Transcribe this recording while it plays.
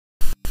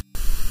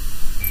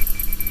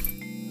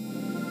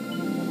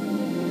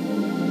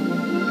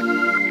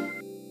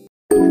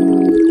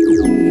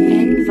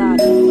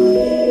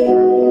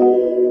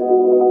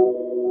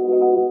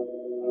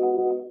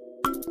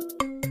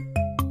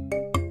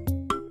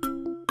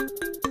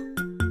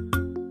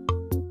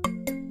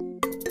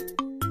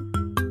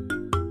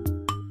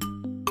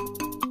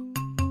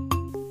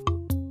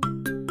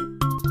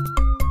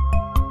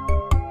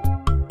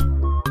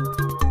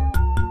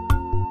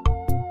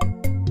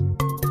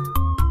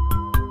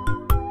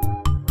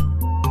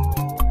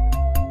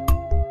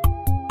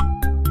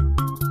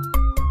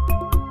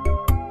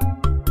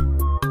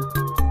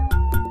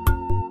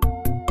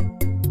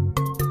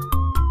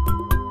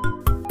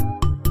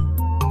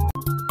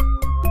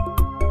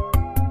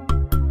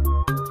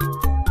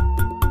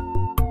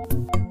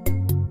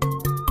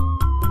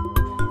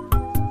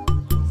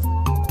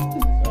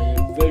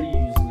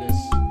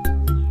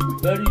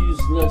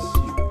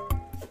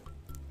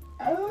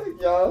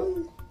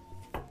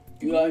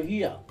You are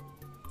here,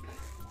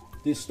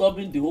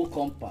 disturbing the whole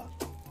compound.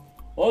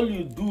 All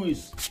you do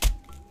is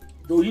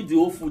to eat the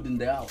whole food in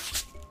the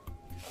house.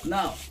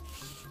 Now,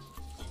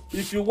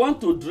 if you want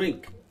to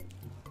drink,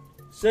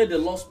 say the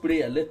Lord's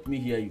Prayer, let me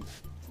hear you.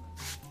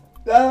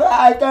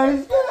 I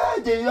can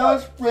say the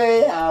Lord's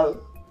Prayer.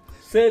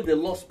 Say the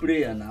Lord's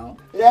Prayer now.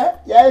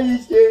 Yeah, you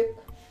say,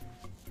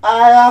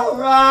 I am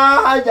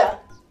Father,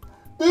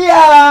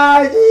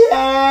 yeah, the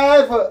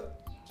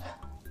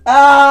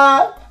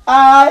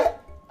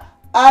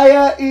I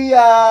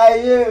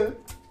am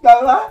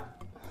Baba.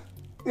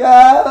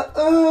 Yeah,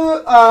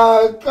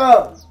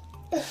 come.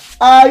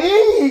 Are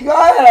you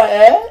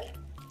going?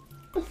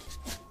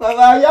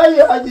 Baba,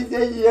 you have to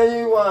say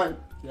anyone.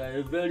 You are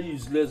a very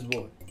useless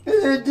boy.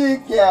 If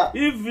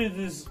it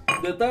is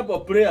the type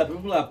of prayer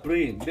people are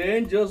praying, the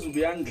angels will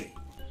be angry.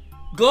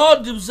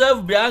 God himself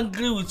will be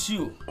angry with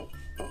you.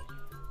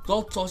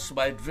 Don't touch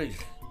my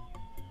drink.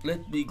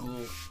 Let me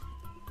go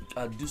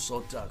and do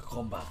something and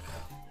come back.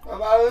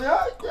 I will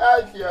not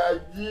touch your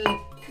dick.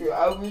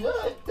 I will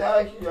not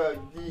touch your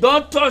dick.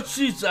 Don't touch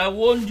it. I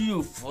warned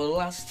you for the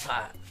last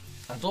time.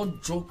 I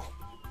don't joke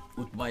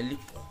with my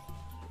liquor.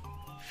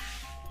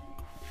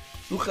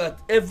 Look at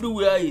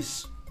everywhere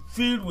is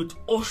filled with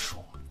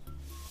ocean.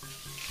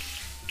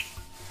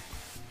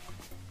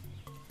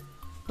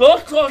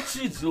 Don't touch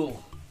it though.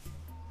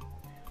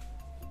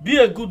 Be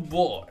a good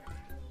boy.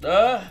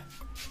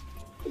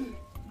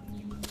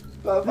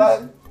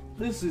 Papa,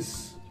 this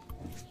is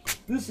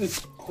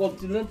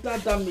continental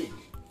damage.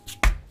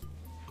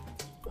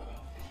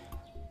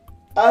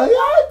 I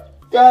like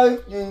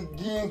touch the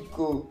dick.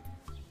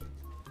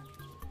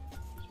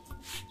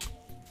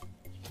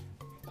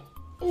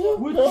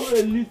 Which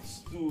way leads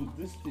to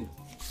this thing?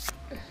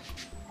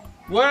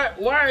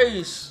 Why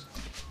is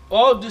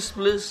all this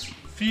place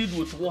filled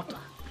with water?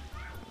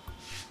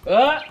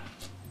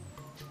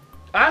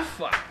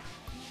 Alpha,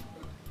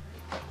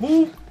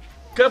 who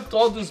kept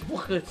all these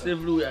buckets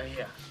everywhere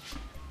here?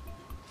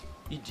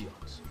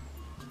 Idiots.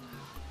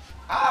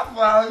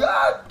 Alpha,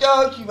 don't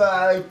touch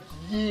my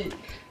dick.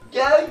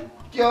 Don't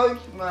touch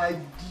my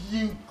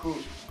dick.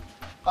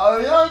 I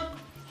will not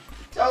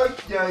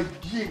touch your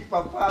dick,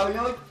 Papa. I will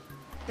not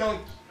touch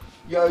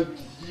your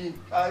dick.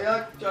 I will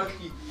not touch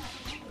it.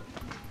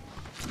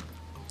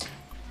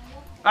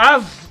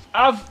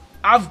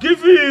 I've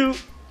given you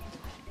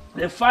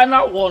the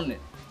final warning,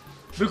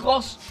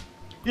 because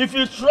if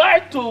you try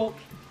to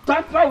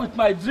tamper with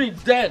my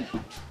drink, then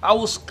I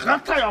will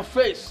scatter your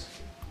face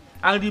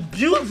and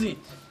rebuild it.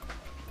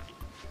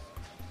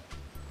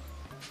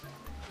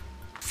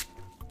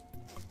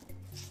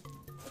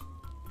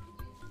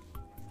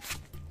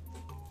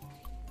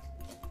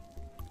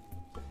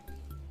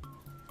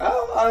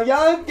 I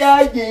don't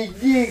touch the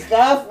dick,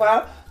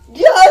 Alpha.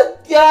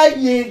 Don't touch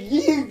the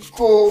dick.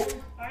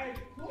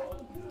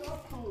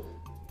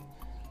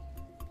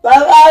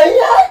 But I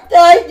don't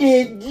touch the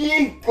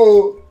dick.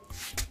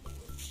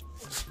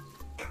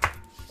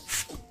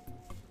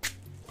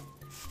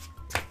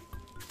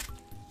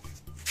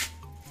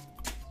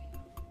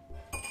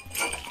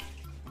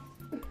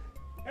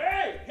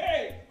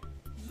 Hey!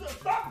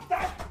 Stop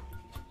that!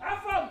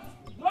 Alpha,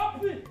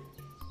 drop it!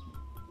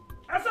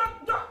 I said,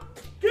 don't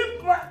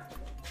keep back!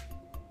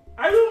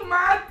 Are you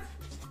mad?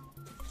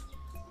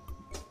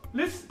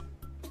 Listen,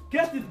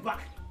 get it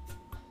back.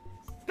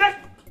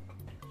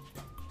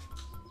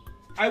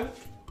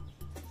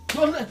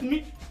 Don't let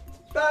me.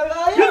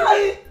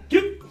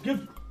 Give.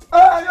 I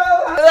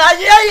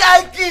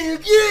kill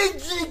you.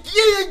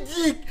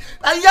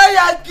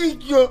 I kill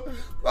you.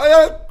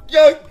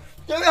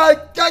 I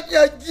touch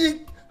your dick.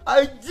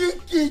 I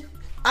dick it.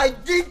 I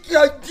dick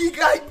your dick.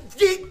 I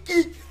dick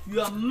it.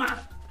 You are mad.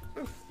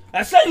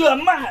 I said you are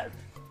mad.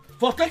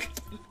 For give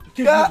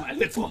me my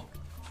let's go.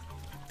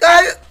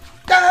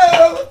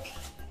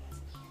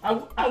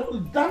 I will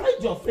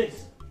damage your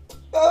face.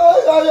 I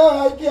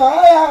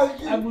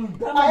will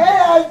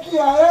damage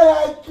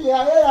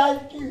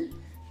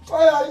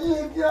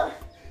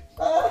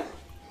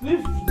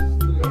Leave.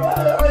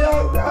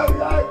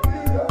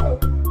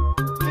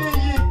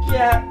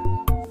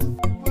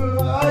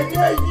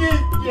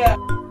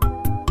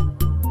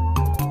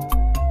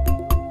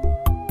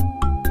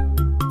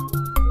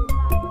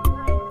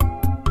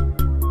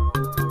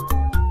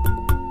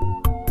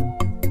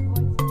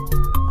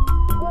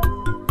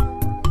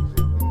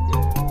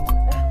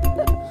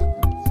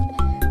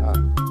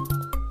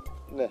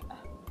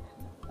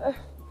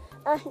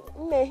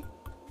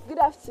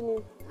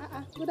 afternoon.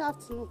 Good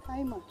afternoon,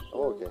 Kaima. I'm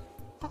okay.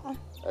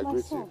 I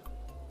greet you.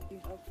 I'm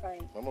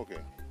fine. I'm okay.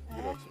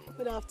 Good afternoon.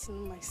 Good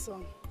afternoon, my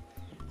son.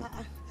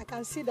 I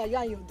can see that you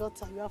and your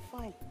daughter, you are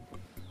fine.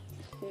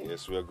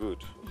 Yes, we are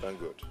good. Thank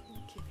God.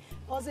 Okay.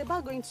 I was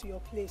about going to your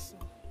place.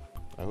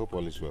 I hope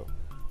all is well.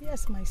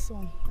 Yes, my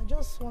son. I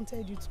just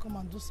wanted you to come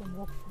and do some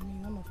work for me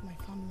in one of my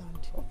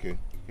farmland. Okay.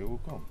 Okay, we'll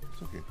come.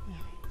 It's okay.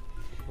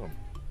 Yeah. Come.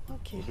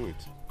 Okay. We'll do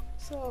it.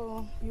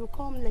 So, you'll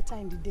come later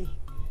in the day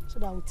so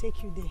that we'll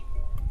take you there.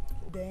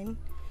 Then,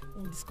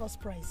 we'll discuss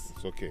price.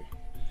 It's okay.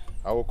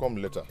 I will come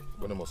later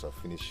when I must have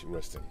finished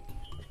resting.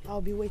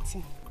 I'll be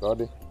waiting.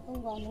 Daddy?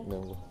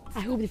 No. I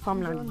hope the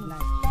farmland is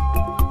nice.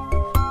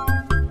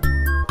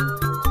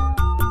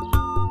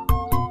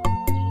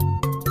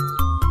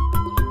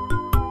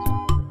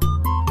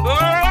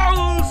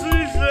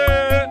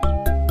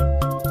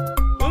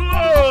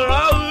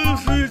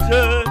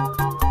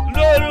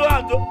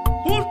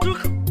 Who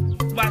took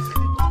my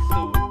slippers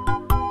away?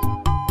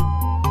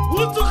 Who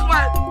took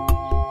my...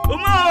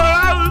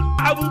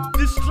 I will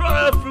destroy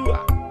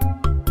everyone.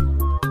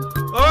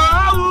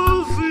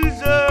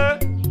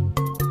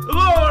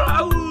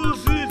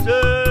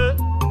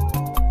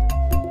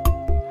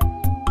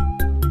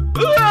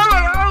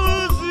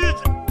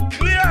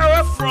 Clear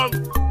away from...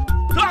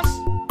 Just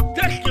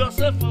take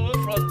yourself away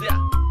from there.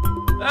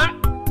 Eh?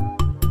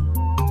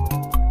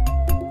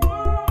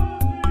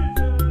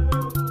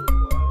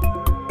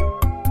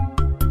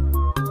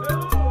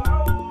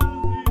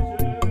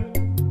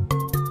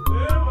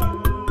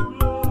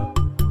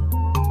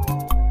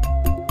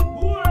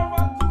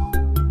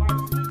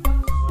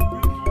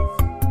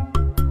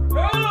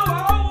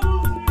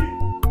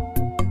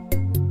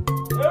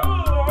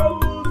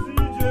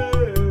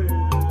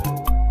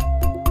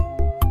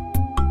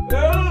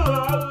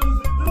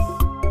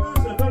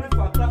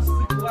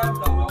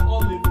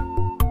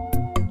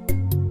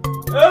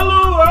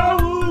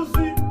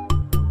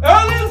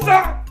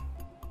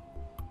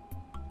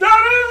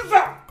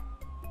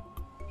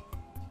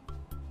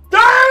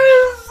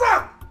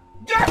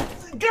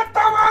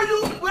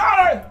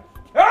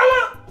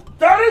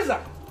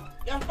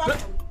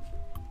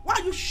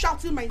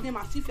 My name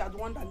as if you are the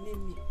one that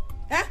named me.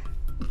 Eh?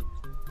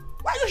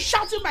 Why are you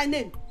shouting my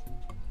name?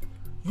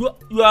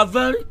 You are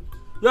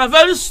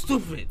very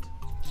stupid.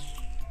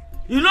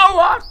 You know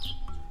what?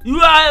 You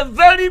are a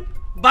very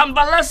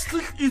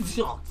bambalistic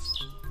idiot.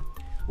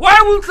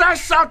 Why would I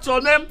shout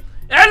your name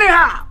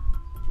anyhow?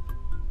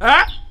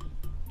 Eh?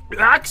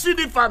 You're asking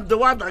if I'm the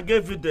one that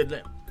gave you the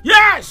name.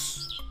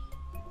 Yes!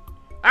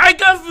 I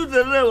gave you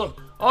the name,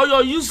 or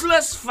your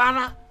useless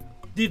father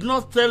did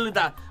not tell you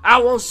that I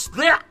was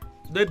there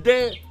the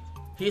day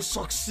he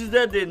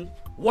succeeded in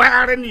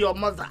wiring your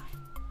mother.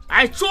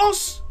 I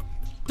chose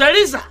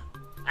Teresa.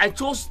 I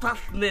chose that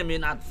name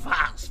in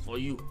advance for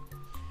you.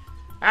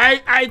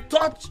 I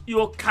thought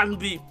you can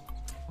be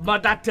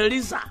Mother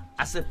Teresa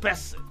as a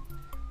person,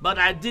 but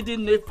I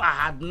didn't if I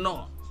had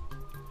known.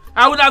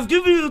 I would have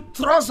given you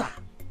Trouser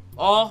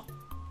or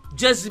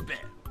Jezebel,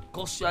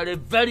 because you are a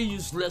very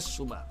useless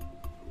woman.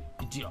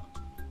 Idiot.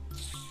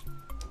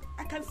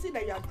 I can see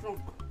that you are drunk,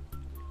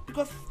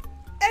 because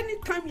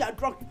anytime you are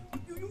drunk,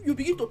 you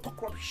begin to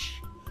talk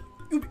rubbish.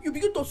 You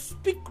begin to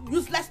speak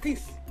useless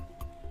things.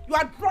 You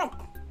are drunk.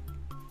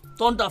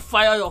 Thunder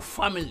fire your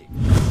family.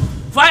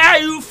 Fire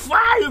you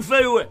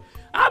very well.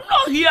 I'm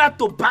not here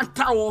to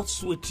banter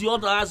words with you,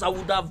 otherwise I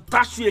would have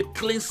dashed you a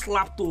clean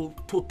slap to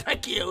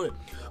take you away.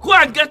 Go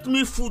and get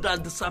me food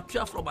and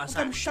disappear from my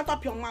side. Shut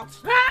up your mouth.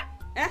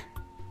 Eh?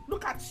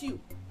 Look at you.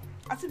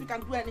 As if you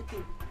can do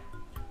anything.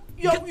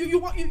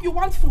 You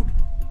want food.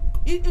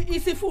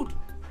 It's a food.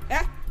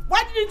 Eh?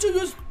 Why didn't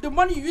you use the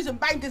money you use in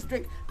buying this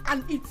drink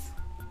and eat?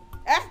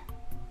 Eh?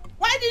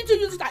 Why didn't you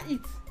use it and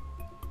eat?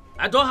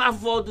 I don't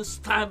have all this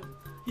time.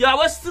 You are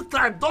wasting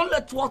time. Don't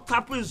let what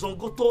happened in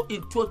Zongoto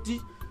in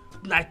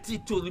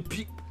 2019 to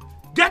repeat.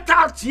 Get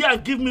out here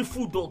and give me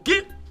food,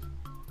 okay?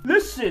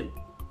 Listen,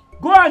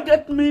 go and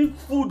get me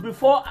food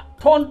before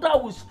thunder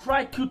will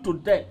strike you to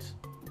death.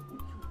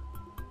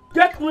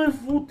 Get me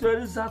food,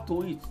 Teresa,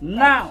 to eat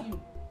now.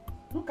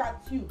 Look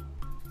at you.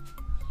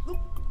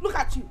 Look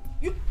at you.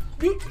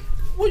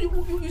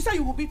 You say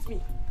you will beat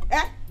me.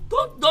 Eh?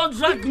 Don't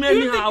drag me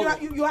anyhow.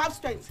 You have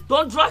strength.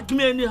 Don't drag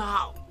me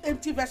anyhow.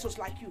 Empty vessels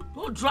like you.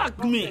 Don't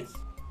drag me.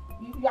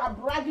 You are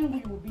bragging who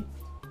you will beat.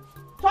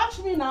 Touch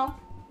me now.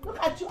 Look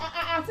at you.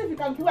 As if you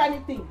can do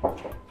anything.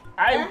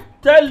 I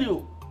tell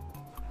you.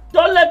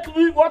 Don't let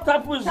me. What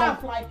happens?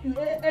 Stuff like you.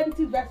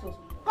 Empty vessels.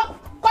 Come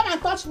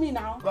and touch me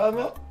now.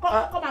 Mama.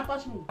 Come and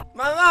touch me.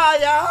 Mama, I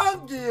am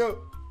hungry.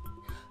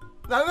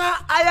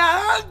 Mama, I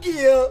am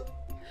hungry.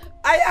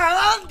 I am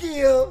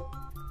hungry.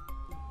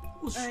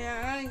 I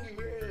am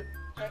hungry.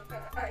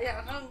 I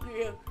am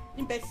hungry.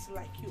 Imbecile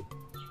like you.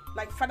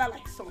 Like father,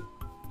 like son.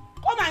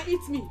 Come and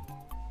eat me.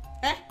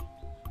 Eh?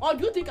 Or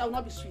do you think I will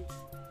not be sweet?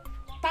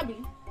 Tabi,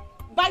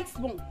 bite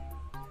spoon.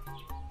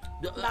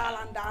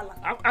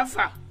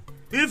 Alpha,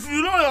 if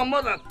you know your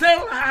mother,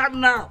 tell her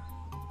now.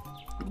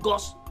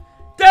 Because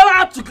tell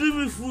her to give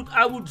me food,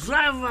 I will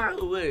drive her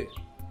away.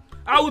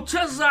 I will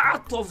chase her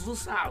out of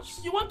this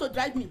house. You want to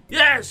drive me?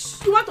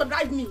 Yes. You want to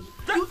drive me?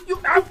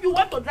 You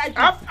want to drive me?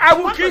 I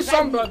will kill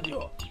somebody.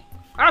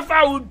 After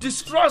I will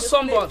destroy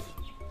somebody.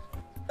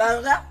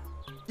 Baba,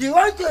 you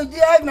want to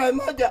drive my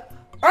mother?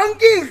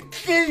 Hungry will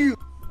kill you.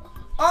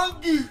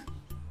 Hungry.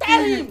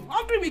 Tell him.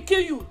 Hungry will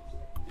kill you.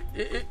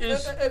 A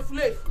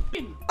slave.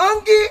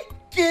 Hungry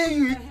kill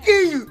you.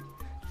 Kill you.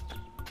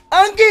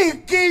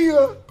 Hungry kill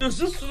you. Is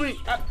this me?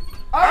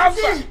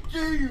 Hungry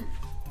kill you.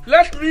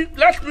 Let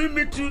me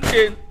meet you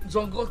in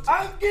Zongote.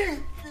 Hungry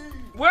kill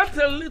you. Wait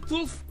a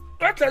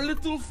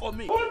little for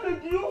me.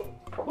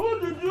 Who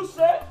did you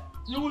say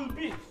you will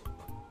beat?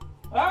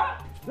 Huh?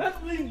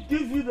 Let me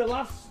give you the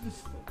last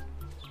system.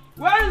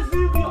 Where is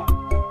the idiot?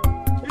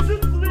 Is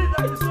it me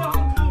that is so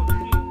hungry with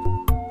me?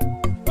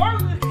 Why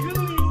will they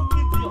kill you,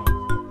 idiot?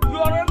 You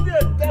are already a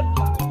dead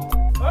man.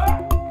 Huh?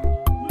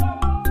 You are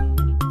not.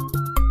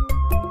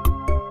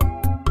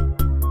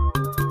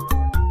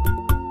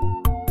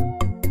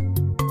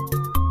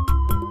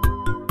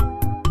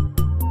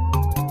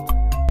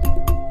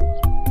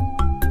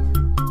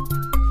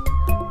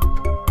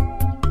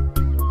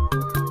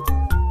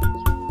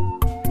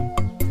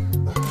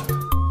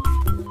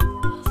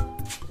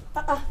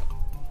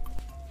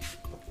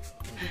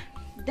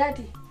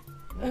 Daddy,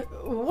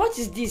 what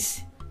is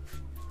this?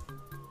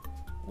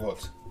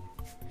 What?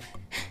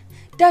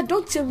 Dad,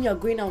 don't tell me you're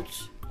going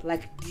out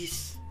like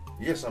this.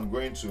 Yes, I'm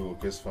going to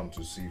Case Farm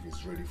to see if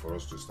it's ready for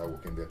us to start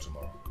working there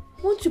tomorrow.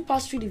 Won't you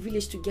pass through the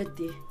village to get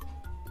there?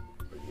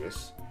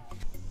 Yes.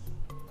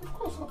 Of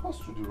course, I'll pass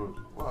through the road.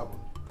 What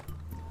happened?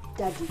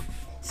 Daddy,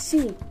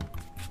 see,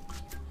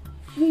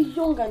 you're a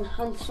young and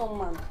handsome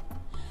man.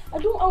 I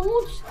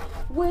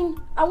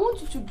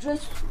want you to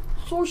dress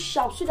so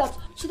sharp so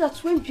that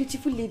when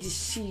beautiful ladies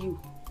see you,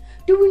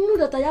 they will know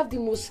that I have the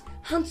most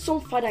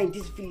handsome father in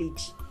this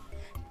village.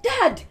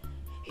 Dad,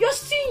 you're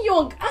still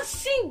young and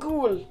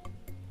single.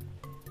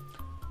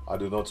 I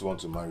do not want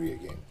to marry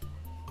again.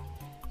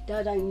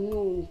 Dad, I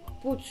know,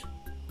 but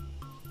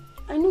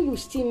I know you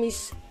still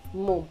miss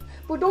Mom.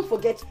 But don't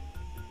forget,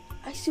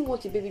 I still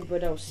want a baby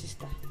brother or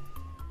sister.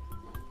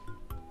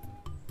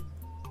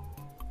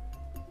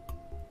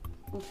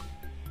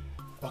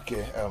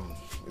 Okay,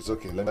 it's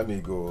okay. Let me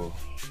go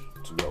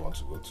to where I want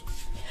to go to.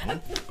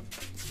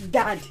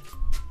 Dad.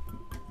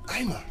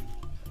 Aima.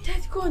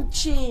 Dad, go and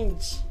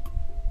change.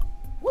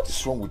 What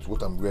is wrong with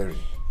what I'm wearing?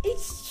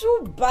 It's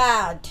too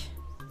bad.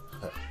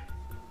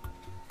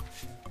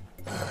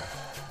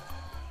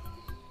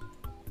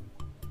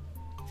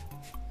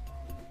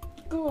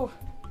 Go.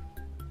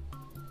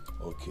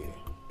 Okay.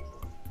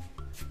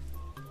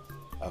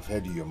 I've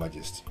heard you, Your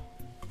Majesty.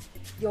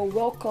 You're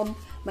welcome,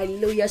 my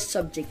loyal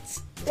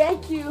subjects.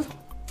 Thank you.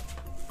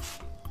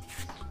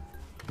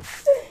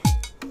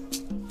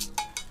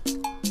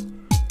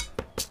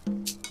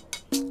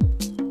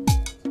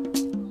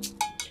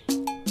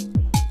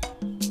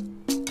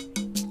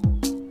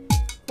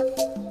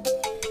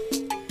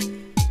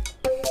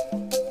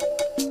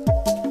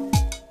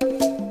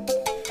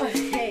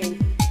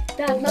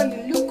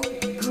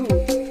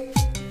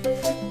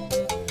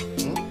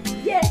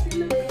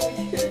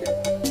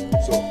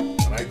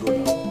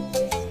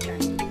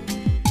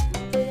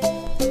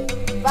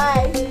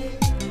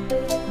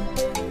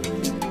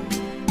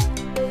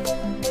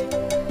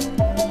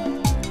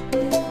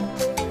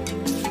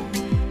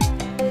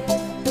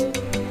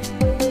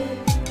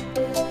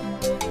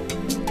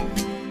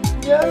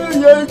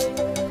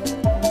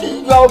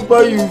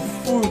 Buy you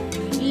food.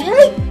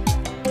 Yes,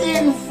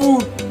 eat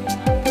food.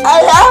 I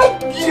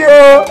hug you.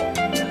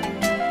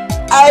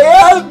 I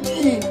hug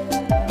you.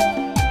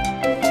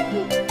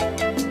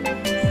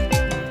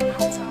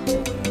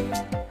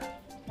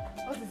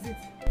 What is it?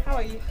 How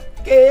are you?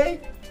 Okay.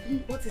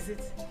 What is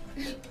it?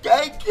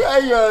 Take care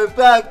of your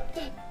back.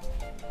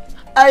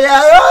 I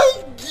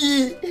hug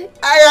you.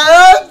 I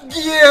hug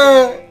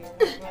you.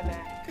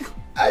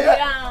 I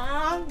am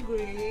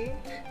hungry.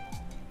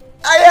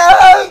 I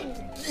hug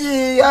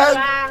you. I'm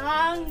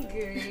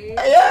hungry.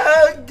 I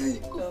am hungry.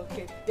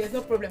 Okay, there's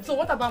no problem. So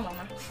what about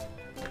Mama?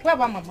 Where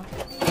about Mama?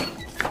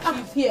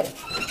 I'm here.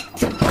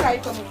 Where are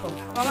you coming from?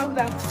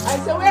 Mama, I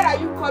said, where are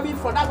you coming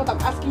from? That's what I'm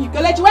asking you.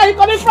 Kelechi, where are you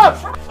coming from?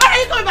 Where are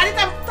you coming by this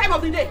time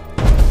of the day?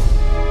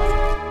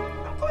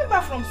 I'm coming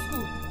back from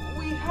school.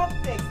 We have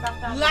text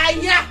after.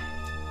 Liar!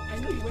 I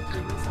know you went to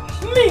the next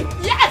house. Me?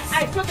 Yes!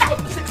 I told you to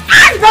say.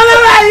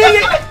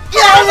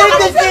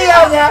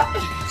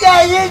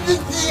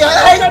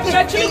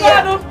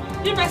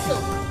 You vessel.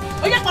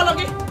 Oh, yeah, follow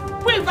me.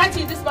 Who invited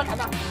you this matter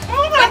now?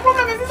 Oh, my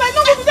problem is this. I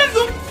know what to tell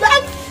you.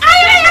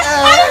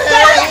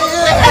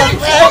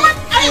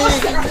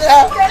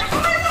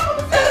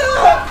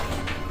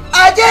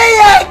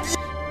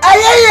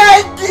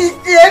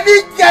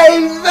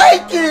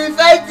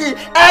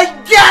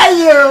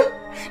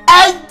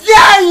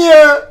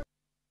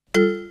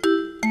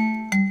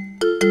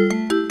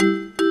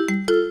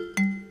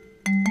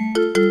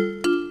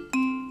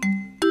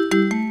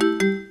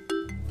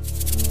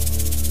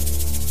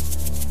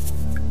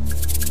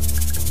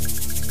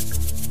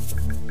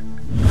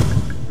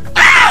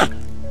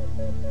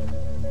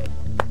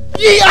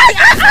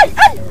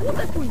 What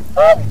happened?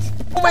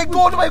 Oh my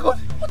God, oh my God.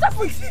 What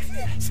happened?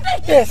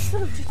 Snake! Yes.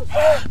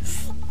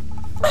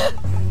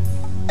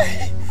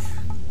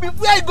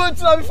 Where are you going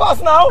to now? Be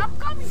fast now. I'm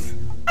coming.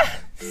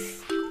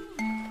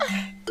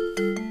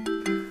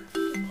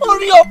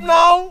 Hurry up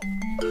now.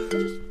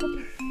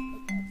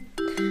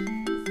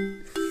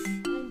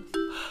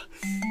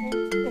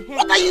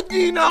 What are you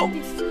doing now?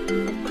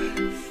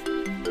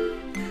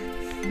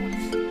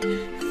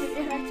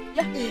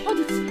 Yeah, hold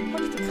it.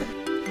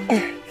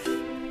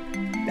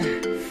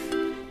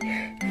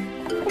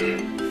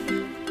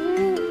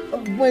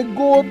 Oh my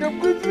God, I'm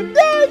going to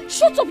die.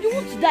 Shut up, you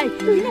want to die.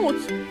 You know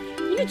what?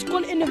 You need to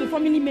call any of the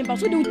family members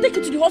so they will take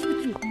you to the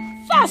hospital.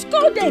 Fast,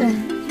 call them.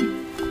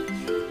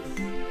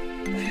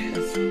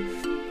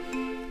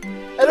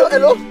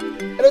 Hello,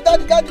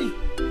 daddy.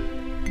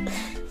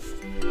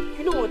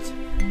 You know what?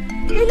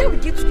 The earlier we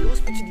get to the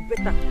hospital, the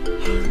better.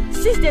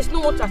 Since there's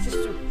no one to assist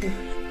you,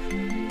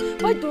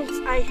 why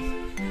don't I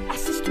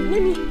assist you?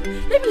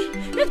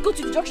 Let's go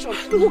to the junction.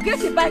 We'll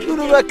get a bike.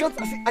 No, I can't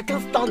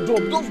stand up.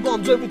 Don't go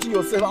and do everything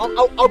yourself.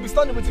 I'll be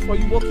standing waiting for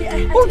you.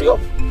 Okay, hurry up.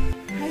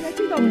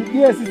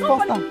 Yes, it's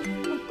faster.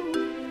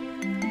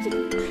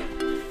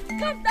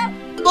 Calm down.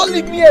 Don't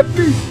leave me here,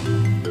 please.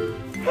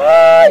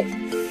 Hey!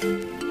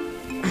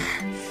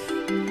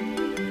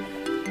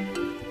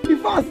 Be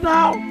fast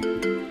now.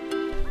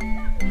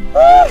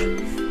 Oh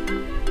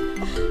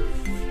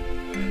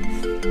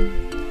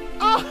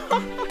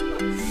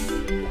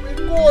my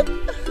God.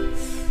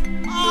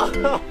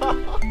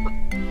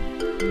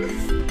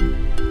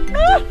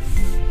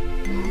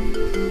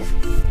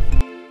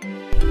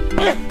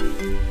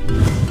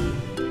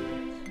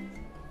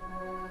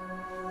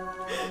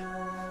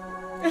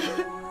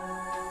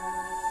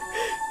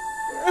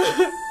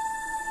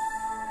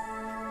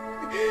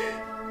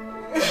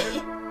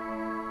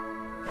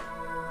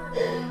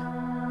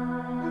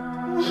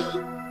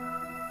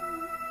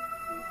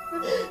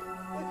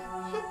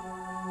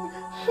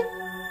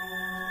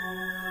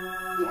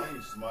 Why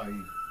is my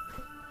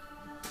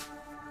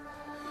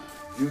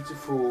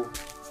beautiful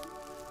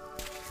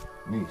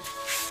niece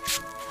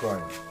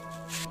crying?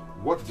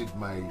 What did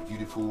my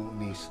beautiful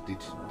niece did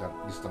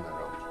this time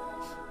around?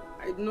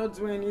 I did not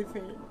do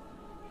anything.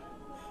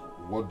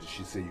 What did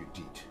she say you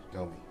did?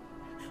 Tell me.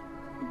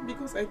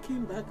 Because I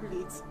came back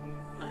late.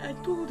 I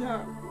told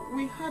her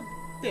we had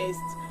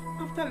tests.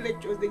 After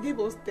lectures, they gave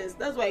us tests.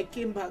 That's why I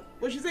came back.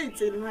 But she said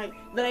it's a lie.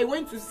 That I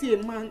went to see a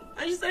man.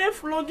 And she started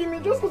flogging me.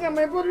 Just look at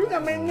my body, look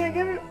at my neck.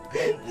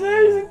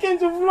 She came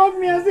to flog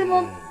me as if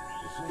I'm...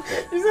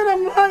 She said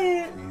I'm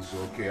lying. It's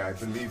okay. I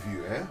believe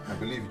you, eh? I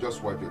believe you.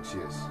 Just wipe your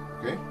tears,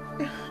 okay?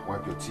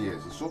 Wipe your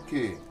tears. It's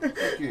okay.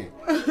 It's okay.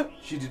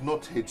 She did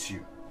not hate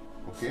you,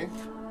 okay?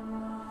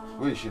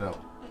 Where is she now?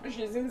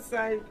 She's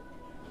inside.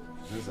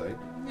 She's inside?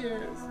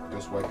 Yes.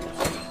 Just wipe your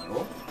tears.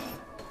 Oh?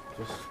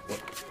 Just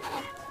wipe.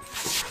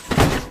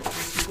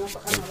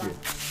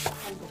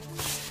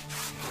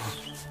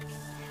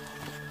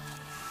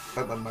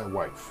 And my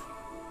wife,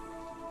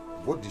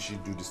 what did she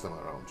do this time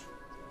around?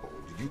 Or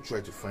did you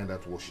try to find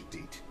out what she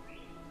did?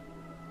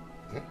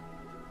 Okay?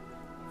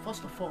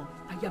 First of all,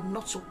 I am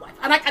not your wife,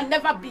 and I can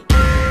never be.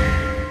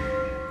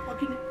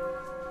 Okay.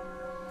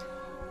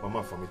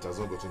 Mama, from it has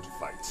not gotten to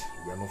fight.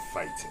 We are not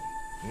fighting.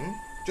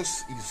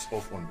 Just ease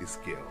off on this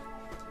girl.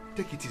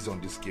 Take it easy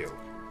on this girl.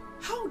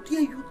 How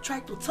dare you try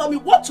to tell me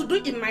what to do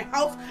in my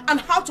house and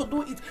how to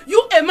do it?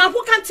 You, a man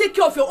who can't take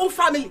care of your own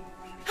family.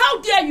 How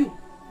dare you?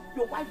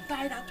 Your wife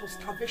died out of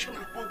starvation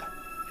and hunger.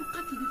 You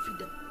can't even feed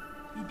them.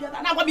 You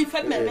better not want to be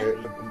fed, man.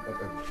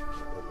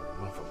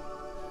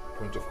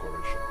 Point of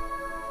correction.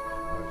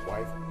 My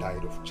wife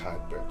died of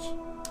childbirth.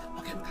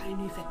 Okay, I'm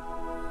carrying you.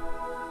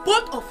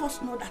 Both of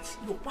us know that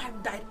your wife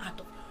died out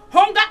of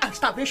hunger and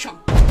starvation.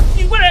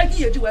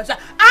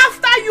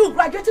 After you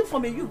graduating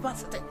from a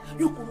university,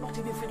 you could not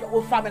even feed your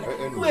own family.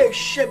 You are a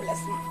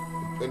shameless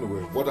man.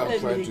 Anyway, what I'm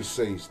trying to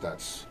say is that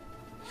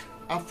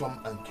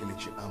Afam and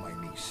Kelechi are my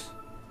niece.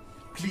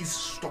 Please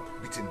stop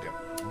beating them.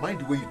 Mind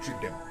the way you treat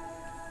them.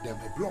 They are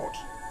my blood.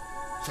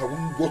 So I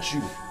won't watch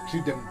you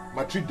treat them,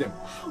 maltreat them.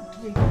 How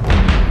dare you?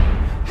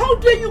 How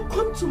dare you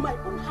come to my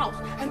own house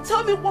and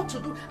tell me what to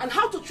do and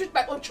how to treat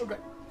my own children?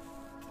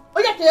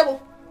 Oh yeah, Kebo.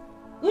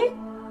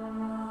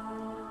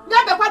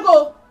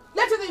 Go.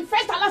 Let it be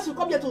first and last you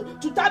come here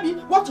to tell me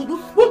what to do,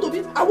 who to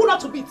beat, and who not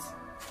to beat.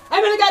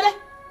 I mean,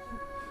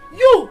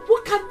 you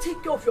who can't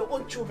take care of your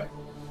own children.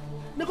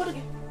 Let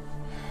me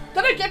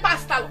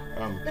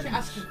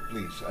ask you.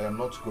 Please, I am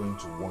not going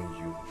to warn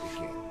you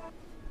again.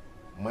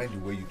 Mind the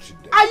way you treat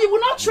them. And you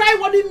will not try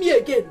warning me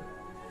again.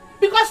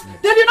 Because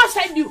they did not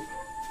send you.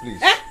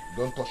 Please,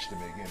 don't touch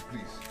them again.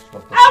 Please,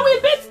 stop touching I will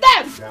beat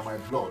them. They are my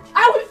blood.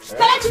 I will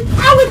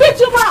beat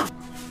you more.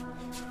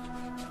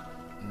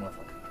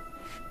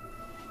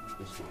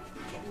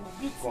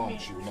 Come,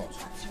 she will not.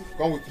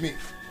 Come with me.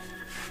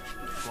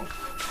 Come.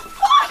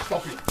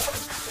 Stop it.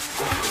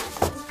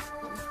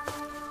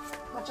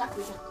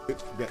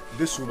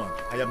 This woman,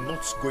 I am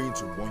not going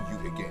to warn you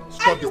again.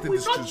 Stop this thing. You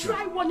will not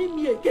try warning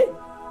me again.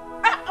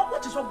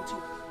 What is wrong with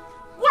you?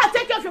 Go and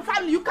take care of your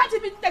family. You can't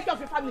even take care of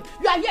your family.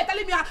 You are here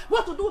telling me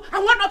what to do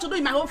and what not to do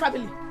in my own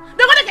family.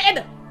 They're going to get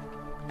it.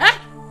 Eh?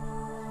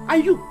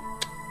 And you?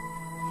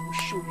 I will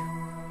show you.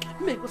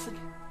 You may go see.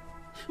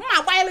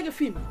 Ma, why are you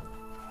film?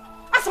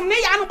 As some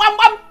name, I'm bam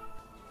bam.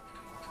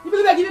 You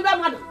will give me that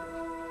mother.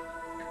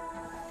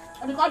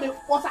 Or they call the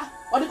water,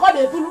 or they call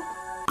the pool.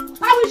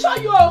 I will show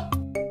you.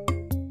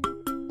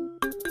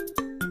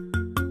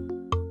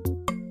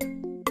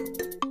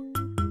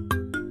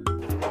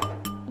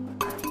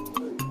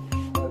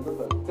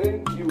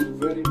 Thank you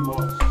very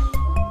much.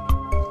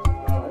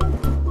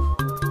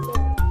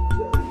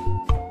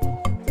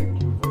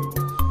 Thank you very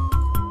much.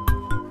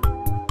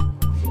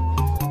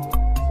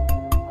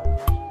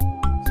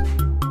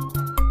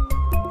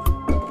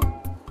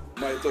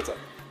 My daughter.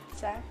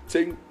 Sir?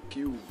 Thank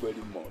you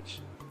very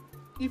much.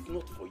 If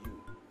not for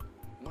you,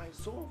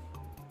 myself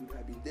would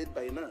have been dead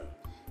by now.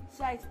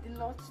 Sir, it's the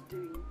Lord's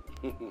doing.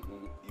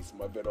 It's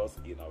marvelous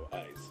in our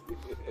eyes.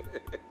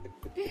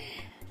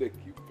 Thank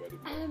you very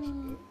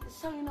much.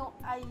 So you know,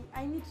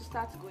 I need to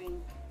start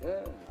going.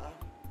 Yeah.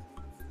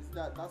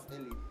 That's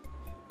early.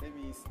 Let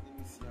me see.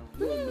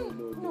 No.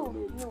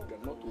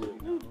 Not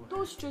worry.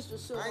 Don't stress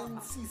yourself. I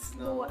insist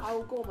now. No, I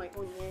will go on my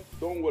own, yeah.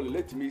 Don't worry,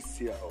 let me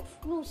see her off.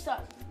 No, sir.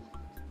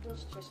 Don't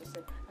stress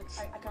yourself.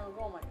 I can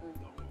go on my own.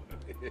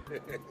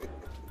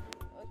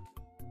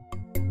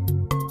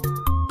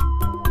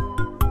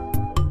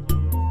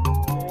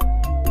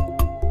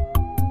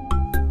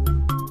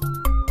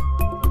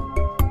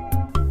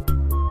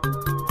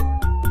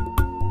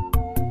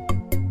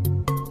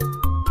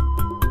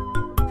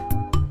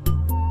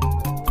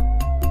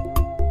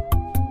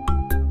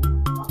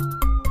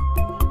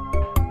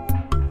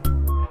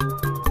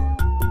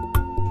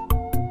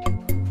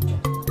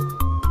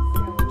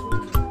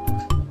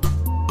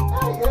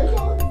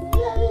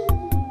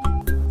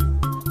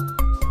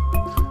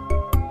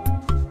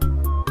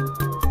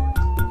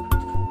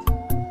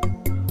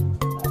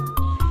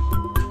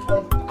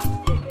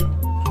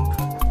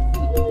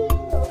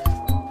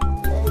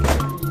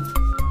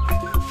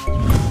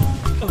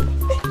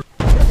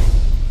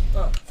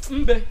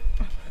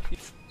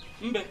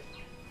 Mbe.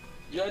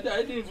 Yeah, I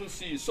didn't even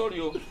see you. Sorry.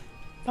 Oh.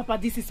 Papa,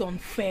 this is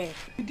unfair.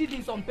 You did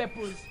this on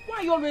purpose. Why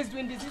are you always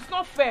doing this? It's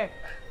not fair.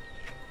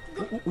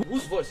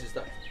 Whose voice is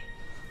that?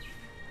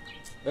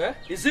 Eh?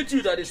 Is it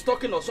you that is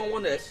talking or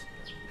someone else?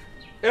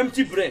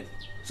 Empty brain.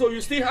 So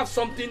you still have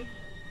something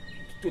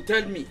to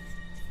tell me?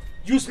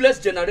 Useless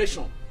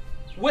generation.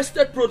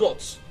 Wasted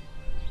products.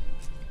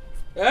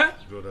 Eh?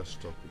 Brother,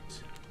 stop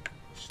it.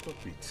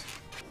 Stop it.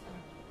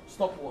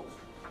 Stop what?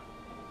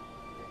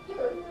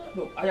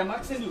 No, I am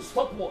asking you,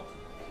 stop what?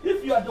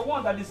 If you are the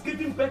one that is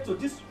giving birth to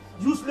these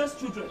useless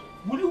children,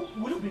 will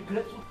you be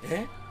grateful?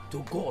 Eh?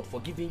 To God for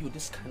giving you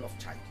this kind of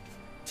child.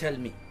 Tell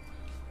me.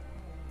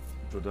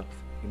 Brother,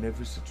 in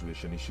every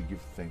situation, you should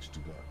give thanks to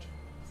God.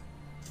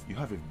 You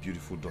have a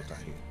beautiful daughter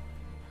here.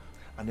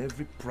 And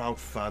every proud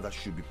father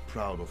should be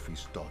proud of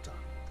his daughter.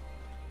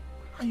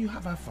 And you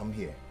have Afam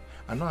here.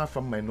 I know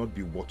Afam might not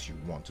be what you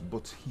want,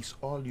 but he's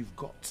all you've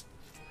got.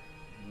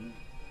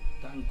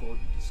 Thank God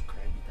you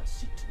describe it as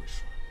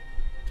situation.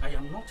 I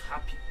am not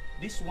happy.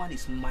 This one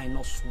is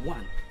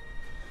 -1.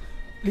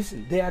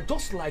 Listen, they are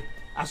just like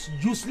as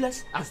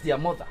useless as their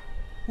mother,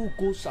 who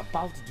goes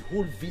about the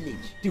whole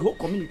village, the whole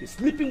community,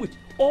 sleeping with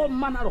all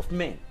manner of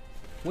men.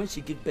 When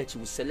she gives birth, she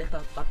will select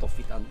out of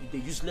it and the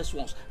useless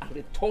ones and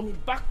return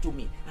it back to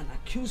me and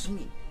accuse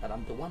me that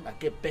I'm the one that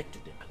gave birth to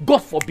them.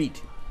 God forbid.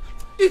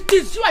 It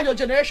is you and your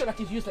generation that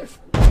is useless.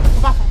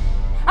 Papa,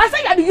 I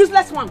say you are the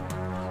useless one.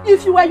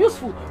 If you were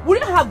useful,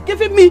 would you have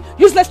given me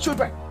useless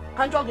children?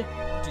 Can't you again?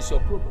 It is your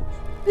problem.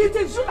 It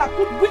is you that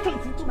put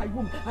weaklings into my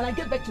womb and I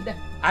gave back to them.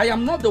 I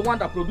am not the one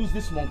that produced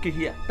this monkey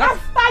here.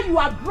 After you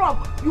are drunk,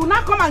 you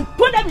now come and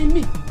put them in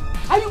me.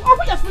 And you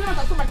open your spirit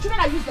and say my children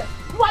are useless.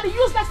 You are the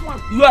useless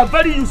one. You are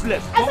very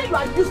useless. I say you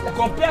are useless.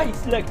 Compare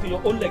his leg to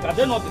your own leg. Are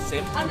they not the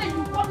same? And then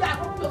you come here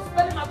and open your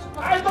spelling out.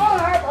 I don't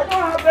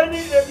have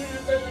any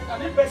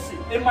person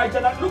in my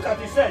general. Look at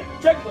his head.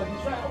 Check the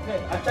design of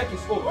head and check his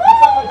own.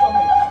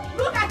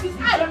 Look at his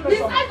eyes.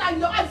 His eyes and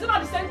your eyes are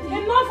not the same thing.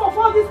 Enough of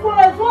all these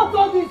quarrels. What's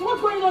all this?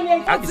 What's going on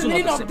here? What's the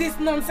meaning of this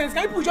nonsense?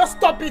 Can people just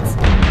stop it?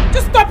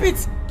 Just stop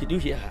it. Did you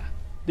hear her?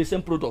 The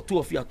same product. Two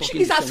of you are talking.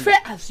 She is as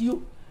fair as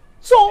you.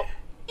 So,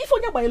 if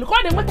on your boy, look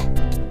at them.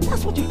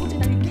 That's what you put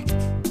in and you get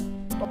it.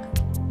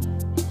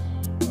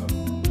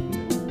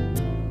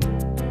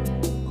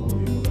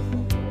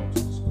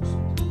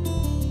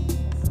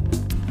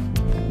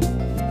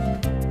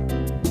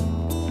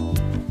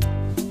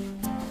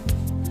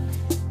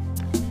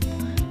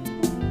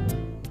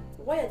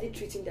 Why are they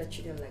treating their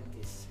children like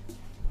this?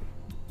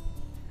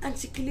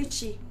 Auntie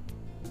Kelechi,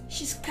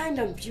 she's kind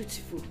and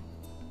beautiful.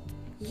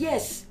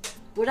 Yes,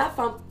 but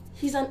Afam,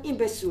 he's an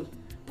imbecile.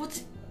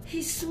 But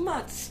he's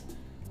smart.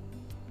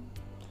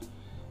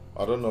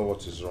 I don't know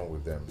what is wrong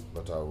with them,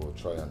 but I will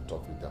try and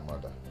talk with their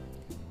mother.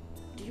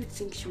 Do you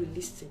think she will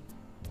listen?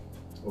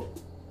 Oh,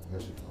 here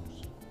she comes.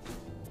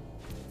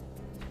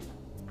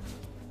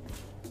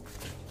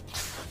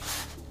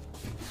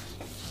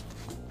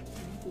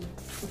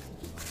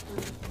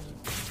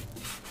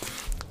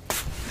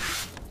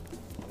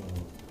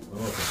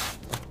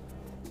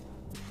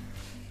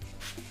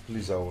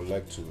 Please, I would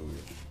like to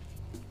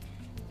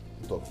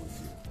talk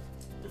with you.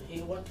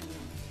 Hey, what do you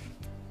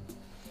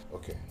want?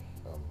 Okay.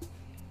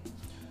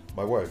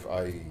 My wife,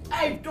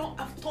 I've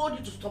told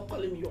you to stop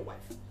calling me your wife.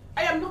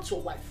 I am not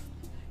your wife.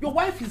 Your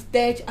wife is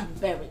dead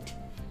and buried.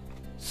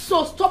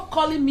 So stop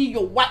calling me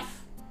your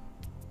wife.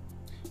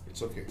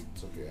 It's okay.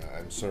 It's okay.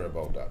 I'm sorry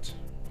about that.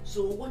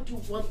 So what do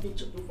you want me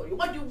to do for you?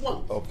 What do you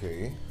want?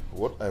 Okay.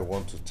 What I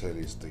want to tell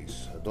is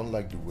this. I don't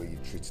like the way you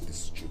treat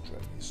these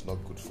children. It's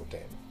not good for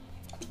them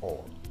at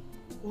all.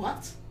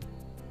 What?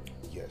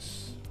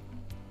 Yes.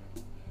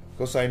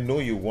 Because I know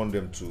you want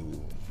them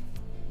to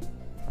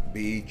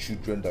be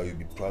children that you'll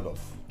be proud of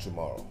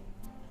tomorrow.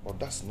 But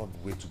that's not the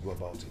way to go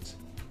about it.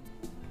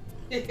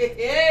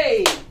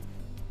 Hey!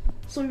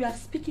 So you are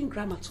speaking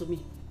grammar to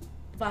me,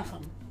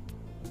 Bafam.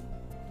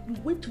 You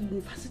went to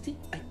university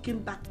and came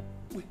back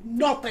with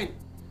nothing.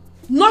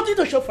 Nothing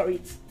to show for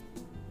it.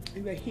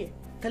 And you are here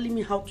telling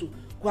me how to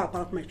go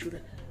about my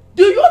children.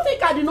 Do you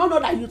think I did not know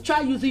that you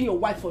try using your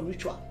wife for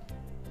ritual?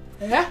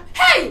 Eh?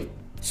 Hey!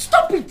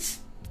 Stop it!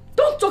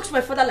 Don't talk to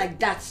my father like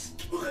that.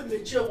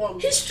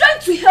 He's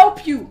trying to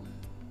help you.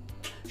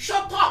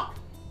 Shut up!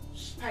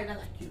 Spider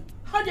like you.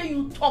 How dare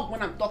you talk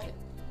when I'm talking?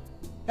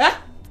 Eh?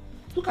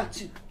 Look at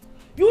you.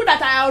 You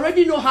that I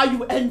already know how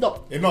you end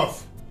up.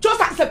 Enough! Just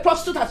as a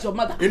prostitute as your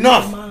mother.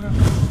 Enough!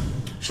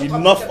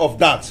 Enough of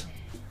that.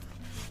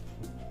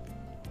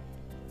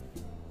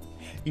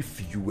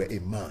 If you were a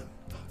man,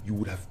 you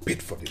would have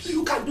paid for this.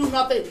 You can do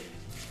nothing.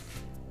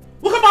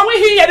 Look at my way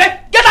here, then.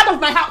 Get out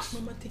of my house.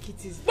 Mama, take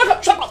it easy. Wake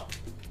up, shut up.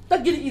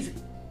 Don't get it easy.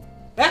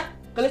 Eh?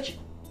 Kelechi.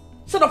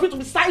 Instead of you to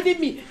be siding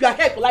me, you are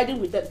here colliding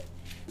with them.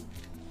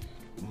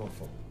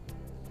 Mother,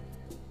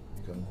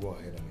 you can go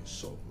ahead and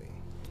insult me.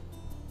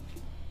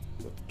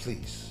 But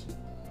please,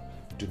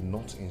 do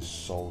not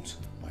insult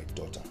my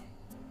daughter,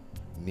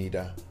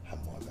 neither her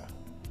mother.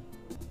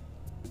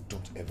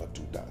 Don't ever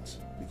do that,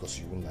 because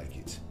you won't like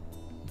it.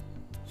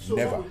 So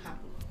Never. What will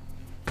happen?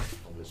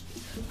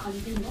 You can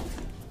do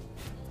nothing.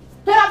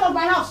 Get out of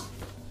my house.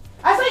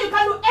 I said you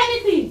can do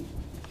anything.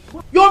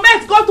 Your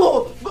mates go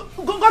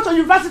to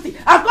university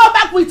and come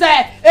back with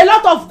a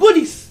lot of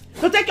goodies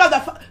to take care of the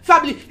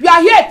family. You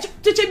are here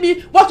teaching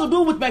me what to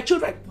do with my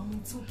children. Mama,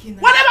 it's okay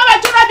now. Whatever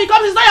my children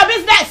become is not your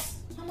business.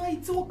 Mama,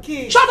 it's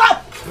okay. Shut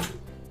up.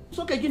 It's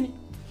okay, Guinea.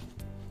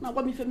 Now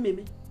what me for me? If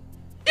the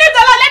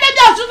Lord let them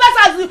be as useless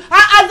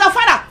as the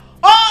father,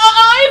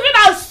 or even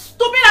as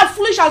stupid and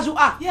foolish as you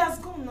are. He has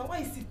gone now. Why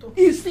is he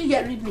talking? He's still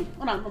hearing me.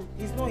 Oh, no.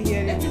 He's not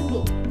hearing. Let him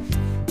go.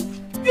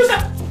 You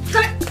said,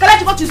 can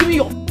I go to see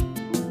you?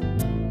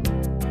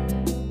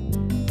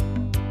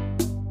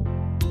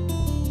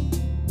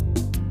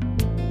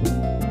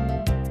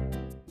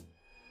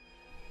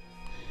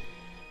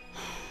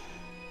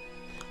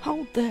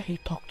 How dare he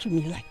talk to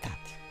me like that?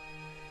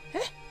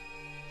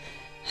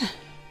 Eh?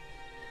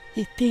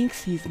 He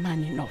thinks he's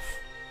man enough.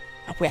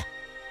 Where?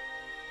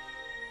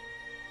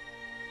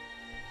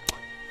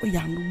 Oh,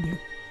 yeah,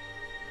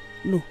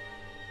 no.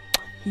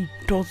 He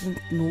doesn't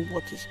know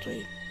what he's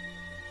doing.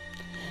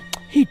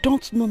 He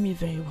don't know me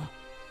very well.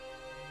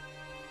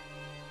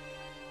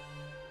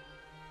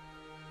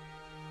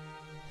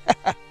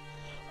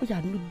 Oh,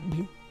 yeah,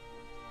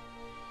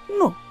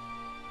 no.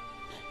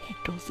 He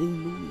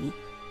doesn't know me.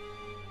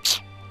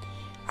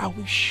 I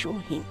will show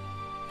him.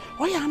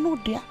 Oh, yeah, no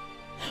there.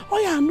 Oh,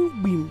 yeah, no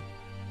beam.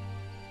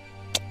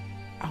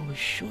 I will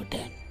show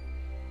them.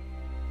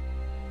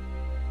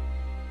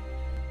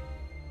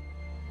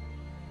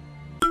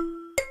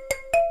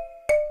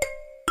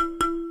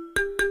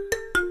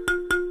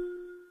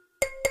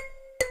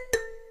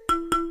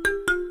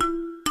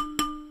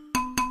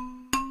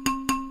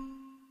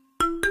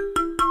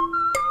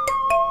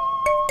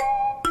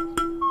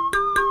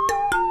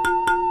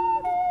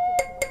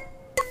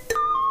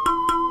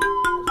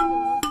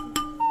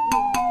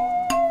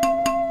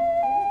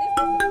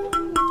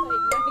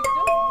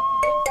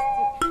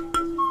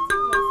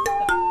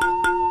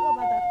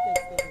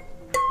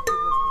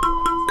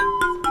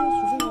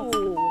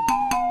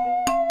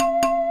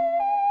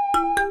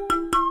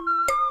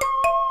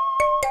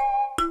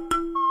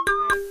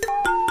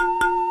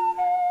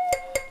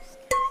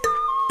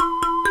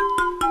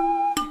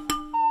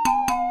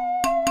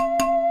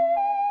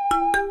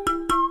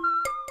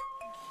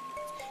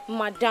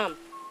 Madam.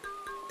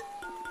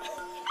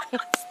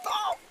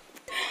 Stop!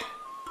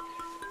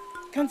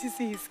 Can't you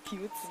see he's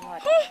cute?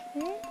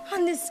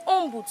 And he's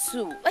humble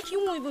too. Like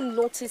you won't even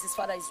notice his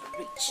father is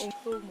rich.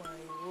 Oh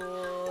my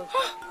word.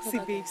 See,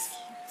 babes,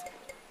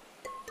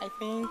 I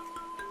think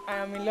I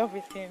am in love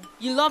with him.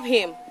 You love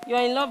him?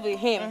 You're in love with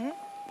him?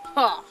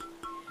 Huh.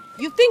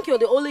 You think you're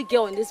the only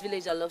girl in this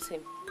village that loves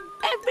him?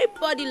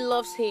 Everybody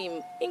loves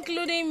him,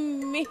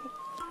 including me.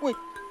 Wait,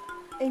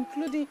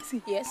 including...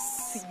 See,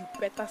 yes. See, you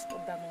better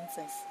stop that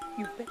nonsense.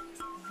 You better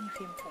leave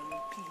him for me,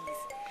 please.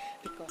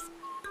 Because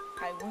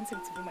I want him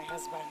to be my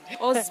husband.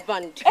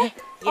 Husband? Yes.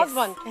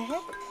 Husband?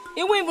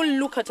 He won't even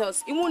look at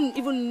us. He won't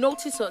even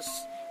notice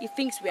us. He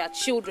thinks we are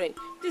children.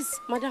 This,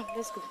 madam,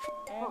 let's go.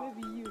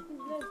 Maybe you.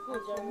 Let's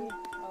go, Jeremy.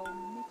 I'll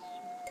make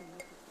sure to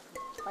make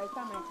it. by the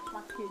time I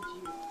package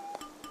you,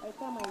 by the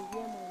time I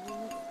wear my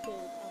mini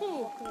skirt, I'm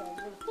walking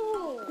like this.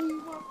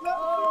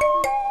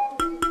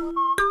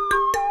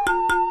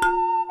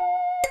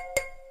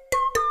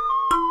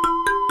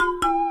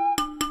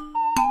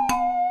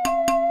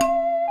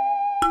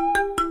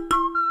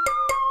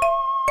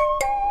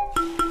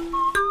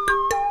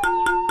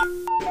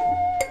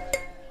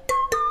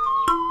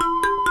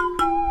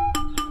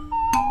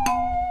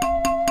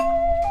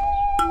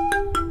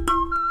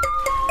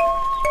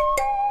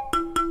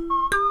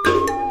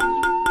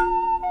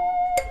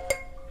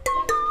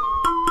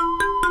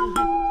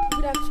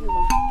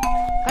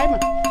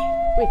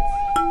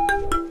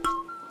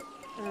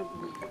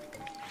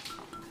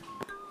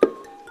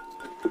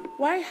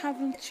 Why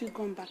haven't you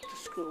gone back to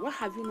school? Why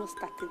have you not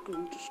started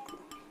going to school?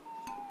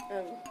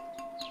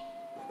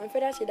 My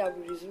father said I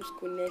will resume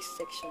school next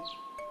section.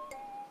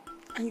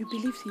 And you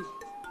believed him?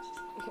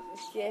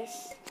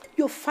 Yes.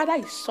 Your father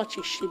is such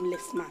a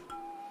shameless man.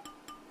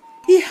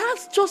 He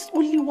has just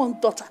only one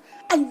daughter,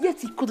 and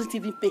yet he couldn't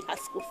even pay her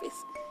school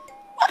fees.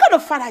 What kind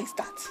of father is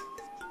that?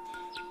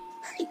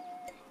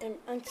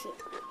 Auntie,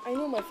 I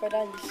know my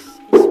father is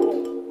poor,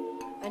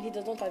 and he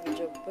does not have a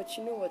job. But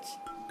you know what?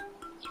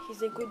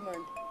 He's a good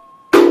man.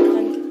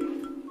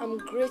 And I'm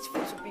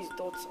grateful to be his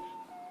daughter.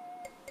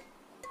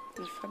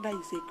 Your father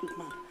is a good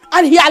man.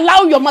 And he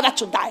allowed your mother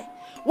to die.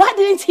 Why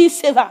didn't he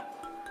save her?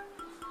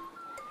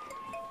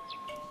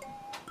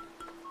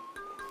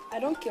 I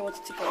don't care what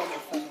you think about my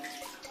father.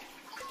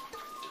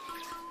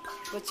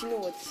 But you know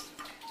what?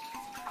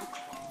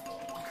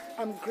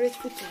 I'm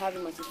grateful to have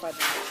him as a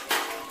father.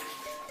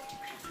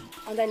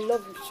 And I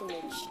love him so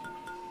much.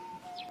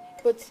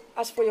 But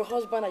as for your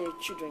husband and your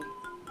children,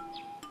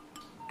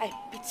 I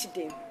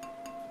pity them.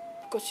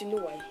 Because you know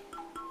why?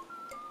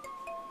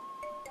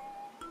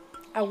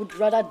 I would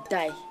rather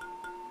die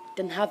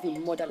than have a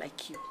mother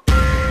like you.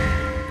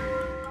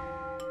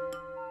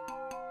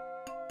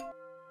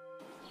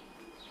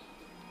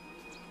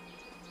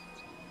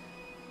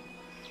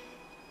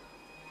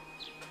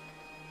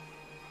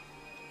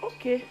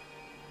 Okay.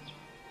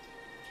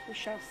 We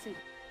shall see.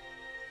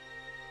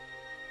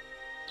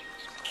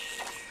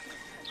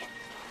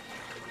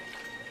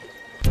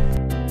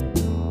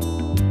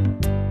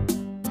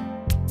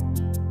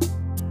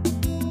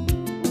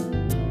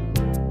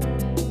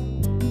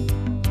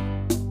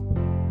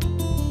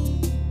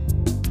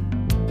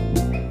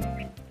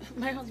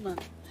 My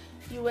husband,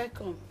 you're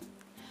welcome.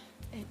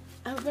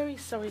 I'm very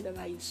sorry that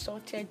I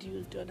insulted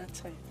you the other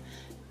time.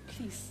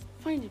 Please,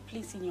 find a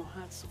place in your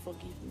heart to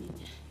forgive me.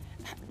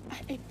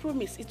 I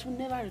promise it will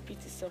never repeat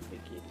itself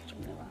again. It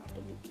will never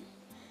happen again.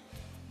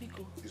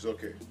 Biko. It's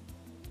okay.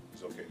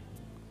 It's okay.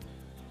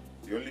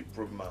 The only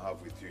problem I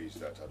have with you is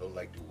that I don't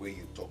like the way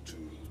you talk to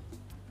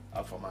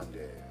Afam and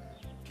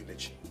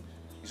Kelechi.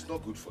 It's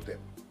not good for them.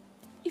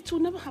 It will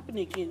never happen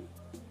again.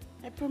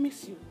 I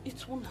promise you,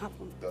 it won't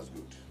happen. That's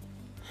good.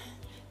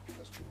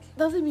 That's good.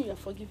 Doesn't mean you're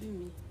forgiving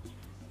me.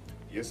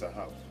 Yes, I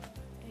have.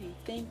 Hey,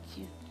 thank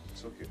you.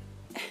 It's okay.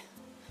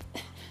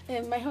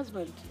 My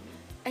husband,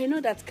 I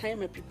know that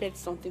Kaima prepared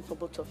something for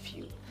both of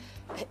you,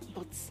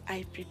 but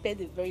I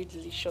prepared a very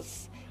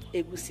delicious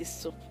egusi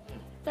soup.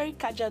 Very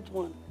cajad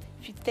one.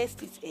 If you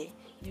taste it,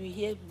 you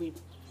hear me.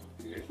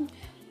 Okay.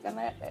 Can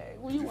I,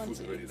 will you want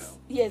to to ready eat? now?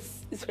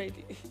 Yes, it's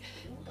ready.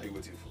 What are you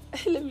waiting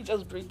for? Let me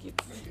just bring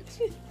it.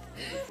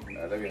 Bring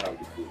it. Let me have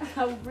the food.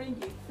 I will bring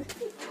it.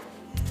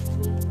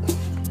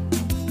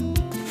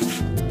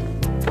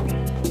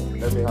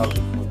 Let me have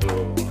the food,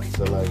 though. I'm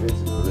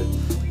salivating already.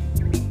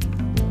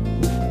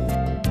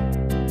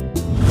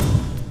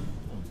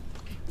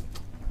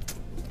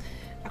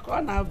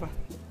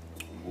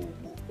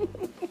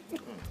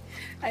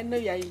 I know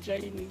you're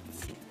enjoying it.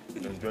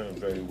 I'm enjoying it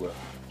very well.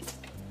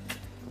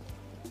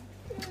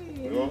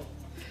 You know?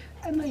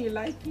 I know you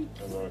like it.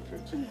 I like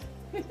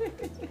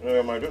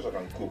it. My daughter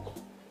can cook.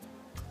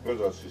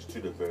 Because she's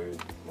still a very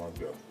smart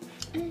girl.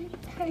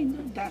 I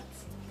know that.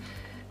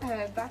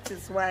 That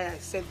is why I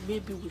said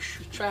maybe we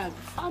should try and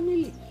be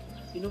family.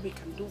 You know, we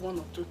can do one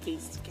or two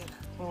things together.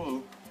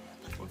 Oh,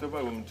 whatever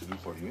I want me to do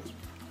for you,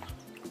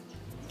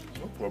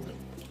 no problem.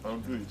 I'll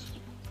do it.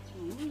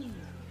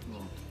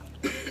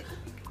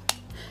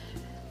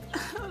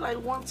 All I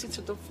want you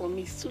to do for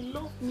me is to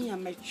love me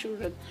and my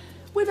children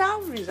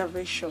without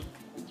reservation.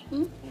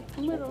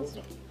 Where else?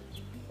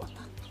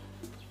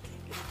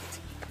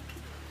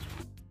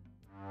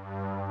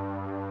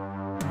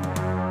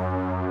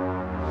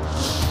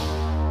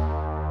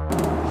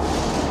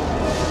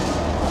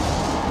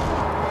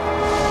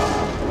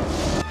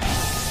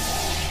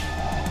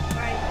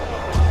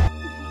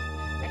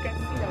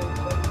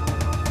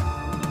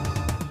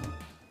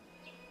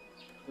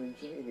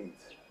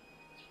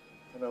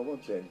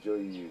 To enjoy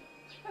you.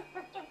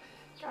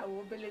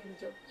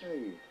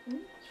 Hey.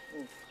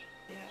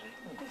 Yeah.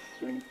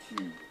 Thank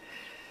you.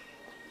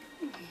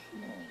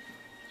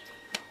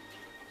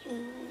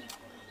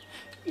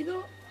 You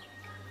know,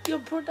 your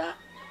brother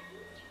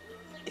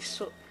is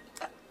so...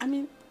 I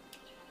mean,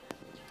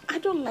 I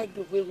don't like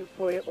the way we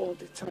quarrel all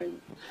the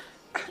time.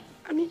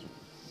 I mean,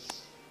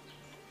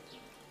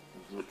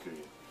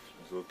 Okay.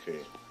 It's okay.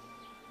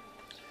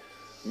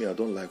 Me, I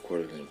don't like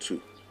quarreling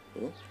too.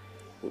 Huh?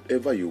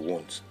 Whatever you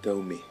want,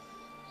 tell me.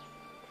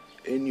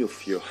 Any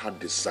of your heart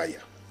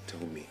desire,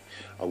 tell me.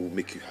 I will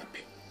make you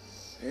happy.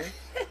 Eh?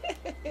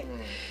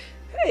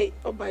 Hey,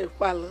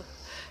 Obaifalo.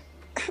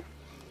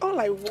 All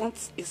I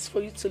want is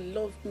for you to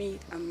love me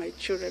and my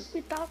children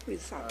without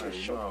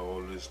reservation. I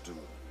always do.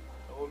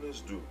 I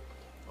always do.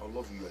 I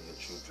love you and your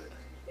children.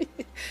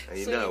 And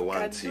you So know I you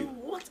want can you. do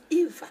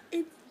whatever,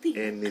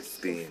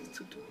 Anything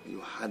to do.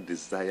 Your heart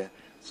desire,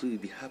 so you'll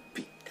be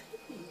happy.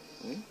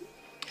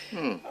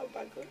 Oh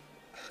my God.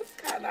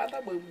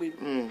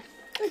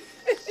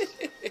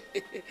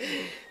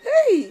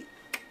 Hey,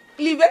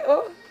 leave it.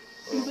 Oh,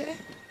 leave it.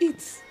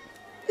 Eat.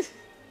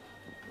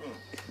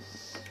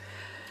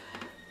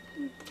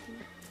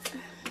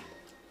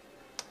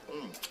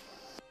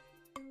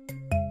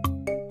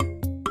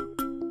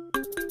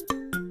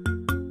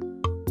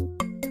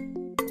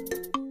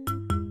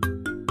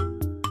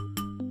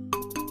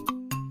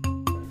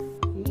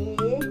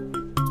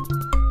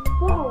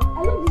 Wow, I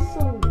love this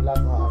song.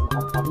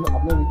 I've not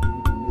really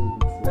given the name.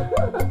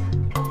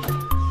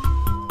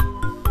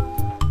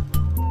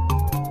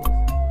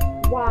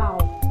 Wow.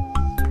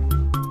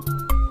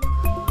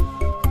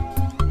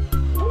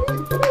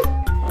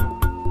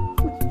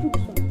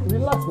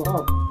 Relax now.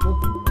 I'm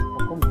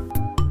coming.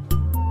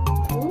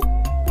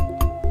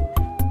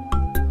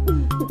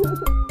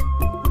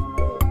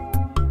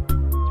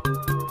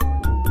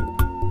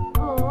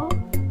 Oh,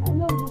 I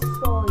love this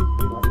song.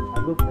 I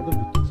love the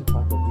kitchen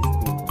part of this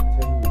thing. I'm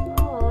telling you.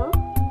 Oh,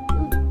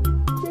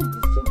 check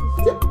this.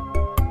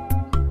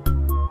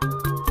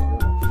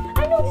 I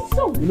know this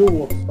song. You know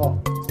what?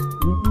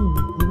 You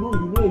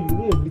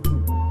know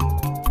everything.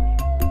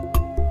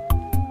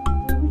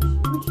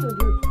 Which show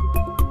do you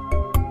put?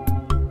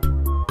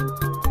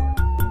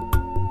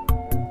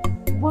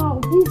 Wow,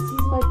 this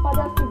is my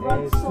father's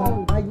favorite song.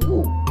 I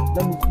know.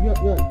 That means we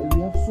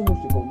have so much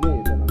to compare,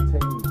 and I'm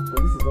telling you. But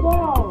this is not Wow.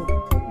 my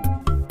best, I'm telling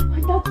you. My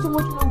dad so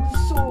much love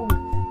this song.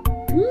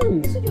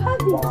 So you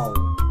have it.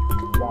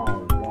 Wow.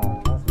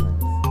 That's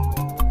nice.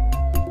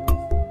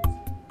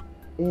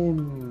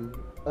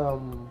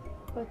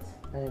 But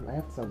I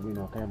have to start going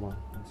now, Kaima.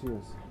 I'm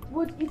serious.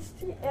 it's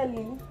still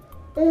early.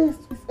 It's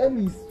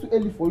early. It's too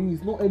early for you.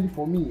 It's not early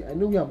for me. I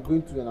know where I'm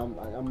going to, and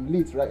I'm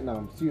late right now.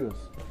 I'm serious.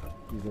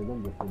 Please,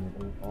 don't be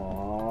offended.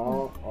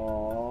 No,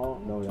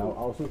 I'll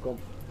also come.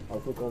 I'll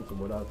also come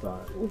some other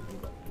time.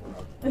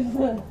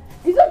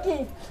 It's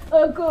okay.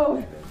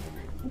 Go.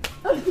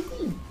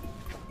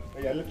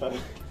 Yeah, later.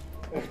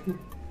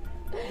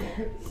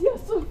 You're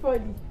so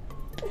funny.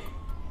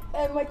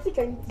 I think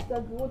I need to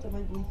start. What am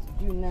I going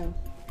to do now?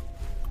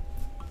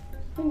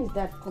 When is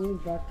that coming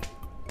back?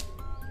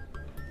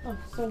 Oh,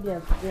 Sunday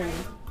afternoon.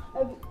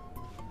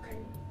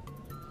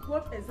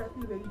 What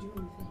exactly were you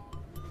doing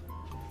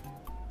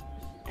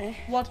with him?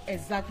 What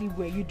exactly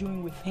were you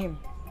doing with him?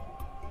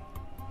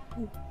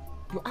 Who?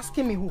 You're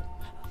asking me who?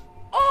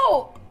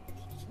 Oh,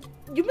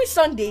 you mean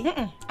Sunday?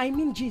 I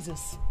mean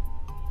Jesus.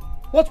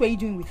 What were you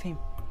doing with him?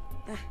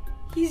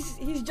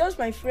 He's just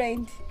my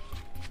friend.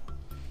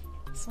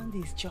 Sunday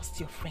is just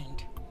your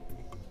friend.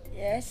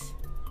 Yes.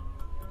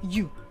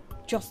 You,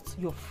 just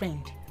your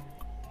friend.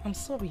 I'm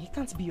sorry, he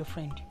can't be your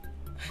friend.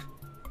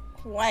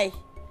 Why?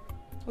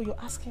 Oh, you're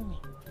asking me.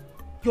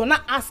 You're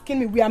not asking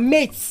me, we are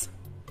mates.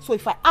 So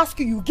if I ask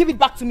you, you give it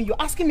back to me. You're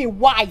asking me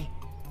why.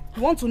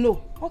 You want to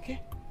know? Okay.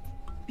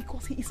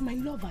 Because he is my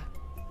lover.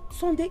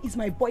 Sunday is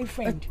my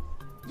boyfriend.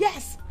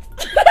 Yes.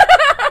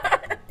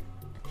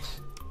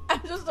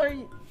 I'm so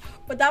sorry,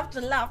 but I have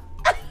to laugh.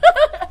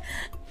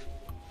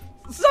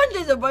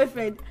 Sunday's your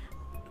boyfriend.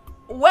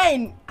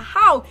 When?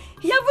 How?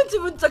 He haven't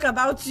even talked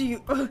about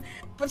you.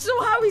 But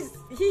so how is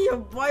he your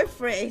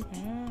boyfriend?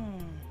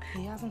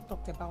 He hasn't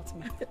talked about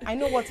me. I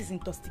know what is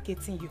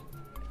intoxicating you.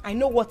 I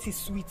know what is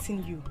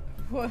sweetening you.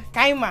 What?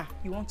 Kaima,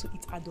 you want to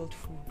eat adult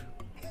food.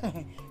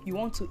 You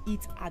want to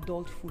eat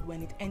adult food.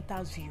 When it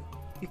enters you,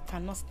 you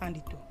cannot stand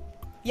it though.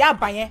 Yeah,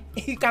 Baye,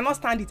 you cannot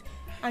stand it.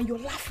 And you're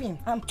laughing.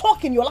 I'm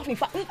talking, you're laughing.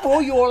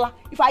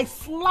 If I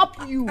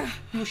slap you,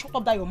 you shut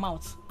up that your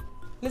mouth.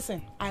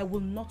 Listen, I will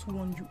not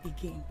warn you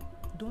again.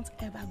 Don't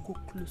ever go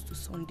close to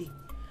Sunday.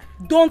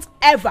 Don't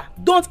ever.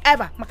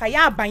 Maka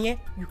ya Baye,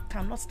 you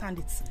cannot stand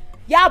it.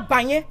 Ya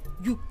Baye,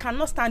 you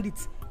cannot stand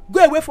it.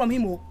 Go away from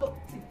him, oh.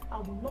 I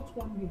will not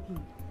warn you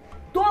again.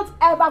 Don't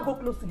ever go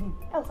close to him,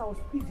 else I will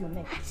squeeze your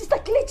neck. Sister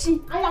Kelechi.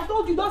 I have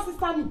told you, don't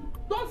sister me.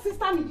 Don't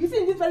sister me. You see,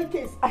 in this very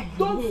case,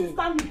 don't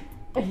sister me.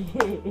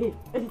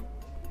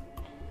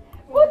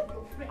 What?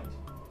 Your friend.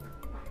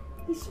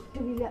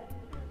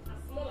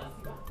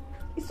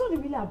 It's not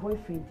really a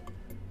boyfriend.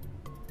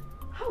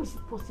 How is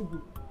it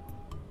possible?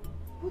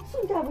 But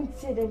Sunday haven't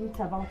said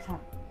anything about her.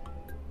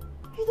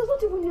 He does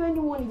not even know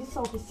anyone in this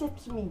house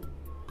except me.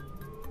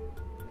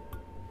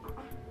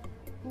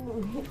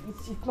 No,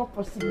 it's not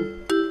possible.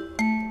 No.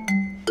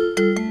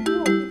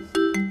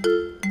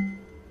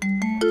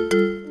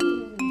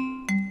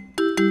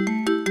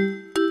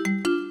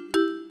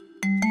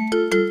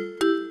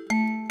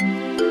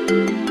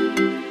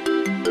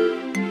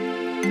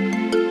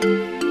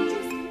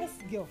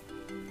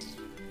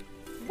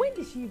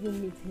 she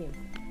even meet him?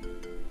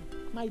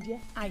 My dear,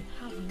 I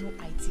have no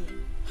idea.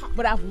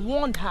 But I've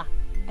warned her.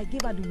 I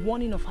gave her the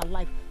warning of her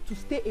life to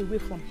stay away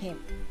from him.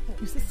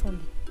 You see,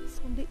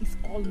 Sunday is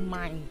all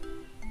mine.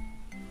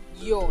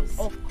 Yours?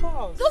 Of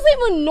course.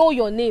 Doesn't even know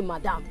your name,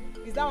 madam.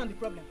 Is that one the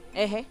problem?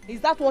 Is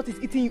that what is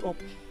eating you up?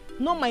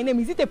 Know my name.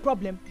 Is it a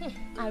problem?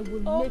 I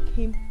will make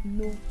him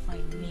know my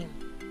name.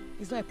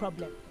 It's not a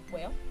problem.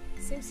 Well,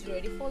 seems you're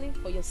already falling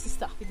for your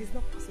sister. It is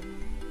not possible.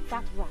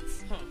 That rat,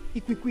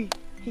 Ikwikwi,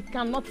 he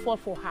cannot fall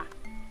for her.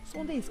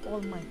 Sunday is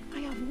all mine.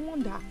 I have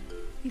warned her.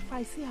 If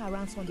I see her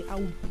around Sunday, I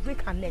will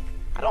break her neck.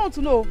 I don't want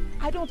to know.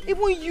 I don't.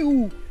 Even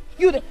you.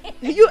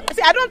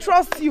 See, I don't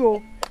trust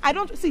you. I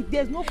don't see.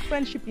 There's no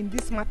friendship in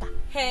this matter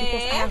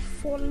because I have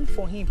fallen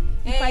for him.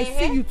 If I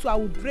see you too, I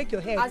will break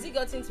your head. Has he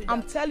got into that?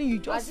 I'm telling you,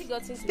 just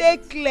stay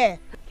clear.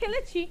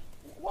 Kelechi.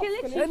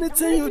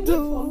 Anything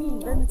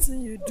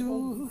you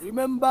do,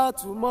 remember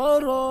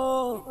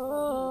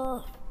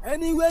tomorrow.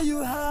 Anywhere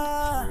you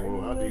are,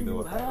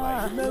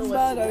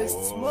 remember that it's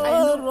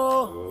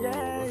tomorrow.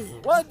 Yeah.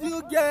 What do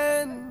you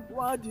gain?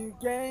 What do you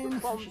gain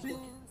from being?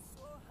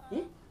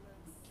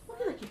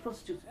 Looking like a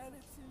prostitute.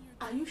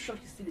 Are you sure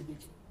she's still a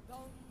virgin?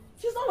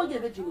 She's not longer a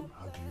virgin.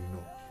 How do you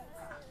know?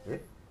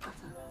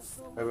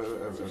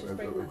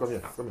 Come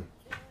here.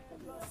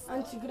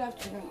 Auntie, good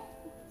afternoon.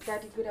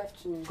 Daddy, good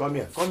afternoon. Come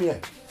here.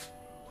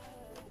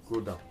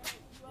 Go down.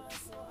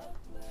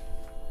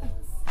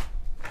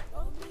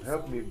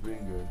 Help me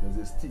bring there's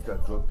a stick I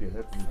dropped here.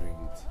 Help me bring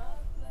it.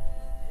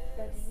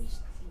 Daddy, which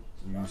stick?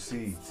 You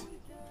see it.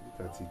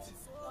 Look at it.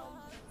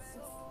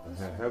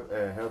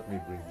 Help me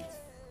bring it.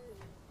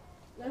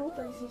 Now what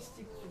are you using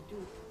stick to do?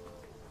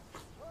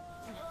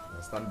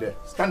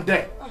 Stand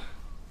there.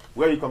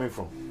 Where are you coming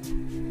from?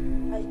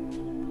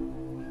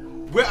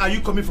 Where are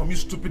you coming from, you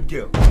stupid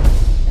girl?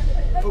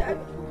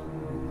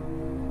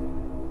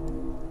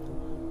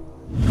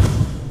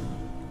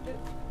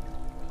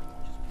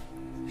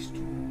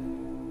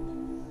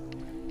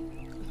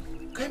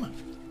 Kaima,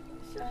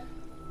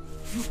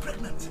 you're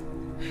pregnant.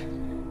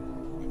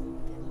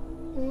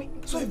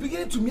 So you're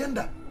beginning to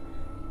meander.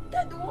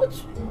 Dad, what?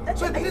 So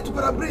you're beginning to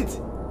collaborate.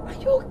 Are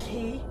you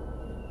okay?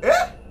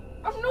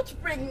 I'm not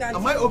pregnant.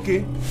 Am I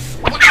okay?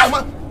 Dad, I'm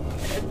not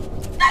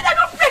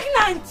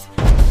pregnant!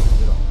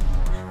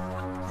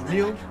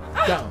 Kneel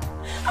down.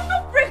 I'm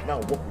not pregnant. Now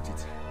walk with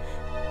it.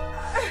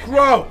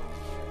 Crawl!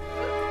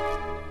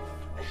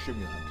 Show me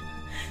your hand.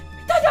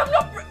 Dad, I'm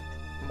not pregnant.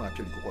 I'm gonna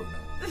kill you now.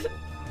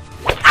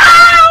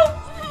 Ow!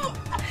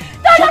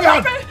 Dad, I'm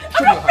not pregnant.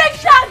 I'm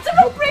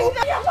not pregnant.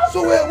 So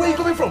where are you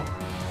coming from?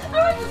 I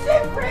want to say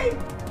pray.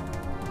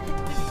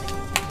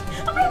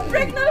 I'm not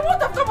pregnant.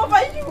 What have come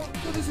over you?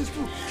 No, this is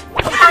true.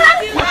 Let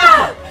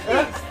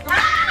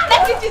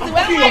it is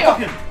where are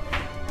you?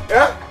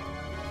 Yeah?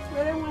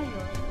 Where am I?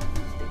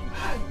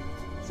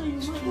 So you know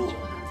your hand.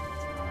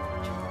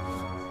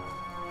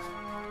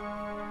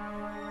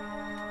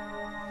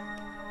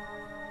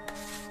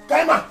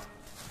 Kaima!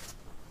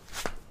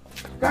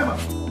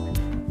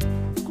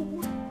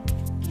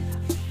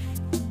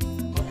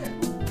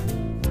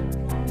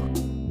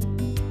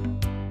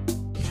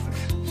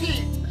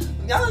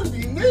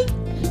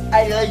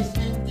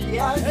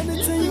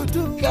 Anything you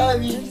do,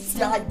 carry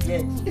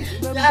target.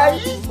 Now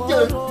you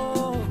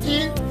don't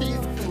kill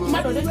people.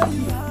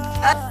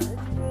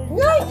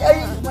 Why are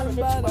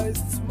you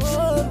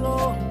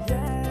tomorrow?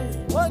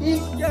 What you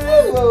get?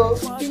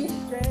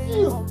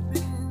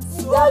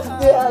 That's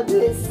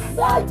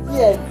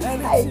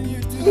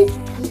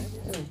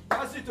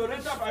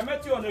I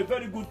met you on a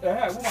very good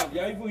woman. You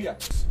are even here.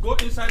 Go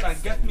inside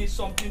and get me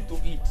something to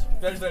eat.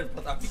 Very, very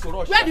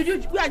important.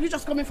 Where are you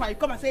just coming from? You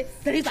come and say,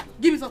 Teresa,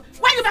 give me some.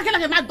 Why are you barking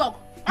like a mad dog?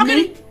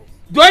 Me?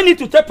 Do I need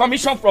to take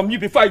permission from you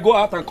before I go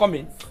out and come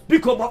in?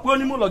 Because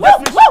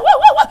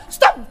whoa!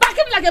 Stop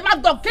barking like a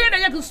mad dog. You am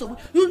I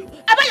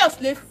your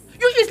slave?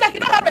 It's like you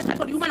don't have respect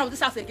for the woman of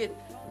this house again.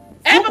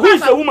 Who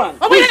is the woman?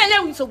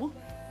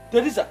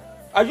 Teresa,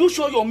 are you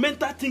sure your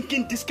mental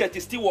thinking disket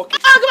is still working?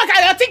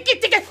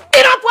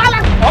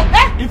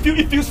 If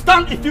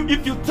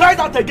you try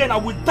that again, I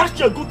will dash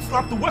you a good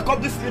slap to wake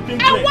up this sleeping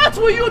brain. And what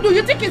will you do?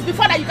 You think it's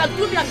before that you can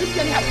do me and do me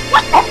anyhow?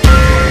 What?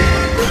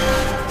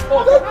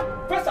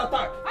 First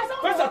attack.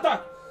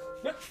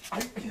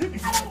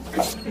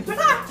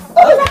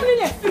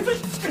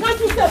 What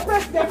you say,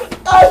 president?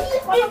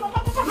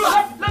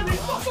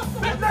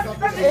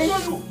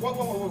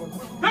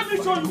 Let me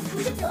show you.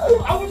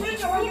 I will bring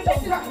you around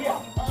back here.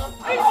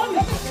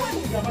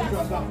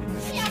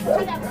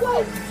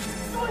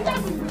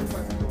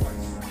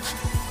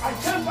 I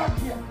came back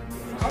here.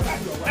 I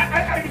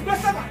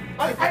requested that.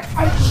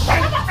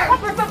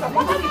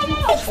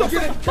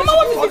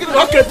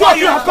 Okay, so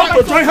you have come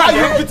to join her.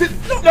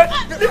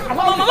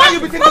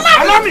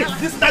 Allow me.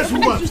 This nice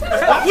woman.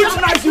 Which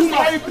nice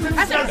woman?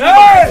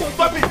 Hey!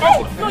 Stop it. No,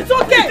 it's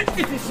okay.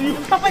 It is you.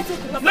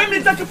 Let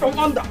me take it from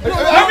under.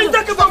 Let me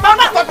take it from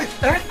under. Stop it.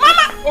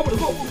 Mama!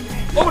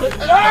 Over there.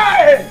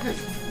 Hey!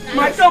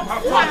 Myself.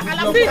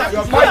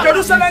 My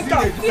Jerusalem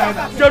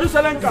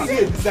car.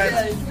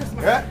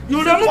 Eh? You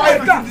remove why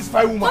my car. this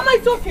fine woman? Mama,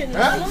 it's okay.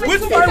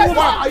 Which fine woman?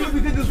 Why are you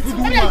beating this good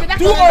woman?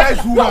 Two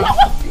nice woman.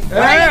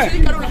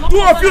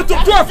 Two of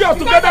you are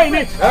together in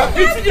it.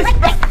 You see this? No.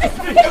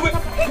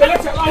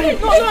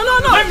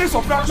 Let me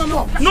surprise.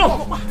 No.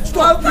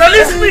 Stop.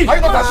 Release me. Are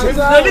you not ashamed?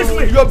 Release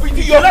me. You're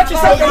beating your wife.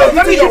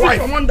 Let me give it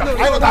from under. Are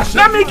you not ashamed?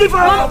 Let me give her.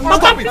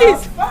 Stop it.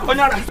 Please.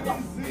 Onyara.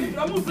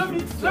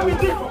 Let me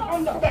give from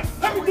under.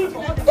 Let me give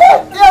from under.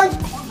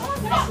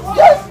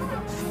 Yes.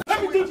 Let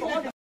me give from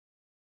under.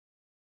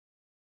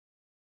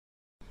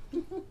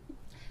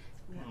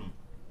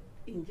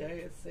 Enjoy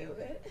yourself,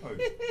 eh?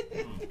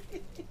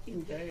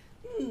 Enjoy.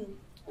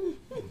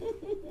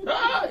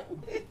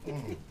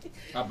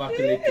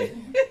 Abakaleke.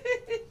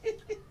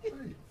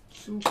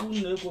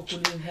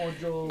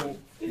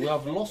 We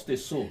have lost a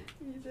soul.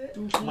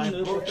 My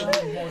brother,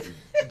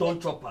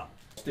 don't chop her.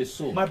 The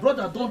soul. My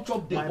brother, don't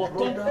chop the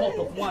bottom part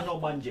of one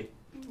obanje.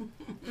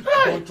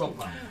 Don't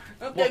chop her.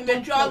 Okay,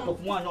 bottom part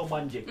of one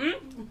obanje.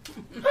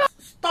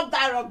 Stop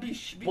that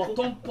rubbish.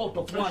 Bottom part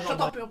of one. Shut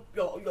up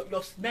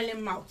your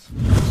smelling mouth.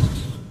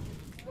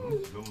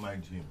 Don't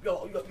mind him.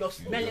 Your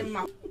smelling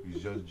mouth.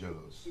 He's just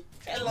jealous.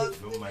 Jealous.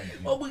 Don't mind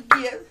him. Oh, we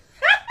get.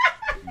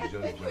 He's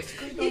just jealous.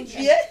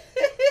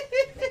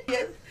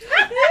 Yes.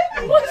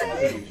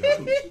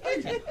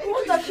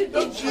 What has she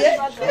done to Yes.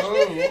 my father?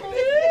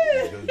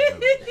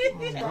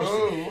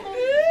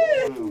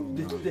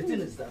 The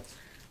thing is that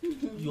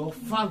your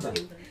father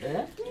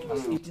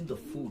has eaten the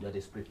food that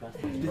is prepared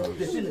for him.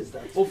 The thing is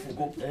that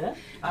Ofugo,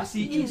 as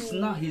he eats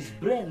now, his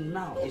brain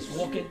now is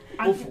working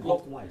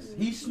anti-clockwise.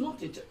 He's not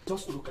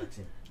just look at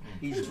him.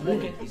 He's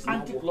working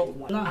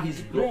anti-clockwise. Now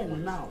his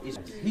brain now is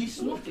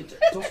he's not just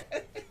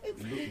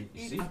you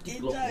see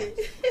anti-clockwise.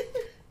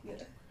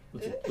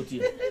 Put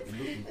it.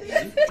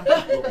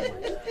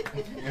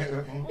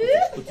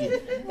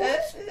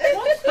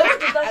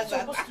 That's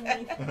supposed to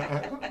mean.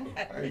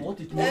 What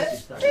it means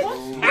is that we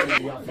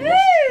have lost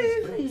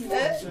his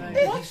brain.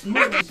 He's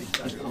not that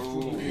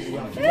we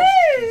have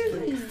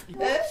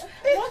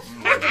lost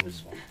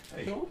his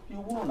brain. You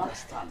won't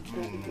understand.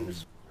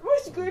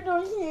 What's going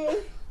on here?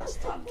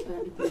 Understand.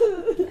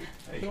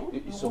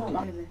 It's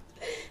okay.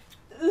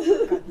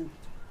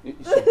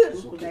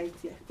 It's okay.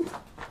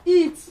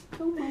 Eat.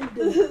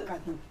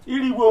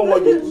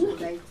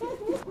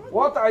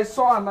 What I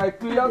saw and I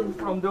cleared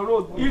from the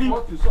road was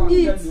what you saw and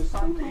then you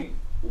sang me.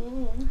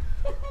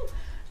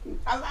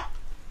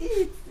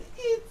 Eat.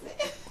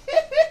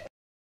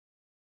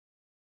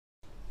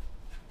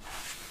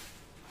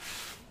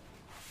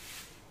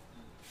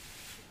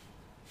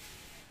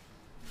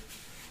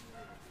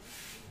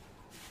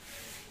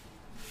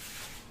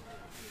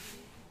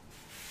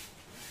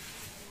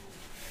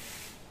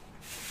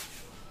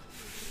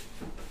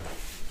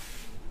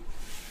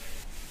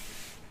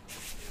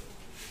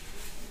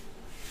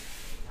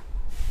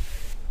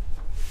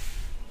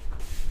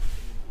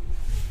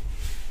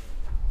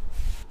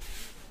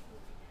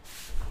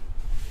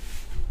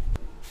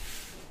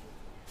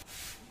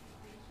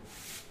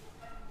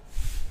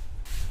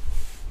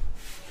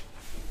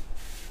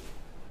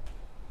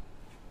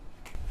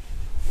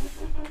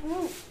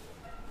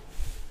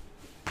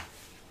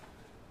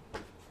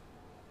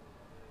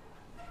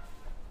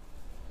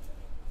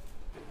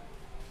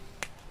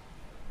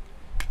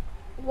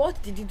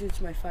 What did you do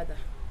to my father?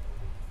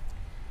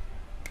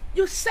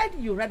 You said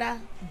you'd rather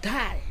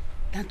die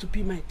than to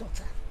be my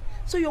daughter.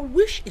 So your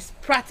wish is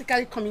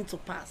practically coming to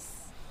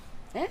pass.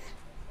 Eh?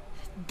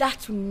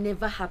 That will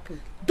never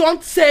happen.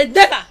 Don't say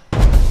never.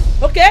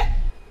 Okay?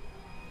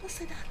 Don't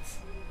say that.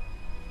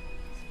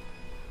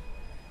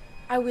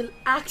 I will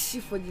ask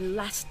you for the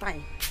last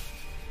time.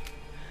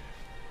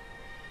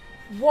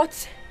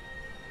 What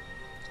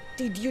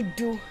did you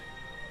do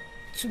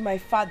to my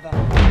father?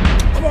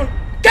 Come on,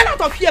 get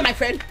out of here, my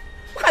friend.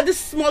 Look at this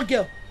small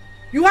girl.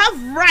 You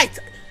have right.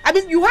 I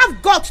mean, you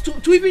have got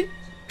to even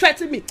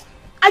threaten me.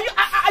 Are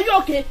you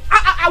okay?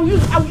 I will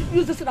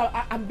use this and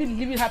I'm being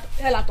leaving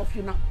hell out of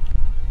you now.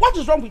 What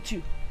is wrong with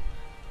you?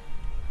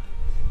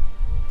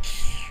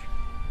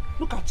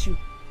 Look at you.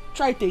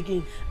 Try it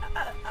again.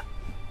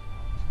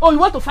 Oh, you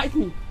want to fight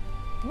me?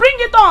 Bring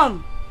it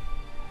on.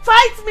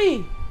 Fight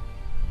me.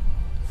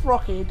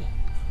 Froghead.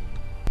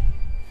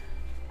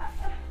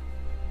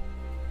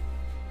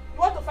 You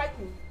want to fight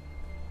me?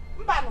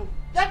 Mbano,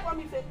 just want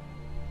me to.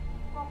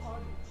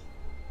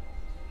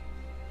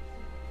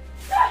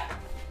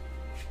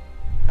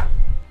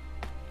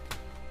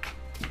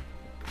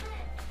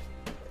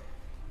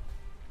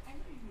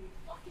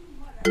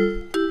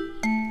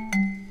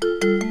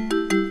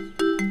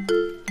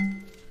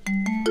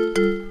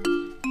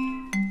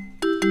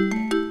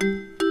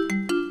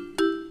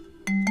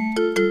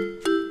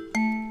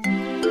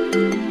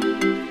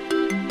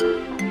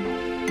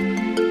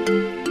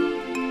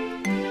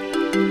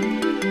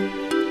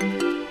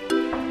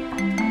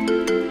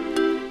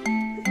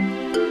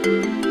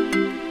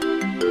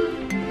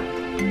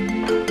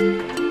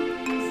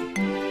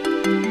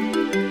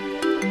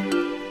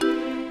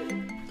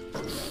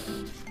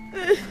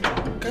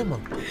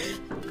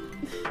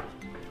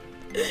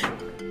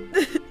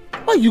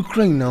 Why are you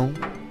crying now?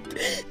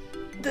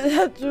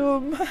 that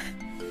home.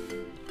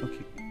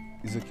 Okay,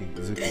 it's okay.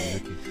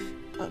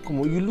 Come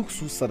on, you look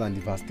so sad and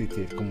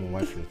devastated. Come on,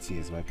 wipe your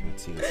tears. You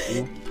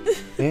know?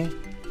 Eh?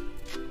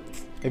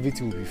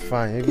 Everything will be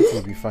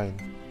fine.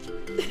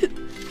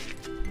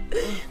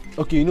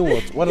 Okay, you know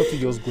what? Why don't you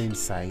just go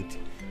inside,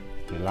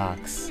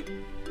 relax,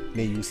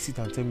 then you sit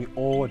and tell me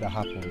all that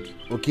happened.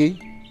 Okay?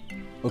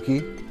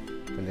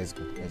 Then let's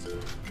go.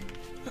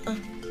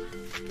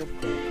 Don't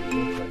cry.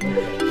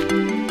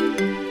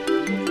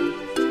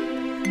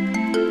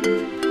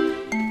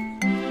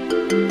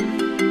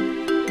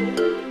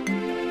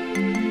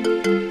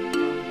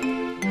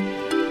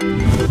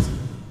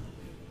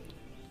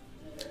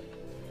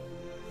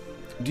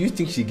 Do you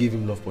think she gave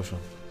him love potion?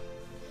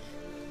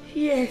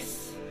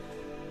 Yes.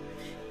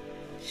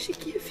 She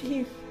gave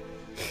him.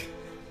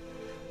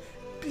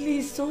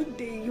 Please,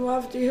 Sunday, you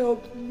have to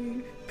help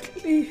me.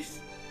 Please.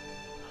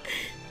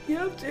 You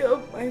have to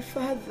help my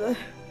father.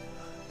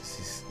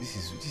 This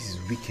is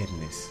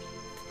wickedness.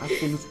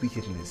 Absolute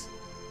wickedness.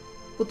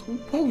 But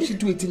why would she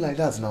do a thing like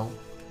that now?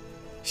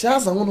 She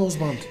has her own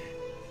husband.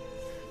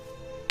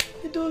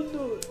 I don't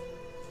know.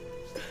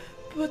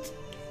 But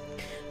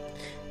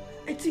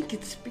I think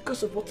it's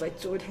because of what I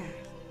told her.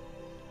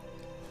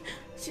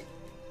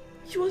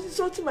 She was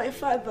insulting my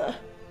father.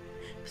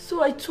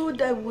 So I told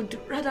her I would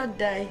rather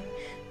die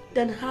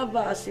than have her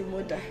as a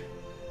mother.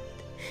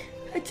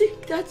 I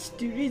think that's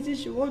the reason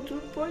she wants to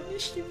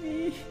punish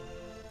me.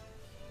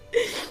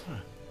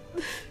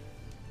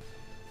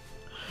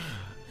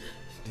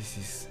 This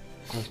is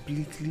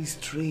completely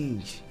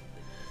strange.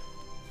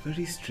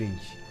 Very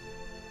strange.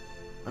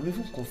 I'm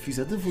even confused.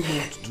 I don't even know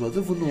what to do. I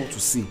don't even know what to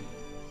say.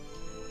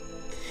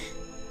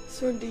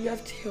 Sunday, you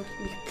have to help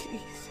me,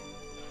 please.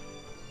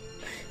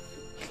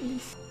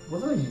 Please.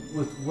 What you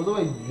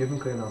even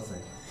crying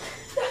outside?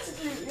 That's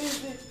the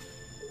reason.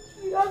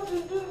 You have to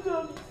do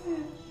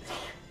something.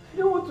 I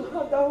don't want to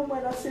have that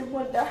woman as a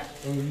mother.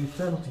 And you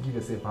try not to give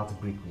yourself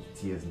heartbreak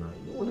with tears now.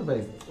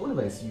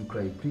 Whenever I see you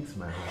cry, it breaks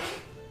my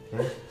heart.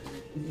 Eh?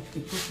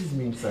 It pushes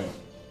me inside.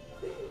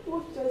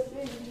 What you're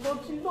saying is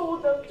not, you know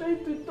what I'm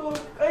trying to talk.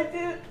 I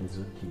did. It's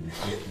okay.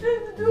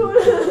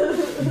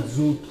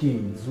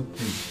 It's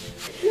okay.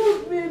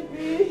 Help me,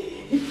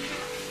 baby.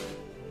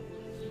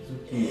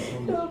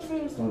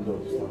 Stand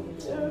up.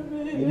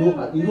 You know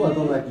I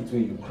don't like it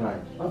when you cry.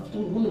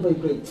 Whenever you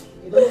cry,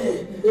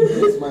 it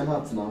breaks my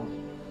heart now.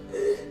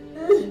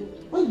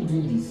 Why are you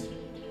doing this?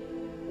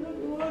 I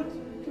don't want to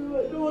do. I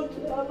don't want to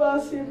have her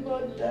as a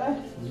mother.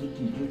 It's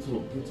okay. Get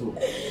up.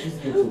 Just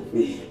get up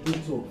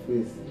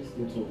first. Just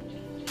get up.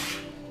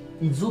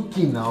 It's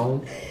okay now.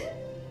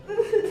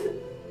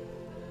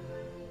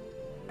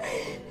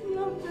 You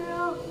have to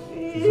help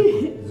me.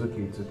 It's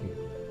okay.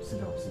 Sit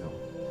down.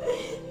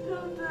 You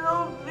have to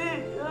help me.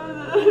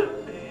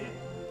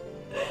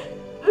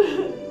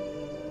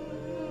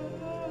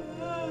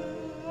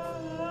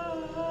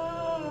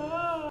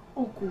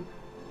 Uncle,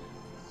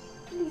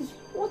 please,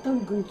 what are we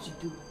going to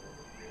do?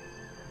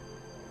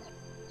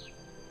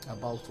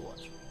 About what?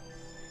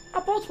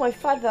 About my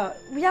father.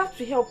 We have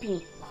to help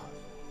him.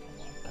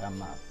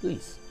 Grandma,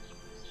 please.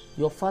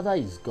 Your father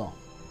is gone.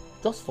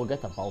 Just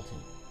forget about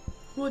him.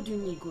 What do you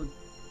mean gone?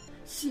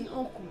 See,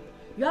 Uncle,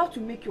 you have to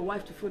make your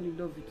wife to fall in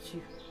love with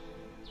you.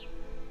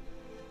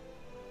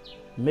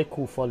 Make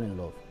who fall in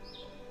love?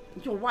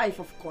 Your wife,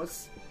 of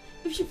course.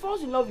 If she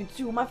falls in love with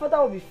you, my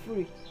father will be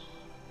free.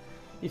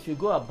 If you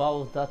go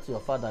about that your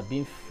father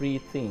being free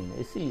thing,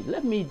 you see,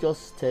 let me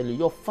just tell you,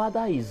 your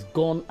father is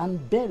gone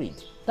and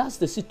buried. That's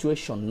the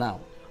situation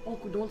now.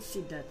 Uncle, don't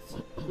say that.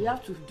 We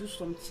have to do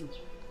something.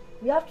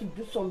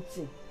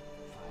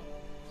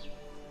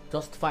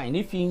 Just fine,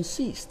 if you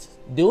insist.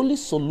 The only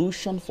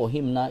solution for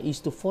him now is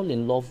to fall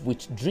in love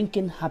with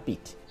drinking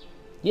habit.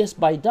 Yes,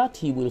 by that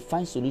he will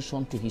find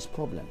solution to his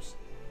problems.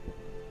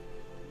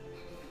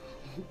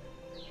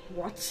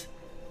 What?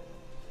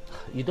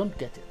 You don't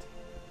get it.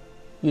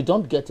 You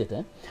don't get it,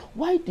 eh?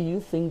 Why do you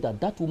think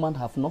that woman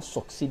have not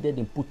succeeded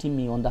in putting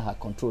me under her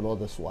control all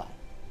this while?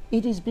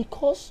 It is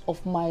because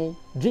of my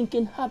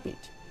drinking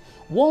habit.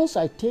 Once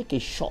I take a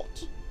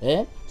shot,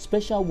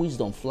 special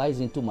wisdom flies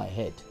into my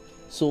head.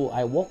 So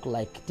I walk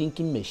like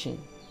thinking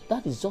machine.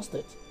 That is just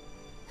it.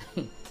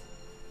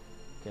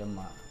 Okay,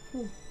 ma.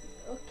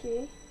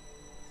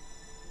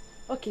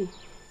 Okay.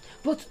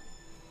 But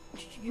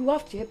you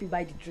have to help me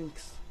buy the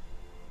drinks.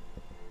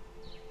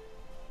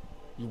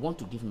 You want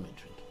to give him a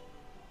drink?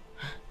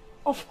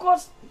 Of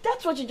course,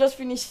 that's what you just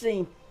finished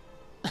saying.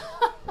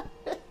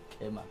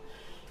 Okay, ma.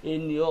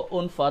 In your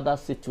own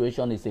father's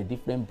situation, it's a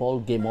different ball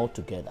game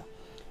altogether.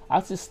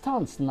 As it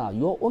stands now,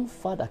 your own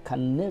father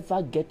can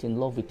never get in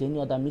love with any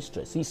other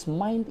mistress. His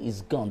mind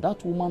is gone.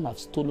 That woman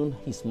has stolen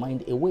his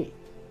mind away.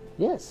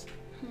 Yes.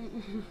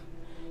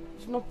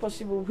 It's not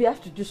possible. We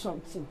have to do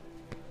something.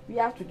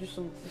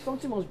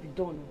 Something must be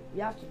done.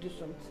 We have to do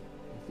something.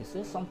 If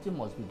you say something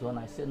must be done,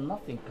 I say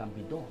nothing can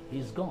be done.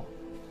 He's gone.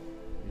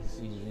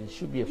 He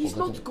should be a He's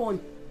not gone.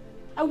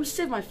 I will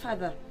save my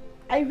father.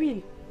 I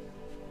will.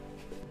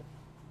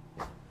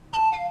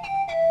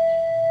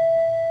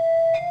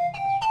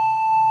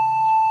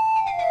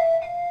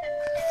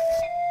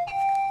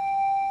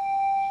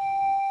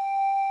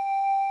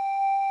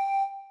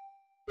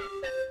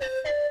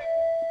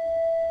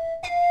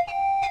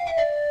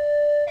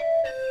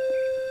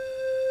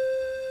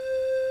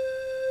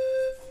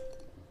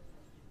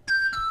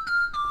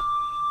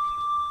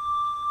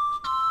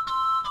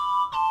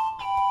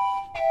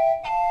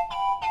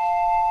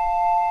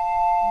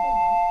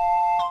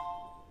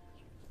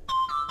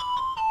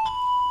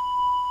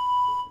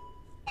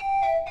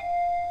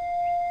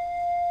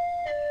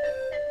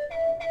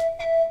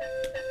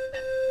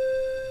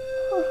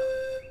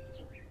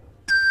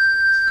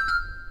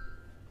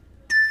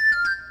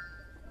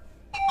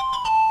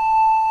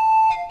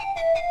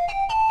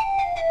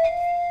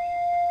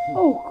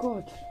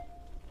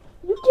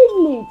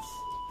 done it.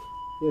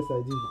 Yes, I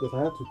did because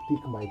I had to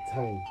take my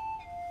time.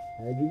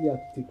 I really had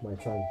to take my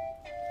time.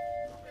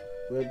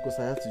 Well, because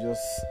I had to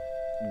just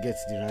get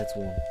the right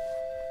one.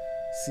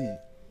 See,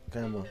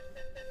 Kaima,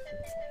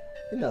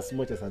 in as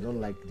much as I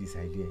don't like this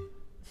idea,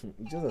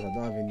 it's just that I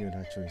don't have any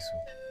other choice.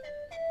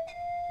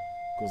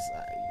 Because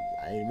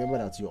I remember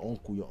that your own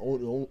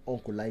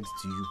uncle lied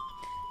to you.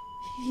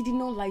 He did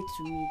not lie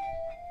to me.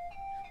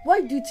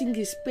 Why do you think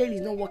his spell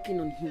is not working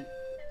on him?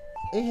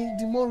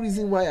 The more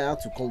reason why I had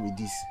to come with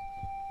this.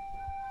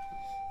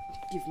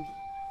 Give me.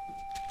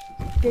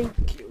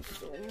 Thank you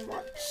so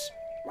much.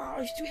 Wow,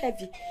 it's too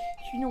heavy.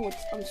 You know what?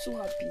 I'm so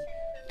happy.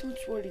 Don't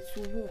worry, it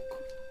will work.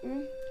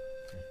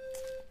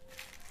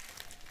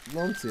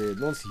 Don't heal it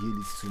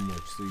too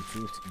much, so it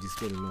won't, the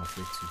spell will not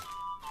affect you.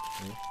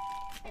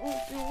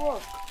 It will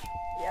work.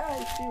 Yeah,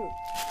 it will.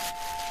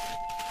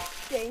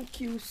 Thank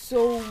you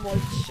so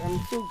much. I'm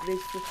so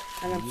grateful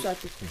and I'm so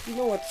happy. You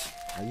know what?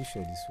 Are you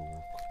sure this will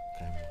work,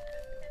 Kaima?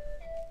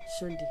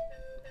 Sunday,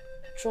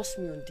 trust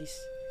me on this.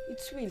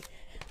 It will.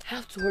 I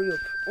have to hurry up.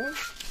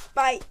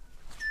 Bye.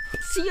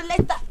 See you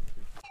later.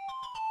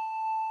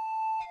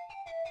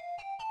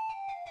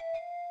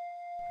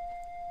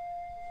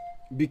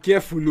 Be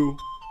careful, oh.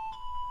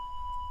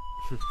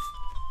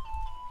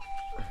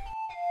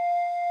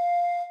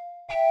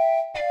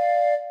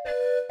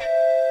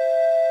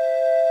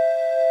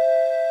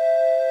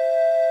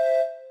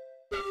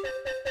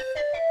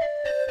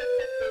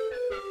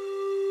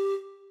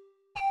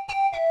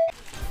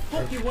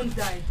 Hope he won't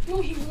die.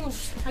 No, he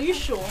won't. Are you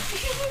sure?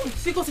 He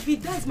won't. Because if he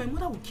dies, my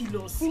mother will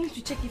kill us. We need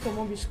to check if her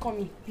mom is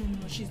coming.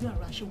 No, she's not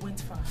around. She went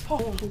far.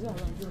 Oh, she's not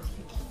around. Let's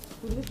be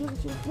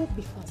fast. Let's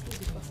be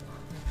fast.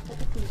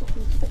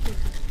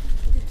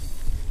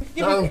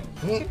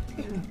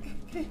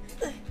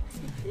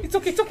 It's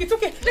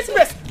okay. Let's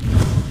rest.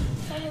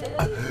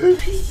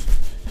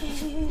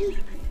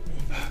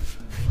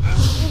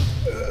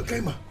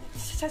 Kaima,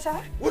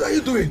 what are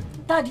you doing?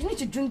 Dad, you need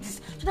to drink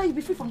this so that you'll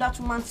be free from that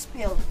woman's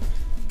spell.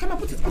 Come on,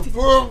 put it.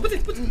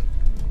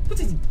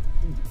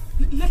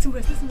 Let him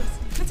rest.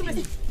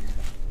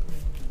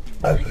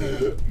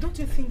 Don't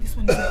you think this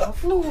one is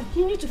enough? No,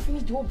 you need to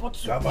finish the whole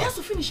bottle. Kama. He has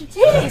to finish it.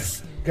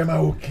 Yes. Kaima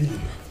will kill you.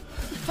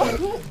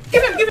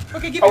 Give him.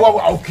 Okay, give him.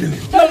 I'll kill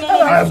you. No,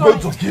 I am going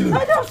to kill you.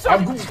 I'm sorry.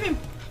 I'm going Give him.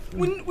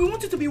 We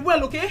want you to be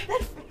well, okay?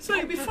 So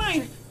you'll be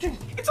fine.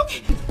 It's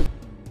okay.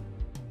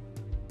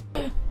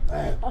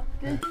 Are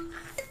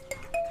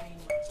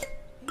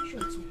you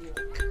sure it will work?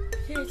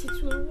 Yes,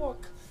 it will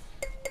work.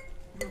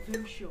 You're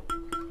very sure?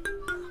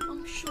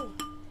 I'm sure.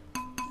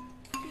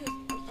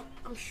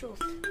 Yeah, I'm sure.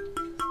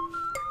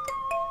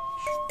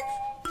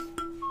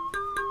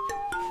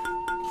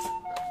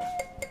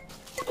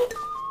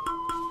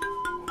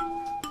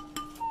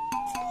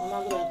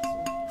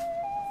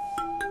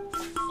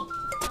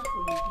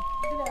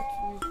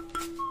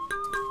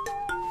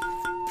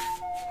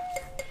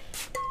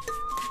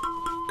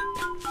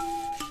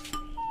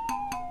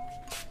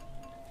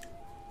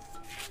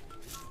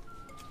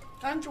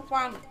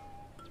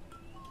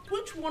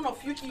 Which one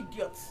of you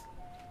idiots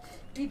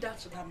did that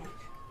to that man?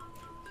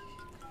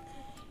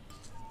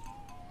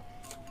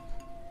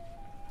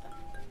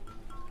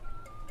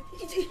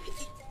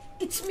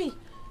 It's me.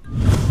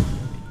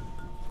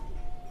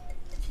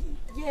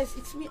 Yes,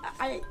 it's me.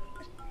 I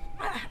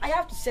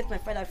have to set my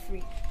father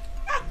free.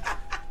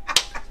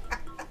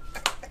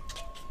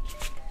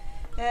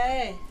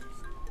 Hey,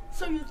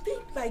 so you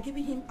think by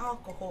giving him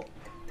alcohol,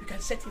 you can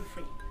set him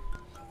free?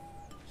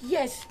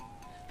 Yes,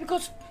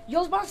 because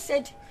your husband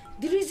said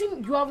the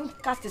reason you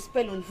haven't cast a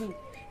spell on him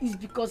is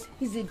because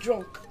he's a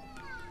drunk.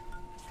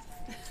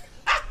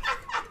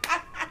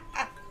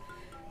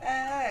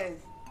 Hey,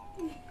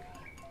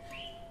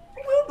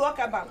 we'll talk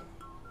about.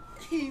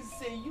 He's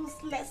a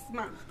useless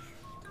man.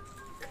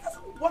 He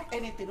doesn't work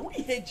anything. We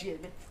hate you,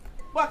 man.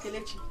 Work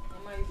Kelechi.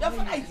 Your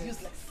father is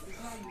useless.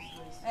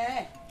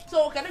 Eh?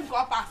 So can you go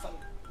up parcel?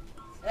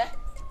 Eh?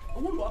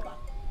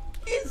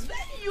 He's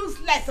very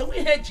useless. We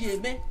hate you,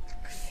 man.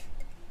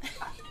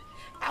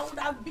 I would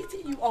have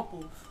beaten you up,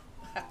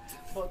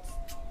 but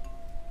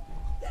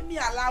let me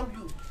allow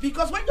you,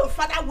 because when your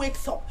father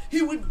wakes up,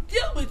 he will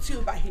deal with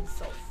you by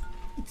himself.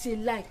 It's a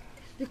lie,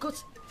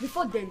 because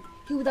before then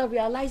he would have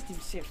realized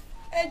himself.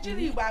 Eh?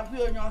 He will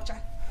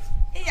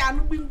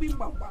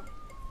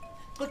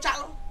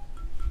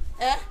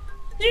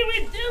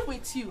deal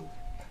with you.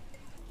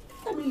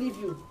 Let me leave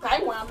you.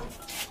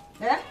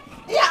 Eh?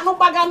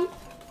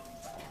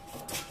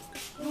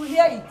 You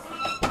hear it?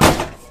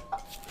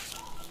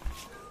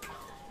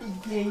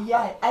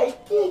 Yeah, I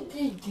think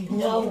it did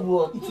not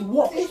work. It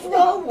works. It's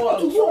not work.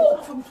 It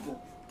works.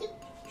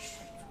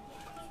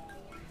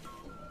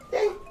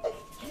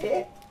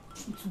 Okay.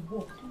 It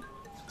works.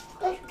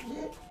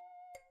 Okay.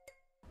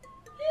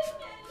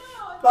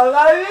 But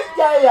every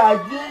time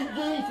you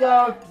give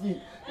something,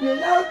 you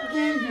don't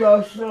give your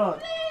son.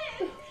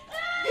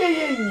 Give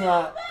him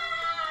now.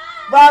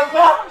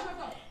 Baba,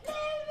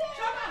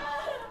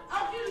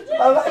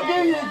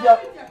 give him your...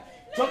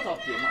 Shut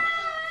up, your mouth.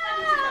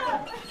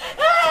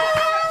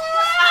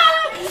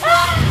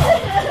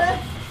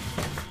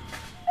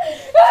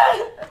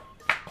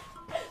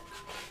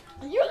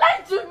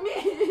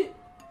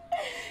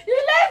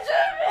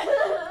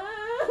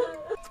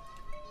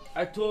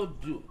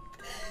 do.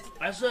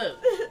 I said,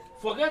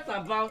 forget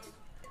about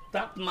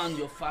that man,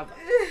 your father.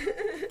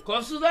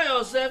 Consider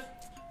yourself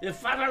a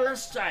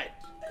fatherless child.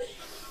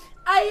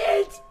 I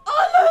hate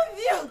all of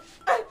you.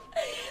 I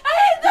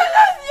hate all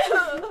of you.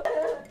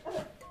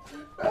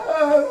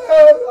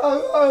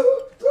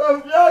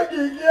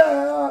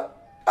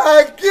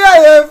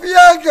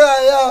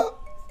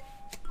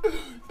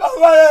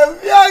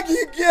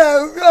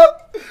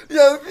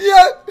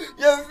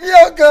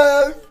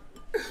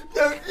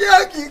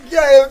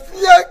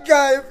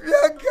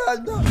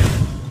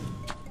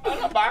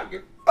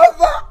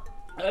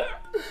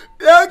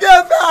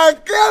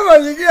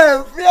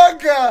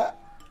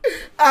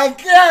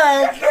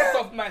 Get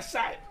out of my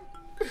sight.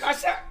 I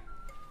said,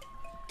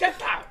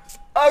 get out.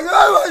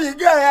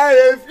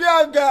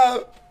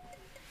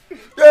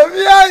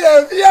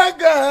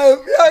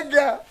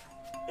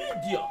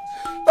 Idiot.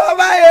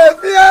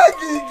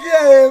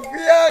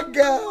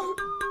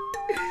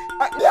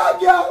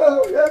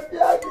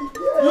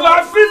 You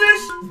are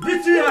finished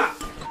beating her.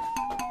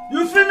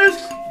 You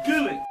finished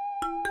killing.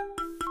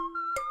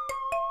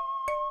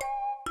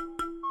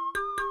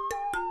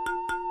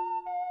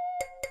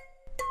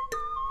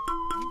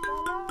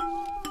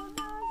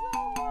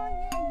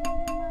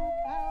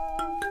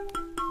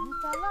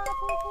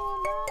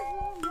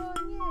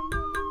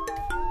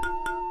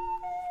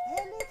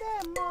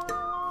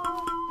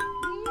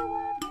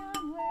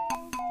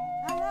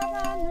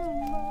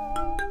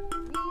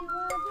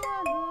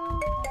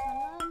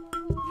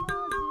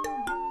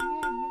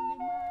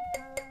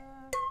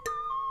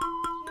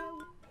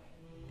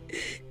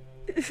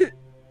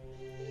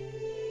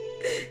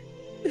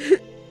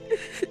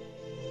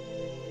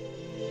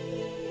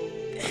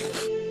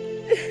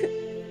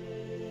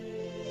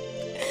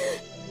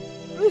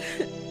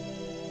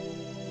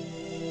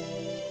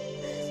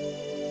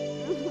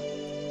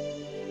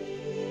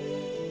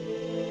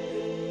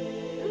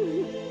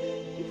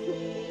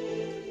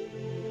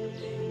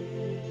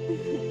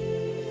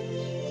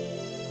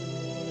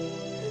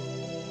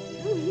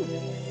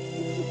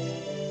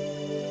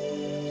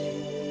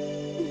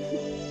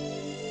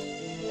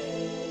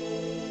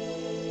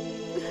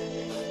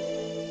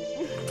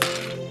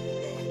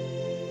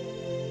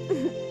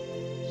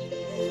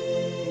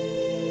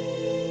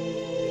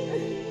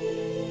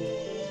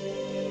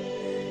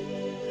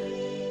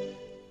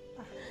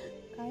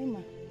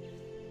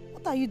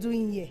 What are you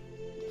doing here?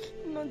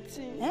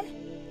 Nothing. Eh?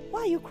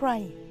 Why are you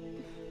crying?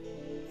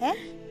 Eh?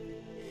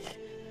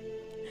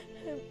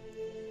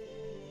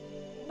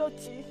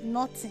 Nothing.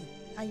 Nothing.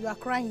 And you are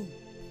crying.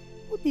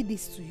 Who did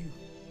this to you?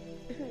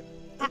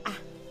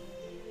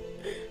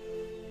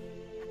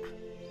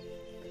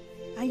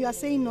 And you are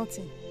saying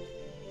nothing.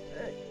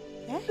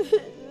 Eh?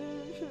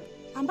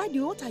 And by the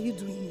way, what are you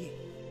doing here?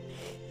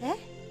 Eh?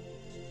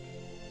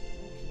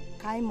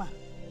 Kaima.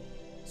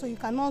 So you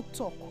cannot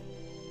talk.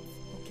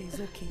 Okay, it's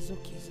okay, it's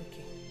okay, it's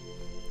okay.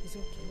 It's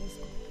okay, let's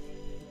go.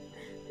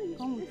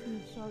 Come with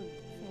me, sorry.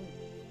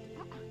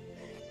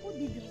 What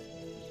did you...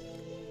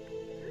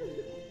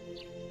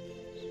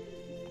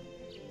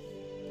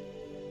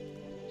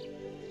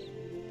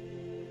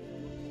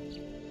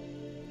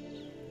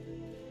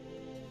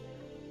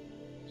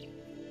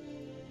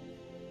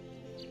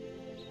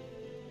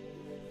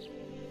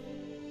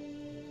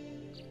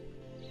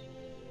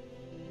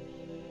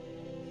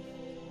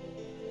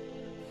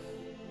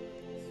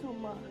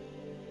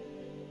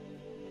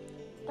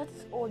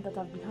 That's all that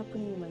have been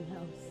happening in my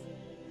house.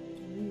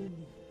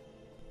 Really?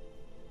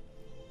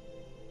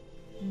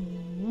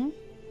 Mm-hmm.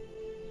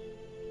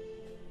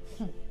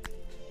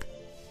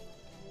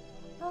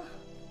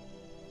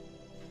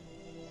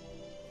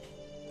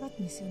 That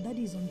means your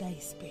daddy is under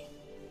his spell.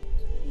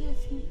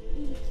 Yes, he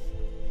is.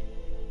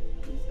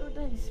 He's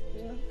under his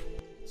spell.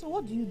 So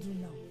what do you do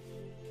now?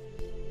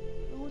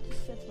 I want to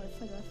set my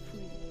father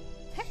free.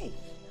 Hey!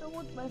 I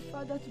want my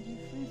father to be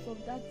free from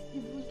that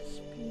evil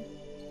spirit.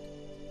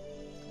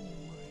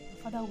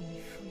 Father will be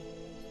free.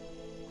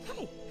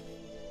 Hey,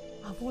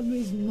 I've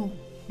always known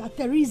that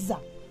Teresa,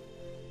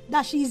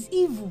 that she is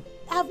evil.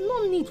 I have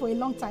known it for a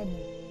long time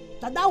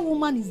now. That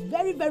woman is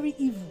very, very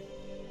evil.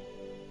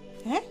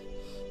 Eh?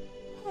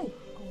 Hey,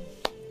 God.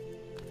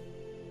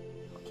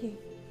 Okay.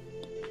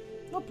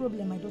 No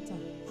problem, my daughter.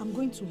 I'm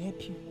going to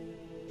help you.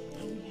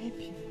 I will help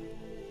you.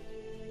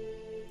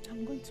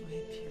 I'm going to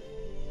help you.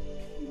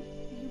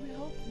 You will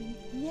help me?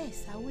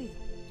 Yes, I will.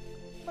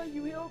 But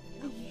you will help me?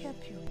 I will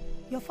help you.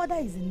 Your father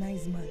is a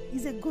nice man.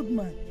 He's a good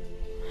man.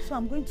 So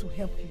I'm going to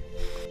help you.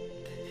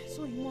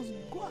 So you must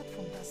go out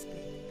from that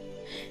spell.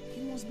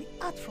 You must be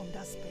out from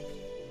that spell.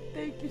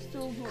 Thank you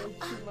so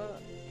much, Ma.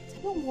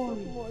 Don't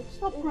worry.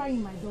 Stop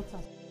crying, my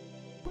daughter.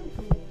 I'm going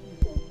to help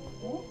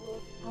you.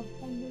 I've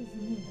always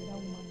known that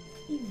woman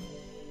is evil.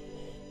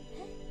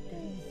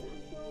 Teresa.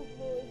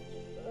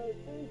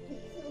 Thank you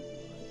so much.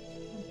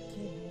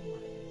 Okay,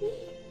 woman.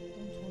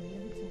 Don't worry,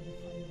 everything will be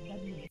fine.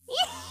 Daddy will be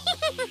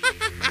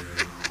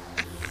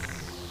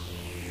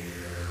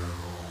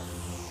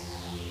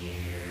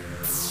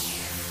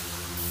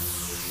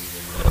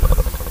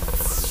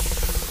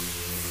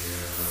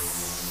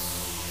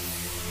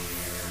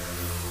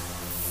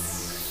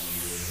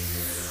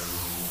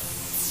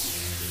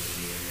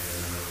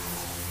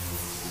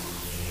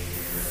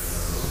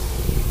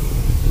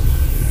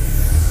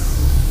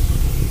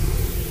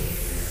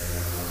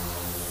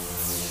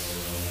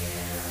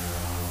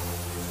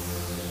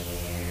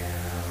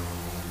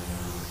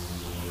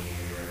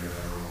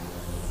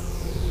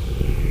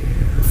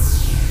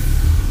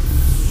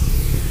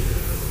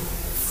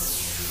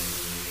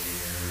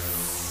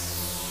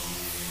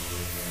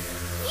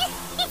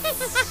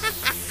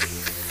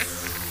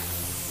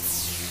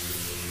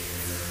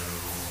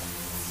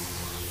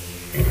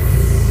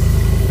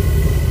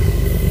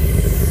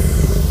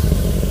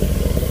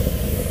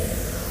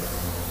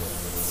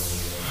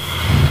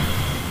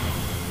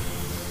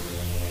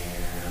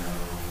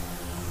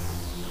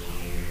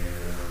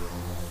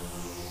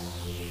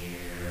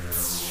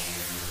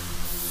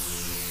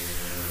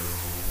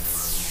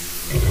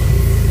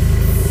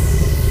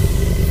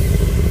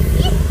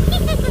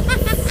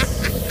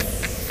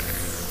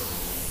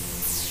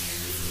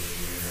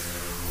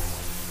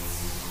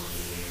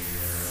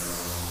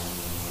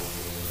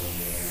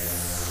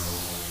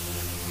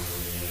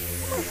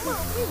Where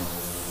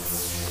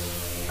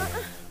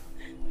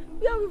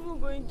are we even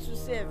going to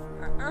serve?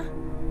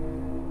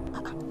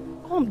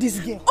 Come, this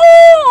girl.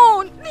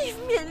 Oh, leave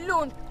me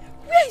alone.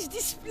 Where is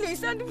this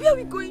place and where are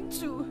we going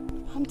to?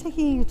 I'm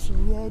taking you to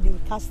where they will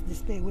cast the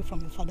spell away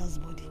from your father's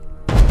body.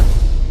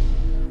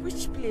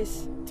 Which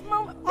place?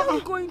 Mom, where are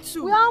we going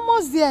to? We're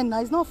almost there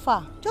now. It's not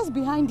far. Just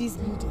behind this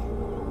building.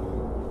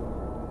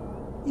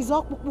 It's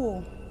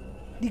Okpukpo,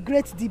 the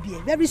great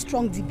Dibia. Very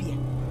strong Dibia.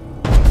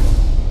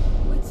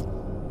 Wait.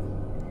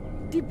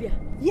 Dibia?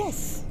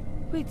 Yes.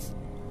 Wait.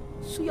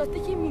 So you're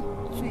taking me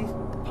to a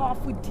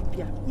powerful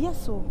Dibia?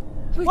 Yes, so.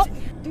 Wait, what?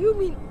 Do you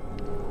mean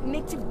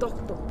native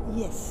doctor?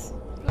 Yes.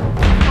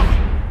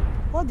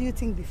 What do you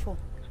think before?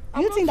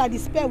 Do you think that the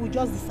spell will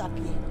just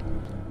disappear?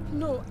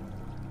 No,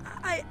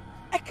 I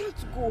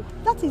can't go.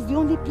 That is the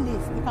only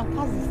place they can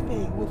cast the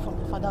spell away from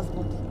your father's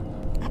body.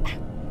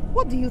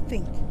 What do you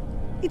think?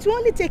 It will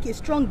only take a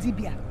strong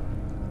Dibia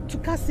to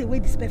cast away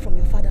the spell from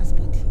your father's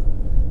body.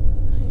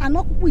 And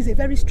Okpukpo is a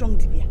very strong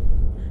Dibia.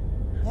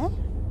 Huh?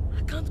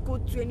 I can't go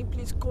to any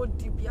place called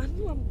Dibia. I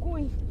know I'm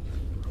going.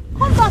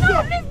 Come back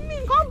here. Leave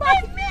me. Come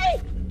back. Leave me.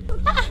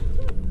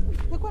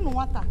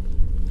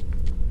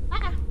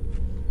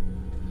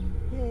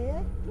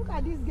 Hey, look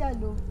at this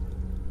girl.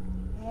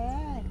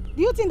 Hey.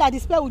 Do you think that the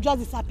spell will just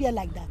disappear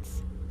like that?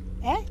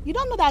 Eh? You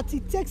don't know that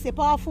it takes a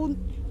powerful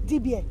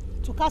Dibia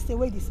to cast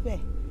away the spell.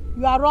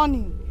 You are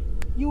running.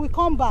 You will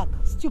come back,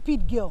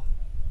 stupid girl.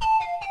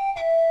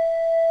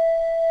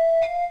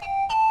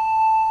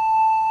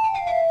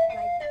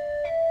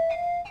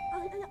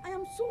 I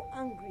am so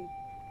angry.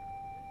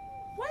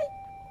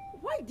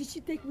 Why did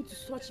she take me to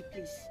such a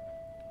place?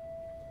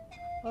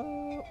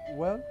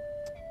 Well,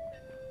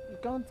 you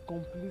can't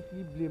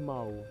completely blame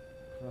her.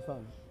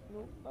 Understand?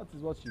 No, that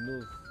is what she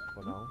knows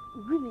for now.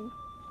 Really?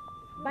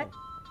 By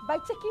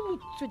taking me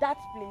to that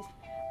place,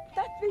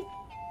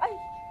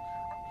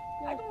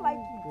 I don't like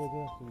it.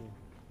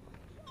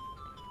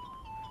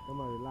 Come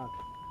on, relax.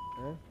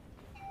 Eh?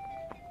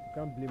 You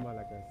can't blame her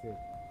like I said.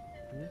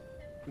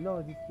 You know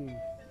all these things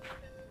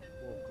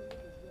work.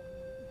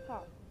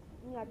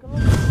 I cannot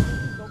go to the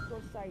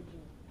doctor's side.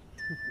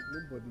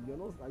 Nobody, you're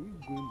not. Are you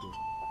going there?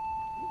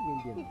 Are you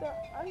going there? Peter,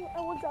 I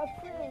was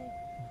afraid.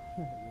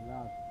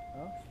 Relax.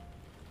 Huh?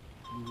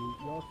 You will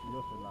just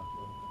relax. Relax.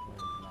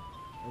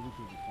 Everything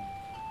will be fine. Everything will be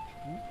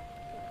fine.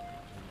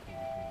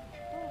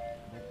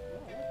 That is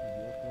the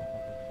also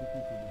part of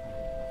taking to the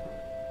house.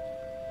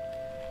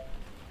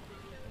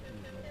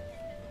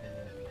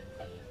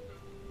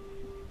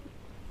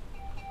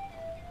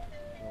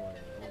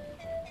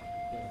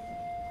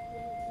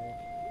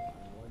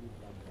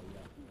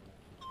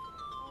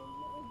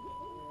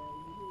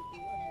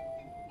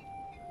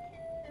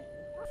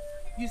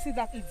 You see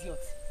that idiot?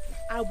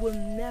 I will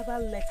never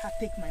let her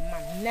take my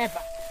man. Never.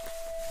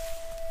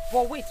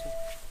 But wait,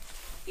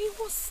 it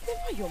was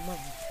never your man.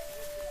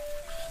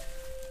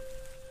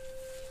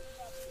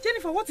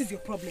 Jennifer, what is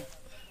your problem?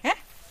 Eh?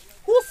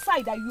 Whose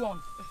side are you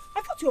on?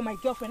 I thought you were my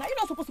girlfriend. Are you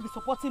not supposed to be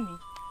supporting me?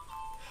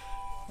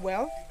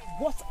 Well,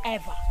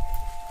 whatever.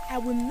 I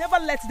will never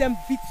let them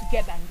be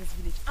together in this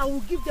village. I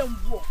will give them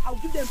war. I will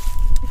give them...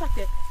 In fact,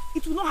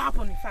 it will not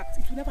happen, in fact.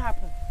 It will never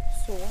happen.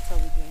 So what are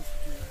we going to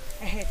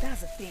do?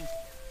 That's the thing.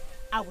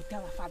 I will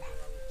tell her father.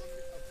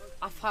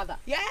 Her father?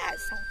 Yes, I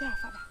will tell her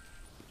father.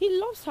 He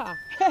loves her.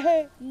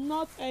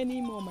 Not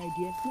anymore, my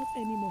dear. Not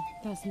anymore.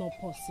 That's not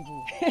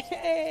possible.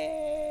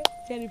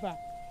 Jennifer,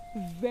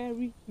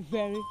 very,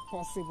 very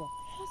possible.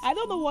 I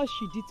don't know what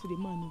she did to the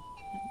man.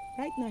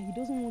 Right now, he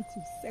doesn't want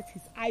to set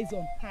his eyes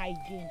on her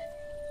again.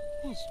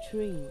 That's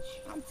strange.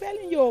 I'm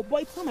telling you,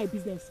 but it's not my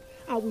business.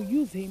 I will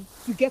use him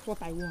to get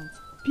what I want.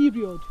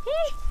 Period.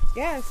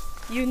 Yes.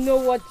 You know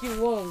what you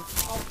want.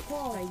 Of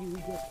course. And you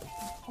will get it.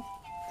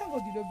 Thank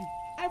God you love me.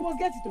 I must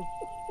get it.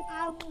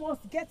 I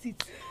must get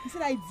it. You see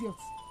that idiot?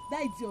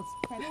 That idiot.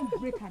 If I don't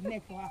break her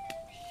neck for her,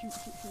 she will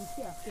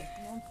see herself.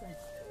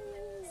 Nonsense.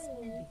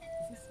 Sunday. Is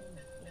it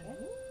Sunday? Yeah?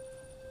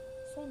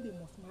 Sunday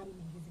must marry me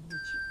in this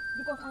village.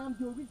 Because I am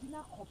the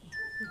original copy.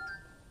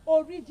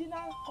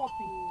 Original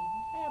copy.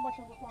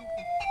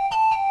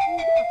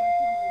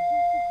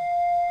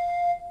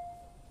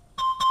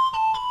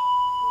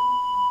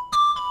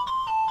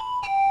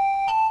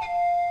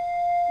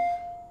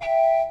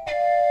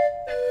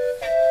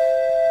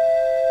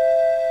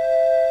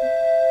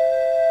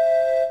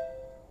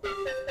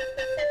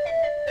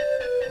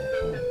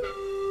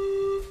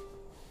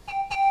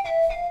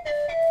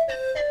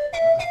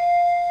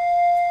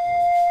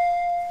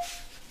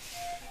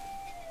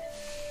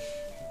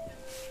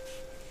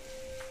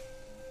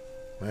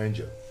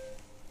 Angel,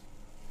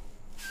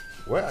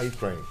 why are you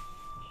crying?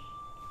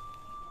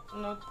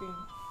 Nothing.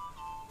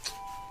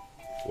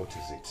 What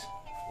is it?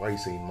 Why are you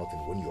saying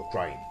nothing when you're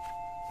crying?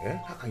 Eh?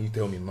 How can you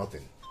tell me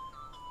nothing?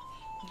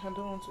 I don't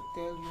want to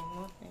tell you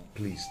nothing.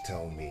 Please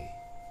tell me.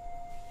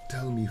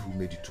 Tell me who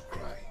made you to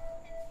cry.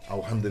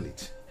 I'll handle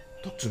it.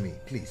 Talk to me,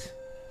 please.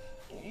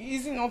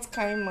 Is it not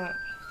Kaima?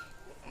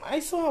 I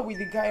saw her with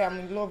the guy I'm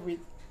in love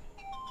with.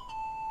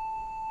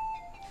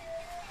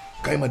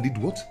 Kaima did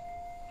what?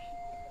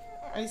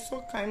 I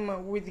saw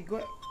Kaima with the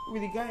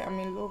guy I'm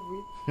in love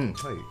with.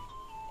 Hey.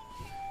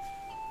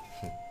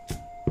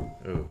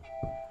 Oh.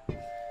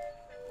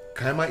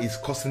 Kaima is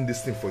causing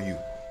this thing for you.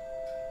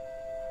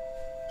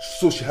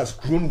 So she has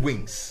grown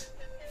wings.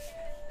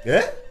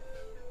 Yeah?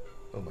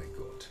 Oh my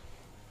God.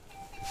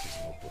 This is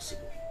not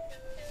possible.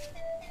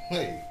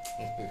 Hey.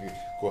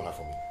 Call her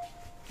for me.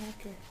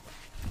 Okay.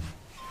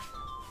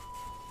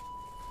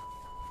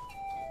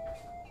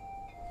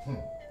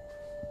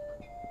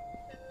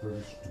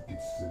 Very stupid,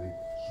 silly,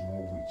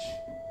 small witch.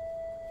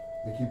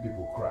 Making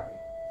people cry.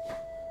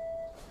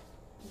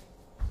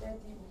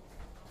 Daddy,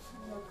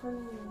 you're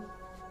coming.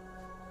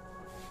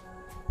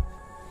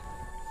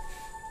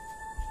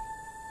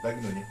 Like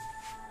Noni,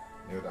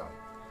 kneel down.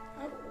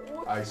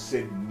 I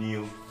said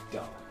kneel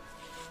down.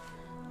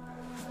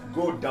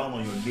 Go down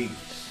on your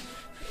knees.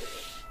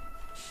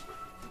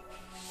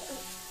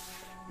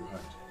 Your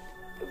hand.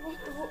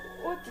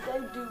 What did I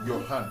do?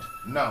 Your hand.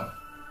 Now.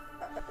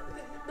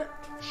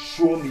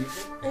 Show me.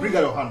 Bring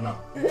out your hand now.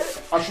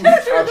 I should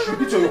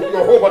hit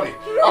your whole body.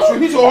 I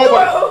should hit your whole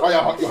body. Oh,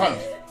 your hand.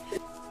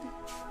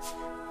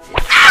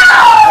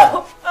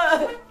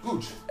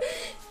 Good.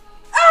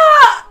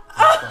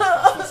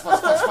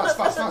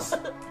 Fast. You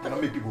cannot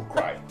make people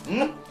cry.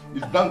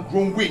 You've done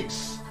grown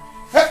wings.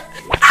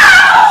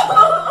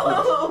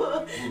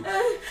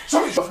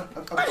 Sorry.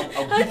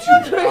 I'll beat you.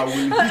 I will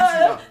beat you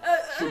now.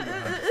 Show me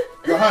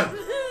your hand.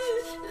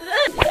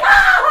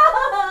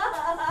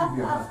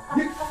 Your hand.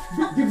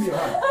 Give me your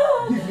hand.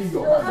 Give me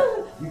your hand.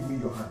 Give me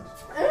your hand.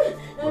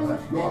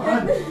 Your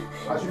hand.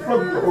 I should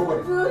flog you your whole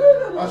body.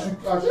 I should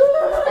hurt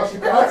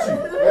you.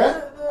 Eh?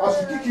 I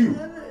should kick you.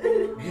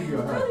 Give me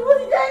your hand. What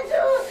did I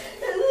do?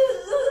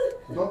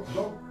 Don't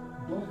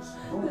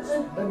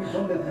let me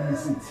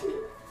miss it.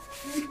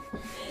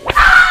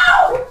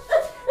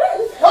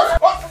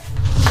 What?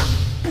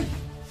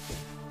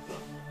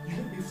 You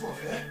hit me before,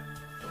 eh?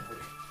 Don't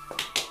worry.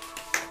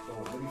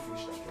 Let me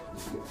finish that.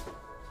 Let's go.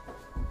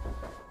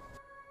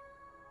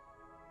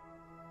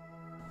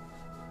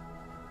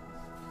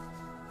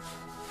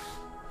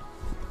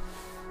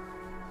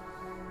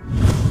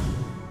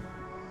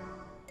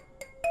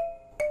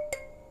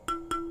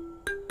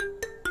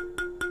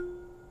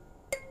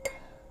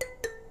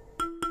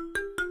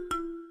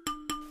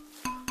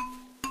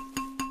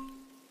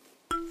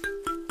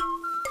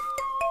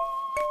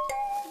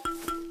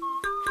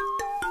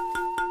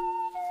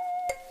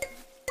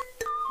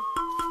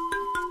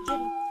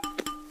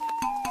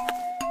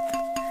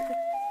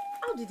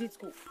 Did it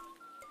go?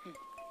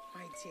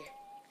 My dear.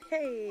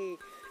 Hey,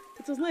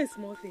 it was not a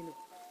small thing. No.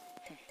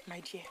 My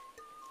dear,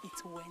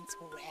 it went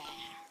well.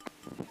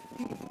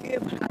 He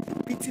gave her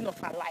the beating of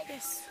her life.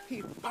 Yes.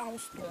 He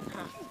bounced on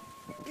her,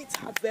 beat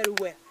her very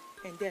well,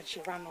 and then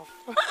she ran off.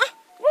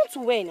 Run to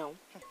where now?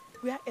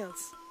 Where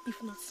else,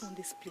 if not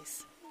Sunday's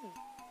place?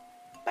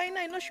 By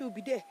now, I know she will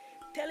be there,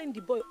 telling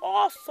the boy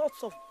all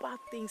sorts of bad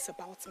things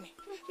about me.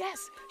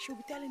 Yes, she'll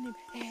be telling him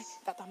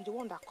that I'm the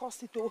one that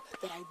caused it,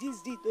 that I did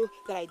this,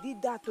 that I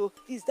did that,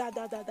 this, that.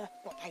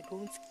 But I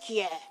don't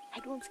care. I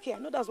don't care. I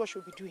know that's what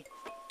she'll be doing.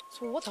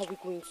 So what are we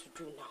going to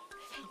do now?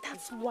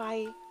 That's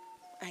why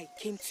I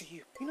came to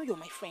you. You know you're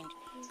my friend.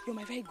 You're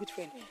my very good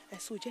friend.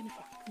 And so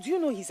Jennifer, do you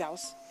know his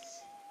house?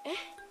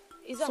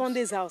 His house?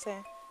 Sunday's house,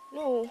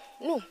 No.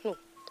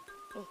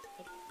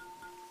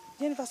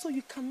 Jennifer, so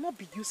you cannot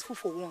be useful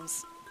for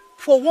once.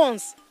 For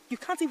once, you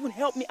can't even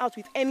help me out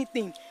with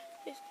anything.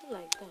 It's not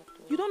like that.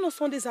 Though. You don't know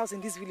Sunday's house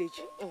in this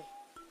village?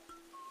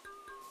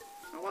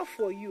 I want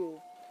for you.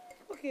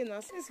 Okay, now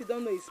since you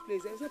don't know his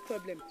place, there's no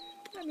problem.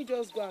 Let me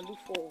just go and look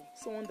for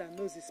someone that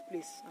knows his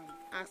place and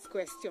ask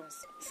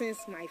questions.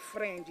 Since my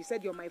friend, you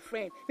said you're my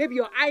friend. Maybe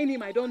you're eyeing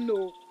him, I don't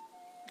know.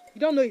 You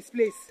don't know his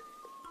place.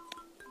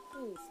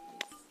 Who is this?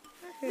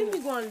 Let me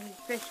go and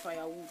fetch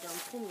firewood. I'm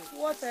coming.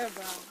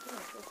 Whatever.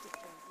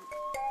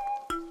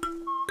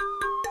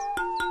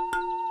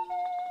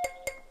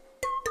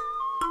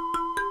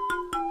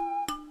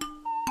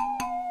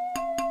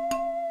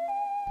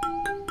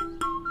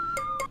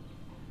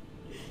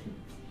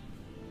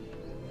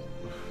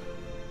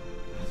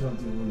 I don't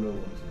even know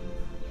what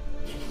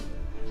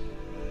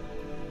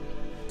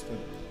to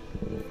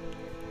do.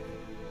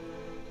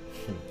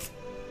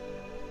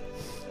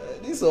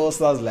 This all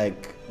sounds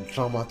like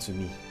trauma to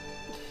me.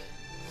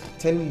 I'm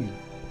telling you,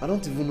 I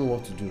don't even know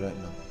what to do right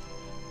now.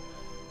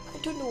 I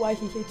don't know why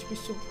he hates me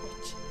so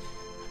much.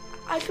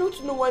 I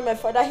don't know why my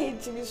father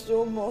hates me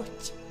so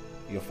much.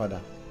 Your father?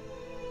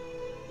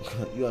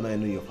 You and I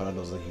know your father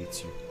doesn't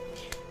hate you.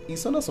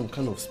 He's under some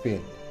kind of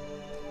spell.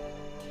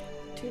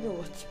 Do you know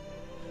what?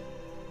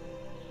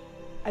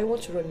 I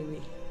want to run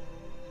away.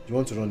 You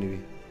want to run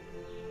away?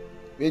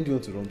 Where do you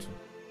want to run to?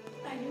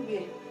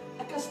 Anywhere.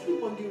 I can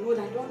sleep on the road.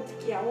 I don't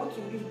care. I want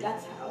to leave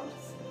that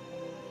house.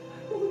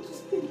 I want to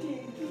stay there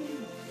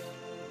again.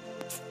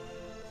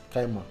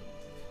 Kaima,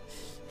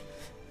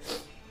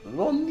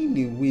 running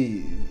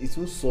away, it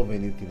won't solve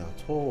anything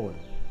at all.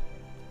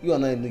 You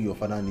and I know your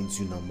father needs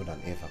you now more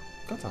than ever.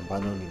 You can't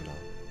abandon him now.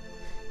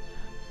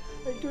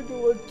 I don't know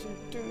what to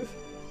do.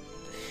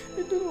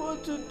 I don't know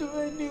what to do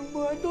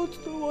anymore. I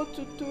don't know what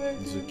to do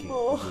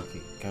anymore. It's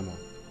okay. Come on.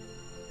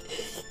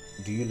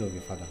 Do you love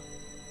your father?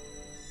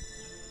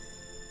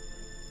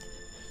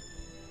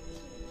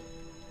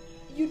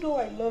 You know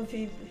I love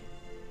him.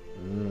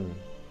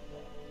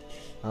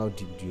 How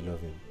deep do you love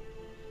him?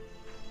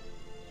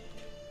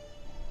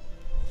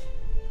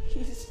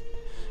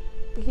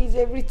 He's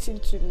everything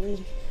to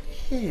me.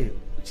 Hey,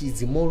 which is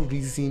the more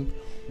reason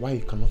why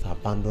you cannot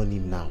abandon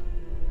him now.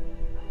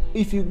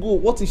 If you go,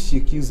 what is she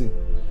accusing?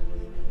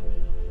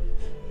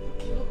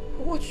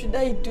 What should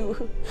I do?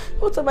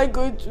 What am I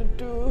going to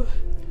do?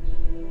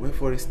 Well,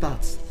 for a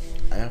start,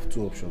 I have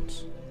two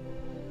options.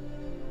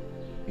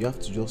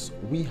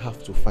 We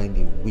have to find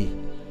a way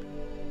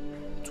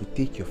to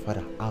take your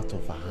father out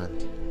of her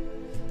hand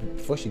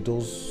before she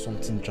does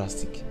something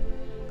drastic.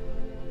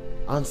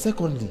 And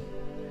secondly,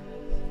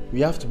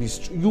 you have to be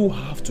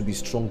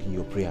strong in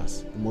your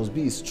prayers. You must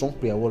be a strong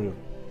prayer warrior.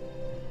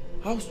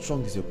 How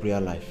strong is your prayer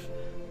life?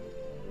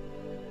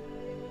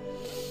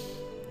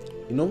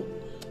 You know,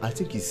 I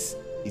think it's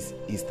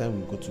time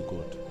we go to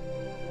God.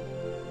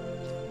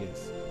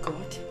 Yes.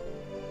 God?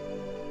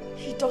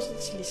 He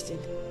doesn't listen.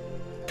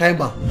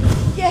 Kaima.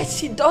 Yes,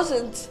 he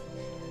doesn't.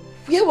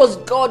 Where was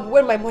God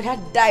when my mother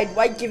died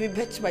while giving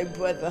birth to my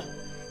brother?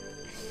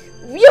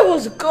 Where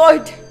was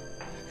God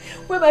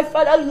when my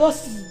father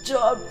lost his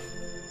job?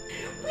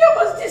 Where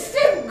was the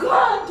same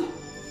God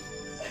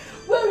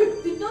when we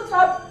did not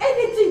have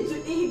anything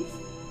to eat?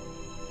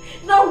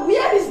 Now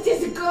where is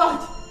this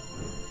God?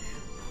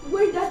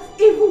 When that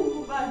evil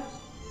woman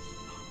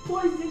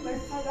poisoned my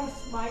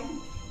father's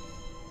mind?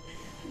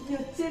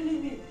 You're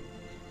telling me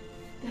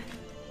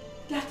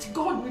that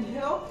God will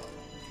help?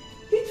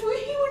 He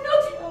will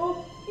not help.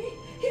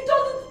 He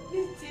doesn't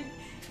listen.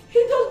 He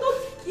does not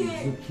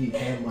care. It's okay,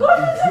 Kaima. God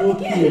It's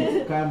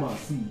okay, Kaima.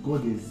 See,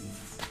 God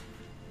exists.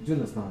 Do you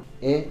understand?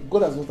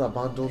 God has not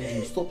abandoned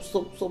you. Stop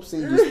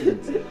saying these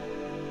things.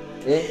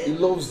 He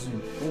loves you.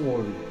 Don't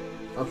worry.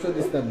 I'm sure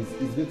this time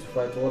he's going to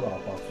fight all our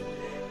battles.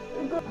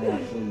 I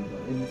assure you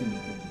that everything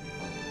is going to be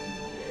fine.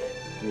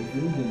 If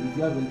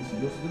you have any issue,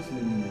 just let me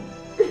know.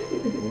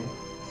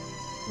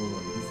 Don't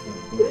worry, this time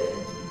God is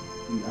going to be.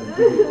 He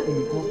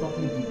will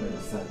constantly be by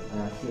your side. I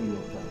assure you of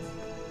that.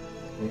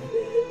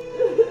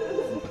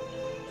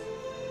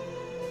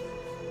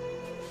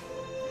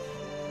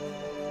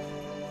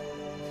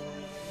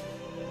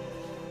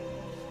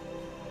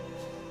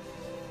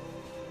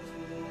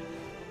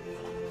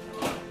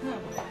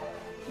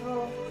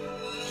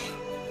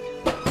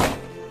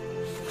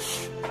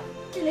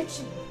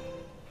 Kelechi,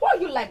 why are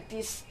you like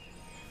this?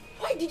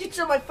 Why did you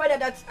tell my father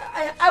that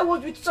I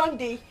was with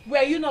Sunday?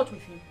 Were you not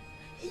with him?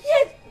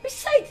 Yes,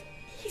 besides,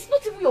 he's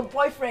not even your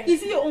boyfriend.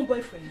 Is he your own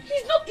boyfriend?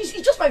 He's not, he's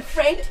just my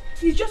friend.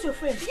 He's just your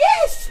friend?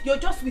 Yes! You're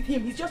just with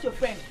him, he's just your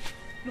friend.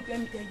 Look, let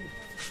me tell you,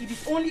 it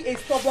is only a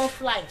stubborn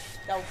fly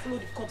that will follow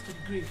the corpse to the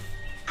grave.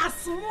 As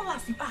small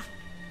as you are,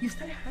 you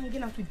started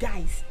hanging out with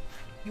guys.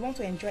 You want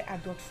to enjoy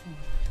adult food.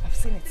 I've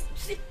seen it.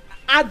 See,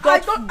 I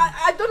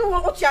don't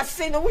know what you are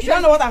saying. You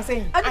don't know what I'm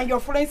saying. And your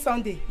friend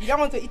Sunday, you don't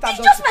want to eat adult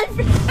food. Just my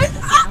friend.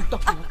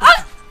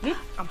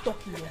 I'm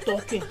talking. You're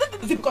talking.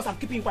 Is it because I'm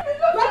keeping you quiet? Do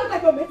I look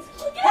like your mate? Why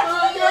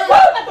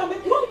look like your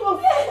mate? You want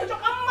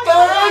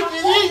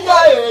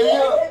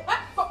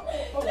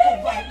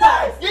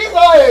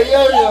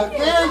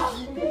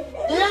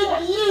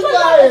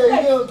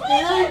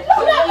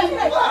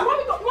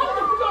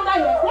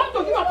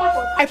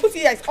I put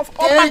you guys off.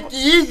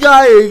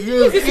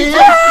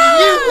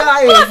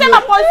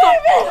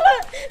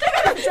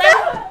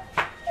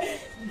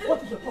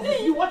 What is the problem?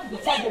 You want to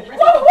decide your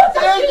breast?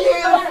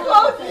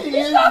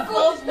 It's not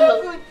good.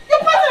 Your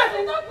partner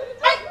is not good.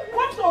 I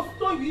want to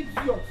stone you,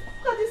 idiot.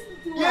 Look at this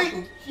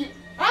thing.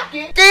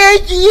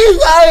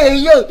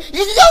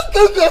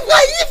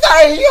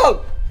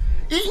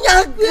 It's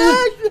not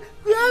good.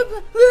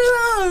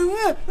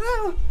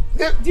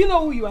 Do you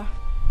know who you are?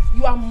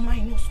 You are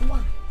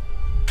 -1.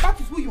 That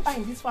is who you are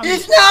in this family.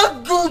 It's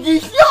not good.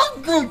 It's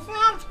not good.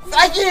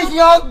 It's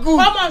not good.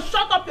 Come on,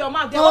 shut up your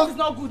mouth. The house is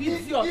not good.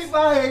 It's yours. If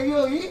I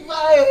hear you.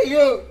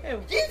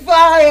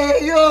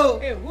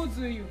 Hey, who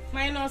do you?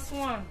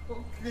 -1.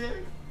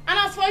 Okay. And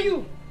as for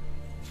you,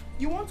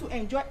 you want to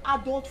enjoy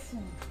adult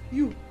food.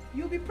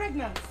 You'll be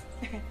pregnant.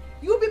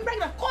 You'll be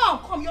pregnant.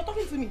 Come. You're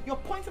talking to me.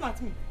 You're pointing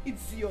at me.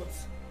 It's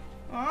yours.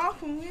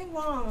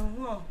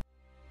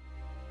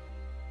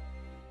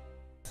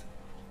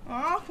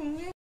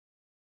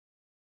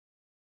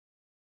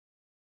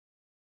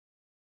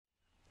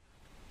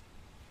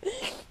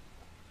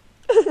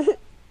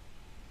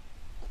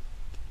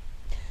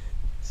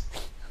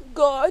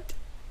 God,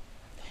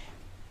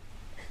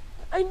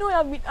 I know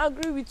I've been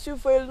angry with you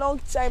for a long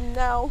time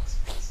now.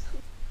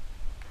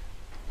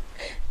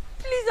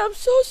 Please, I'm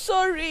so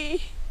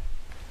sorry.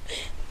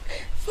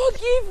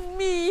 Forgive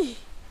me.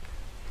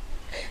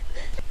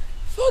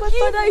 My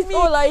father is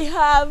all I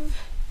have.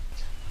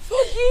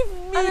 Forgive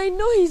me. And I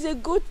know he's a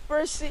good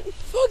person.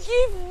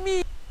 Forgive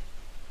me.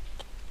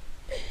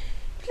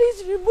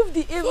 Please remove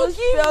the evil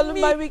spell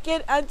my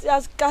wicked auntie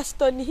has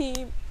cast on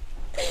him.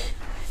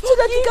 so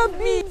that he can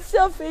be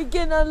himself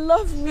again and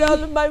love me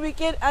all of my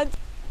weekend, and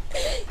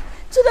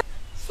so that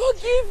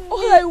forgive me.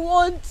 All I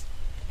want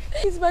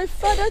is my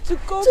father to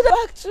come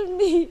back to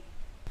me.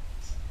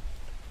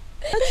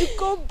 To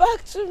come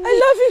back to me. I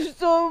love him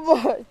so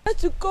much.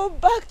 To come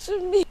back to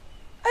me.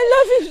 I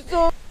love him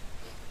so.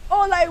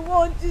 All I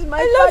want is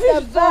my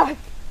father back.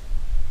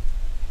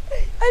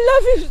 I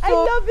love him so. I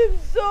love him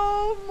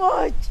so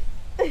much.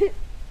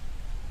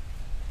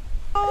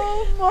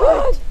 So much.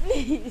 God,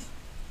 please.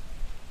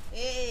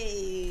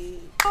 Hey.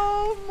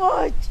 So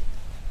much.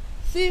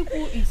 See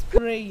who is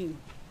praying.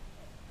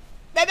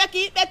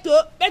 Baby,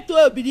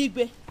 beto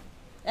believe.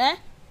 Eh?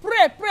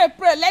 Pray.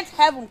 Let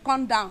heaven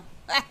come down.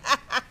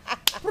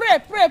 Pray.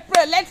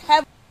 Let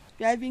heaven.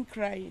 You are even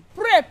crying.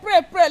 Pray.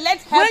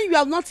 Let heaven. When you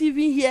are not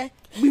even here,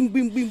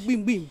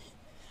 bim.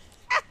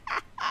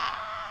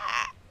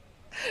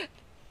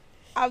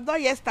 I've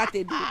not yet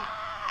started though.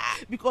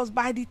 Because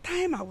by the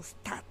time I will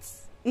start,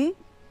 you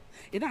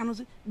know, I know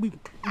say bim.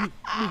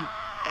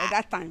 By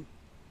that time,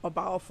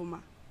 about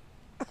Orphan.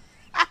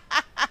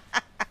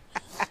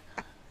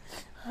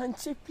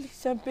 Auntie,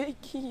 please, I'm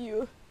begging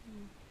you.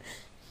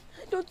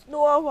 I don't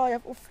know how I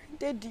have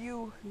offended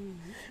you,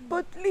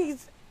 but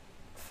please,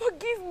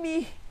 forgive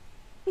me.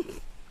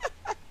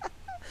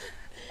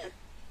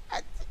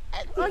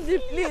 Auntie,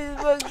 please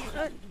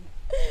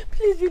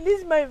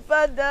release my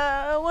father.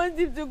 I want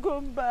him to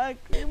come back.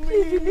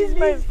 Please release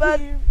my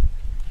father.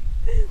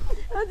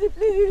 Auntie,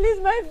 please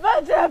release my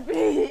father.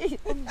 Please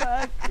come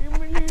back.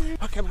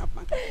 Okay,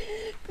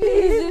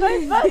 please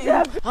release my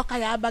father. Okay,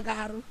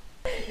 Bagaru.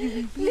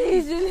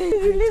 Please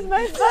release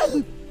my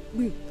father.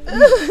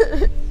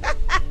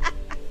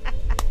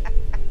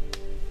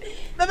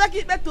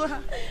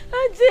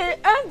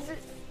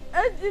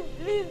 Auntie,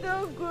 please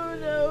don't go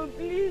now.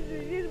 Please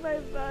release my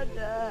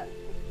father.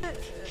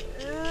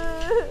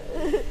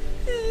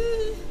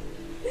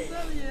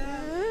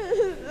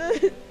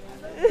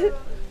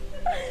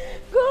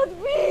 God,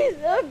 please,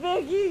 I'm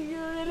begging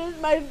you, release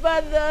my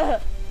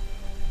father.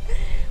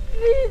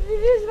 Please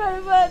release my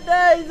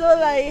father. It's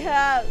all I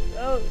have.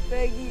 I'm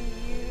begging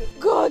you.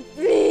 God,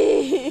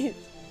 please.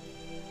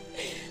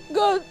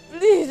 God,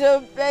 please,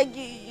 I'm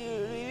begging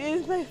you.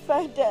 Release my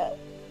father.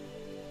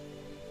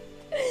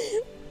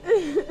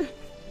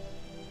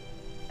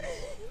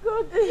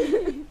 God,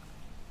 please.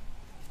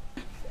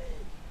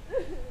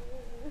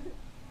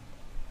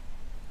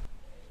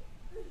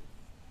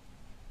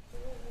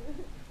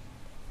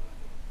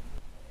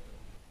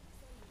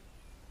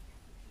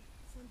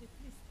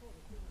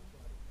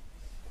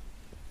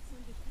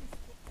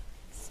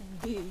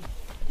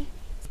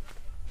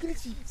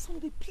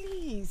 Sunday,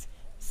 please.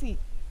 See,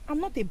 I'm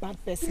not a bad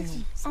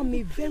person. I'm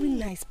a very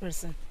nice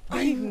person.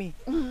 Believe me.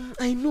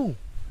 I know.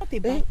 Not a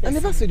bad person. I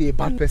never said you're a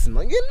bad person.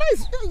 Man. You're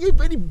nice. You're a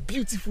very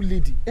beautiful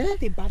lady.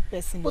 Not a bad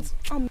person. But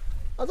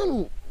I don't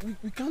know.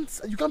 We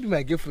can't. You can't be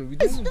my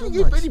girlfriend.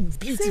 You're very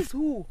beautiful. Says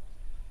who?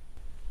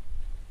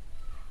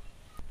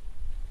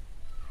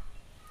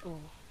 Oh,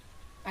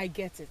 I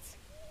get it.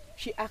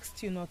 She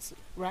asked you not to,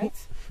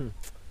 right?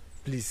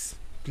 Please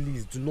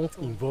do not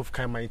involve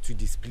Kaima into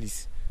this,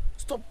 please.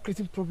 Stop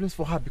creating problems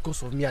for her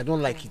because of me. I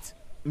don't like it.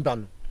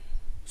 Mbano,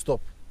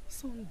 stop.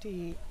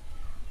 Sunday,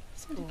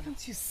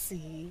 can't you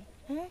see?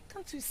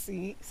 Can't you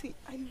see? See,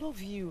 I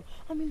love you.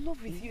 I'm in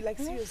love with you. Like,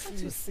 seriously.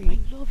 Can't you see? I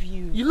love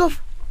you. You love?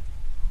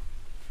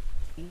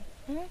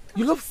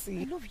 You love?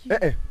 See? I love you.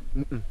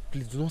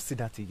 Please do not say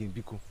that again,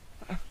 Biko.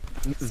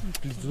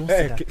 Please do not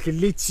say that.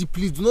 Kelechi,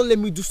 please do not let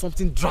me do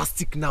something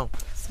drastic now.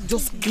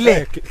 Just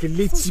clear.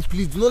 Kelechi,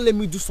 please do not let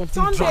me do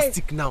something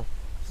drastic now.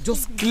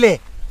 Just clear.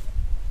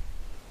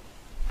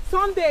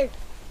 Sunday.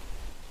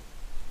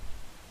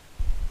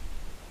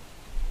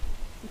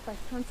 If I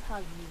can't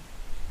have you,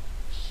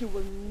 she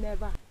will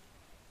never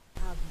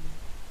have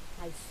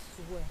you. I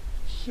swear,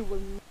 she will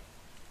never.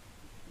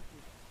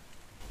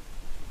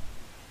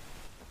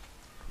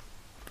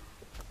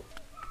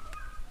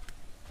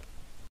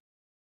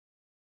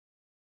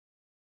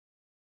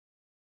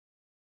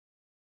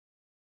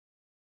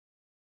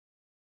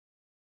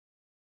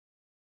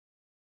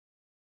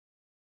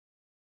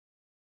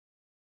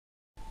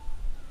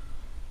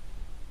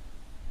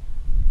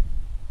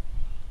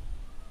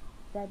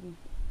 Daddy.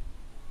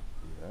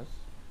 Yes.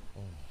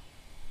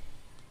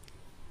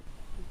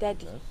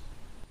 Daddy.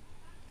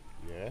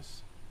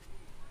 Yes.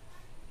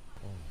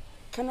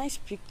 Can I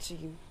speak to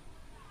you?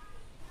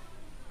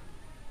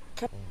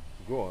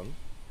 Go on.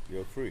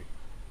 You're free.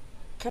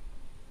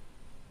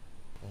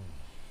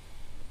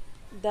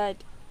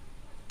 Dad.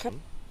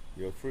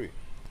 You're free.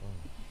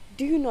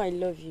 Do you know I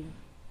love you?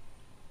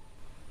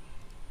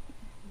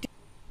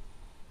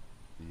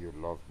 You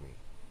love me.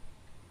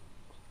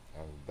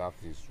 And that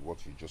is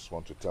what you just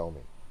want to tell me.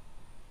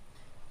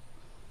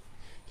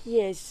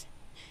 Yes.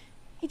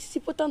 It is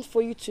important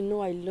for you to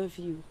know I love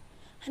you.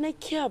 And I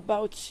care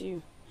about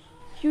you.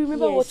 You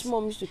remember what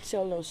Mom used to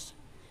tell us?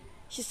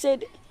 She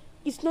said,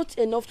 it's not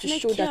enough to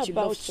show that you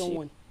love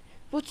someone.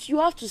 But you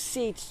have to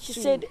say it. She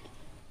said...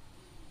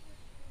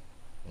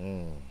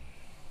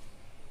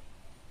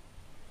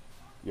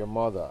 Your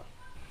mother.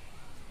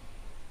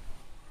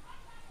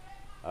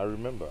 I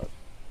remembered.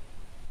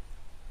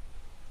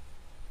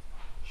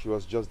 She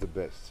was just the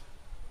best.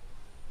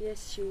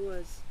 Yes, she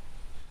was.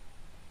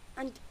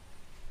 And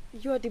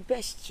you're the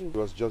best too. She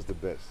was just the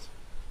best.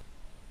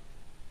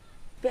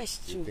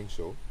 Best too. You think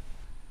so?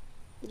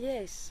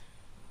 Yes.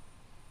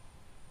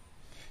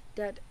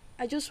 Dad,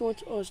 I just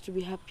want us to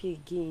be happy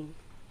again.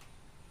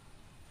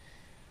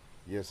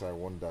 Yes, I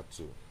want that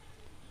too.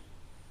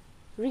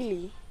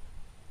 Really?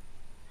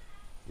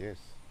 Yes.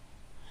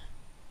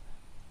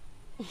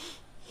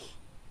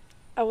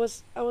 I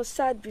was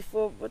sad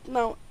before, but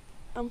now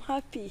I'm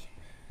happy.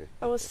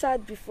 I was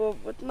sad before,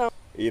 but now...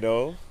 You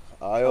know,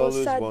 I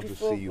always want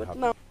before, to see you happy.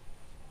 now,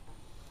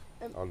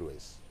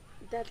 Always.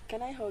 Dad,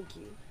 can I hug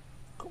you?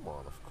 Come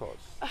on, of course.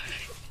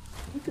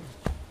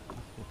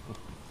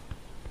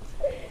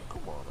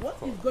 Come on, What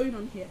is going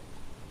on here?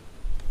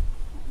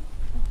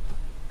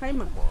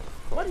 Kaima,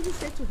 what did you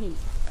say to him?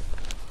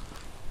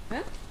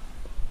 Huh?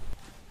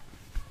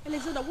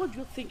 Alexander, what do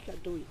you think you're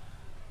doing?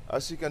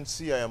 As you can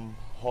see, I am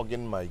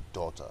hugging my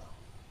daughter,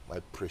 my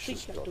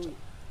precious daughter.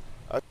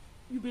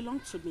 You belong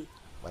to me.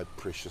 My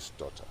precious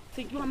daughter.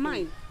 Think you are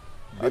mine.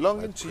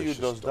 Belonging to you,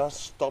 does that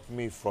stop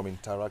me from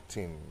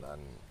interacting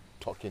and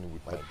talking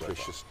with my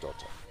precious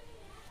daughter?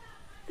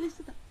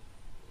 Alexander,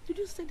 did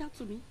you say that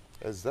to me?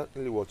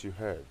 Exactly what you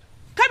heard.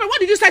 Kaima, what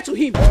did you say to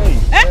him?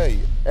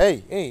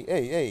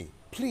 Hey,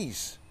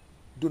 please,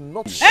 do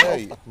not shout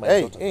at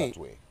my daughter that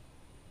way.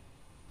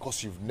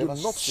 Because you've never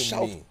seen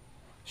me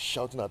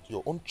shouting at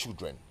your own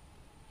children.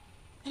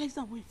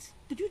 Alexander, wait.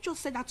 Did you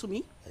just say that to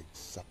me?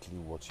 Exactly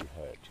what you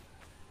heard.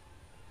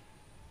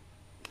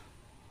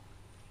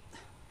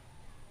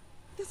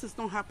 This is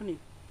not happening.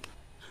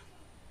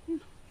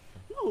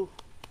 No.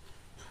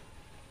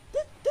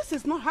 This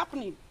is not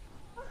happening.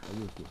 Are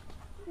you okay?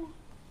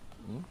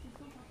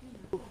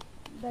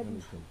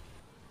 Daddy,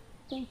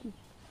 thank you.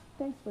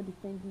 Thanks for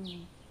defending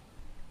me.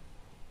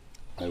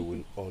 I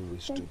will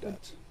always do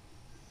that.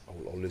 I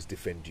will always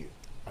defend you.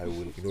 I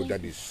will, you know,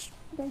 that is...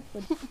 Thanks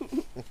for...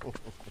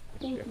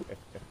 Thank you.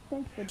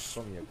 Thanks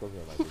for... Come here,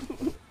 my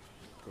baby.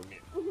 Come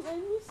here. I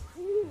miss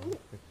you.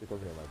 Come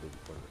here, my baby.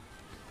 Come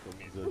here. Come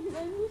here. I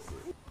miss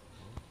you.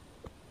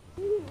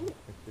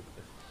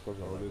 Come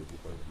here, always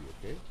defend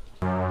you, okay?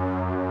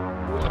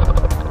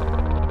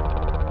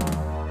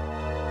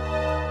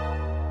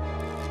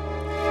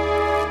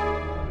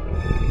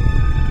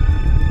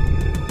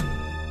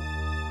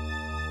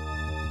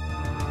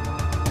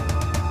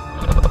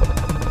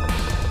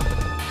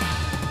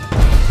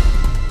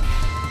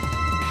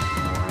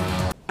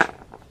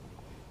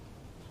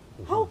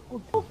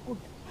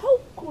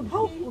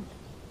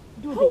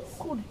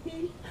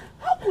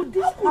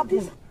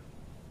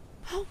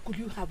 How could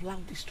you have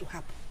allowed this to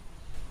happen?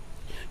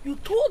 You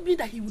told me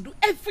that he would do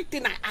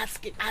everything I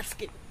asked him.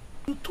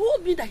 You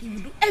told me that he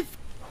would do everything.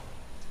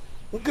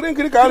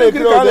 Nkiri ka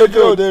na-ekiri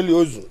odeli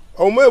ozu.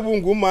 Ọmụ ebu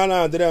ngwu ma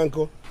na-adịrị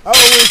nkọ.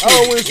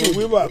 Awo nwe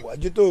ogwu ibu agwa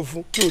jite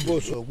ofu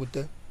tubo so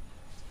ogwute.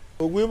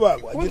 Ogwu ibu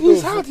agwa jite ofu.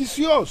 His heart is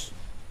yours.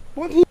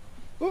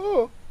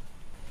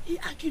 He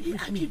argued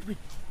with me.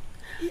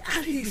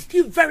 And he's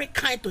still very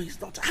kind to his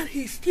daughter.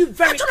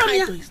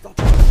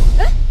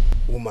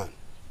 Woman.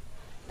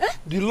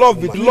 The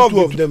love between the two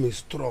of them is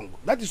strong.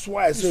 That is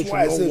why I say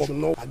you should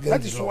not against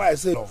that is love. Why I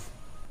say love.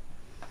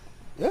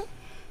 Yeah?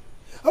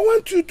 I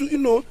want you to, you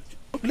know,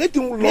 let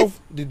him love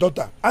the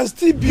daughter and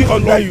still be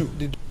under you.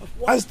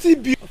 And still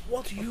be...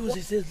 What use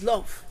is his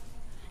love?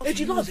 It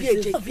should not be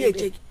a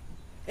Jake.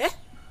 Eh?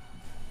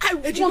 I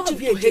want to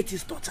hate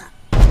his daughter.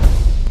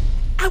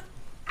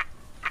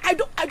 I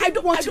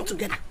don't want it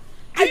together.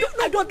 I don't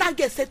know what that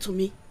girl said to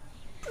me.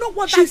 You know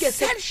what that girl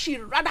said? She'd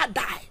rather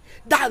die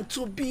than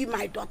to be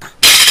my daughter.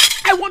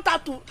 I want her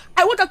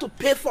to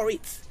pay for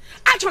it.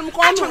 Let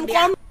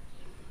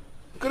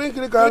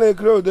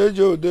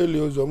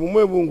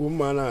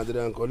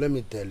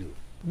me tell you.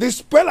 The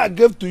spell I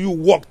gave to you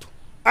worked.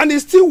 And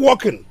it's still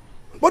working.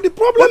 But the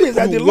problem is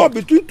that the love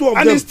between two of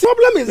them. And the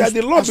problem is that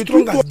the love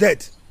between two is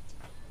dead.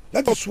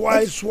 That is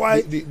why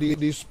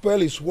the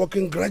spell is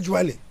working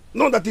gradually.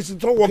 Not that it's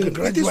not working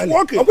gradually. It is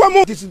working.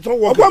 It is not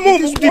working.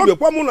 It is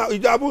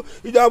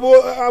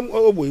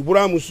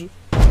working.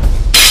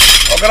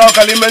 Okara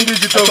kalimendi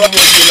jito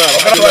mukina.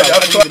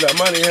 Okara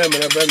mani he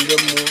mena bende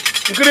mu.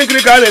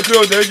 Nkiri ka na-ekiri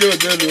odejo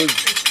odelu.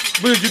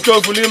 Bu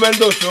jito fu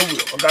limendo so obu.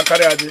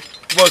 Okakari ade.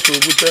 Boss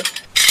ogute.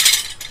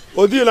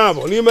 Odi na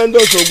abo limendo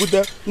so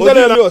ogute.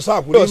 Ndele na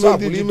osapu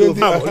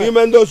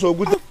limendo so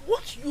ogute.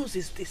 What use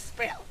is this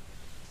spell?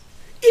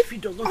 If you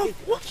don't know it,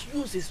 what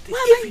use is this?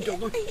 If you don't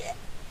know it.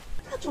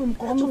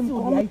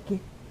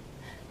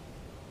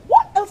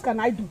 What else can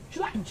I do?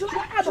 Should I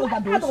add on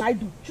that? Should I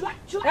do?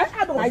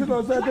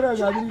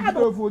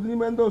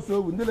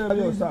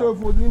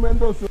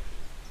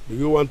 Do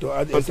you want to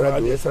add extra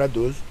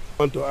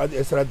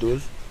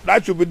dose?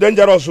 That should be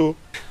dangerous.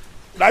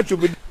 That should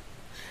be...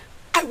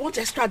 I want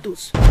extra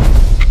dose.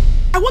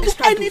 I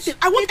want anything.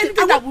 I want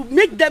anything that will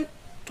make them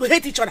to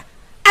hate each other.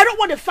 I don't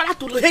want the father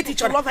to hate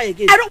each other. Love her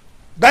again.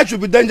 That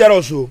should be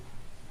dangerous.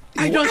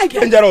 I don't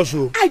care. Dangerous.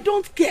 I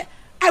don't care.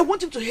 I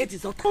want him to hate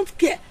his daughter. I don't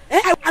care.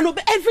 And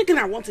obey everything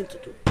I want him to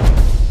do.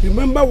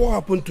 Remember what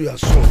happened to your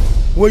son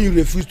when you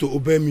refused to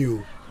obey me?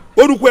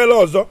 Don't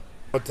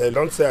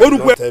say I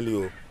don't tell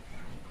you.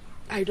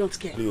 I don't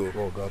care.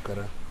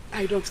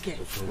 I don't care.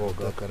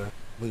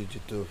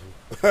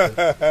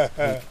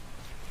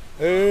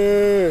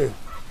 Hey.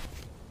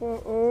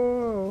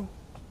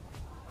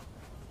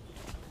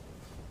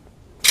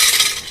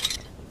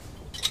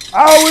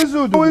 How is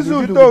it?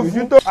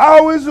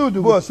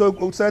 Boss,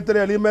 so certain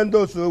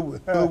elements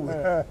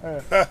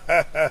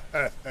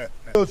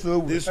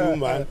this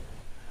woman.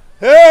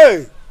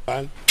 Hey!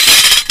 Man.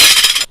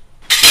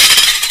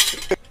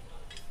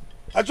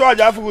 I tried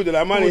to have food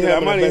and money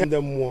and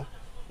them more.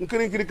 You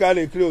couldn't click on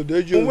it. You couldn't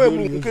the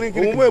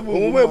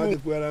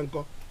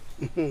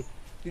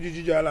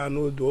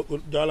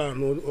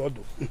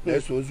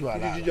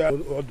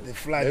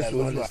fly that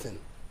was listen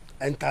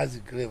enters the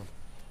grave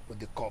with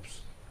the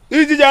corpse.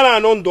 Hello.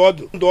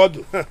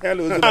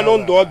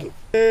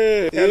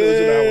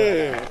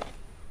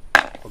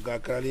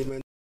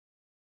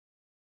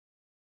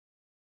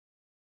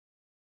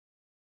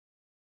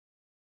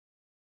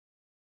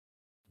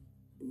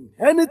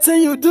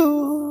 Anything you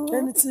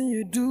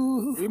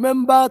do,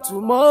 remember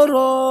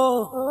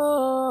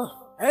tomorrow.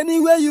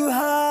 Anywhere you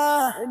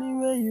are,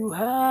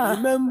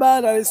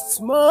 remember that it's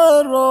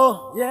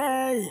tomorrow.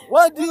 Yeah.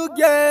 What do you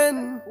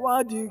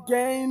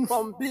gain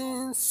from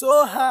being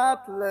so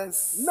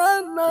heartless?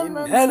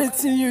 No.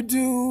 Anything you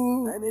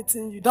do,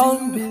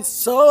 don't be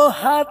so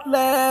heartless.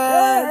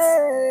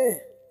 Yeah.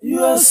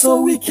 You are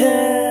so wicked.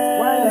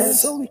 Why are you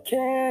so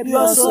wicked? You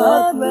are so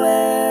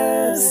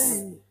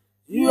heartless.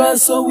 You are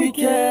so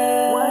wicked.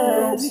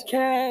 Why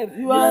wicked?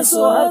 You are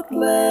so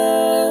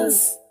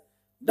heartless.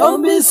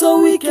 Don't be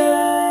so wicked.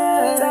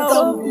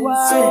 Don't be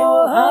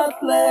so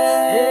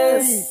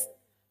heartless.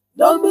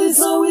 Don't be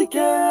so wicked.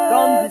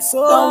 Don't be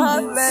so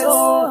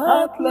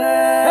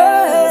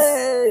heartless.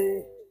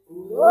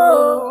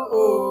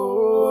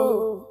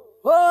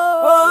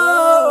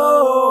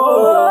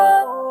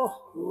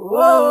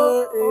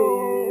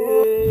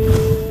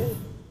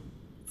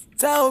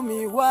 Tell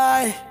me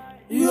why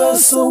you are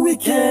so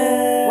wicked.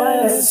 Why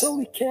are you so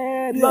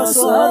wicked? You are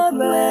so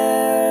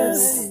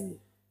heartless.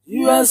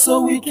 You are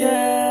so wicked.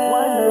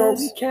 Why are you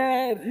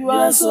wicked? You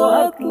are so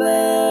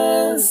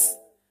heartless.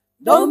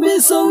 Don't be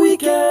so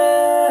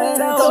wicked.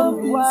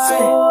 Don't be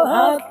so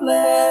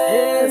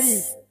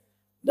heartless.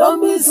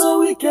 Don't be so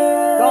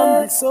wicked.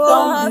 Don't be so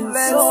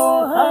heartless.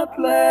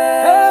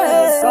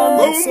 Don't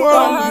be so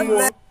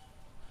heartless.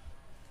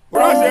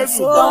 Don't be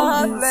so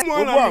heartless.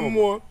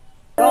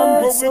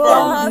 Don't be so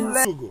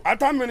heartless.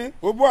 Atamini,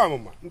 obo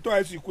amoma. Nto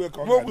aisi kwe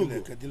ka.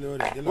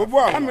 Obo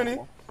amini.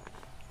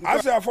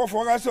 Asa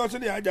for I saw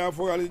the aja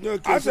for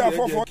asa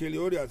for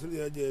kill ori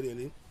asili aja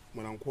really.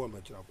 Mananko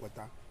machira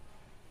kwata.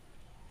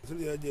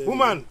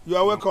 Woman, you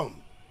are welcome.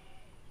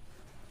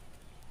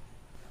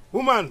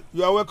 Woman,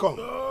 you are welcome.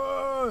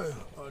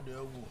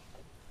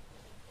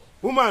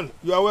 Woman,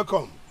 you are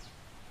welcome.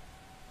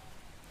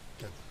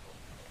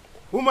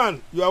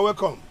 Woman, you are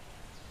welcome.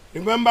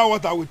 Remember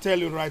what I will tell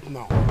you right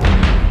now.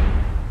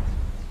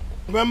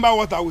 Remember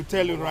what I will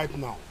tell you right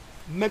now.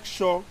 Make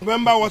sure.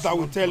 Remember what I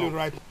will tell you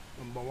right now.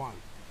 Number one.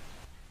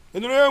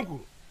 Number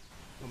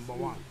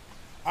one.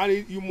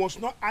 And you must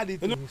not add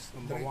it.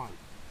 Number one.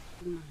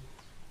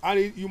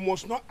 And you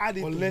must not add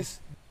it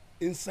unless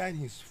inside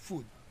his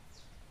food.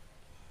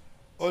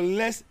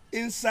 Unless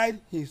inside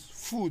his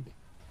food.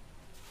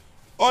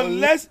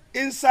 Unless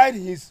inside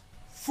his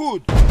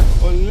food.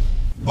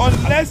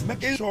 Unless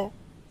make sure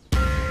you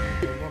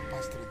will not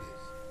pass 3 days.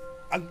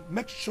 And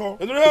make sure.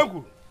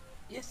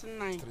 Yes,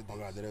 9.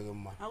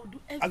 I will do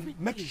everything. And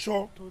make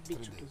sure. 3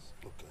 days.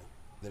 Okay.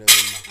 I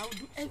will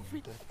do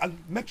everything. And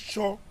make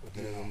sure.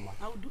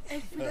 I will do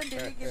everything. I will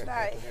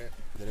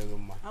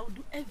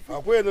do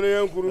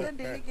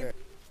everything.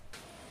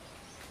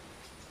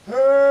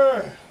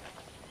 Hey.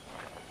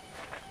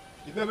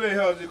 You never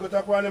heard the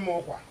Kotakwane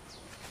Mokwa.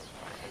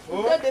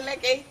 Oh, the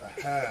leg.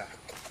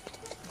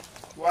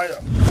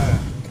 Wire.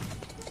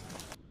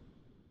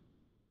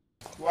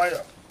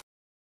 Wire.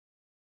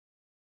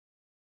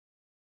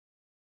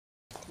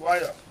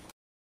 Wire.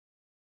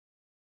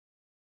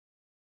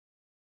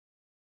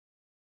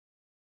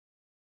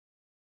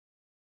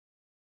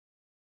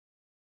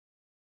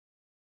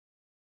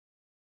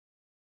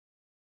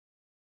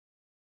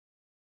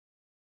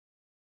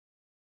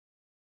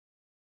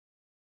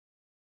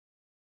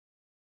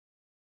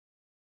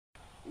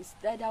 It's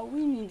that I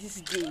win in this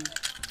game.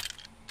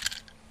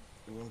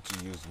 You want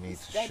to use me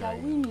to That I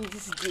shine. win in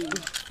this game.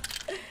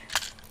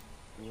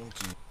 You want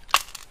to use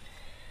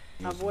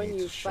I've won me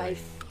you to 5. shine.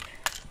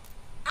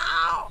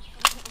 Ow!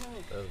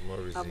 That's more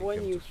reason I've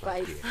won you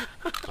 5.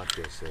 Pack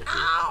yourself.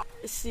 Ow!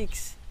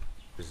 6.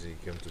 Reason you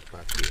came to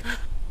pack here.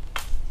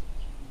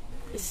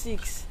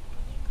 6.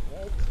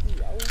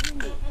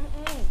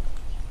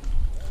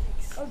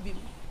 Obi,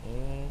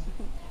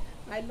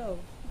 my love,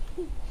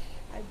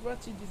 I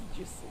brought you this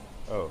juice.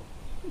 Oh,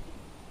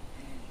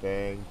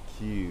 thank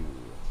you.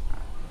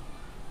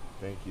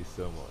 Thank you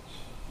so much.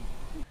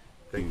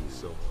 Thank you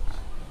so much.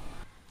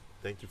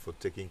 Thank you for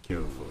taking care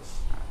of us.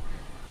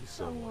 Thank you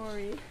so much. Don't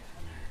worry.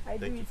 I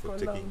Thank do you it for for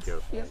taking long. care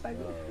of us. Yes, I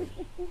do. Thank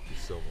you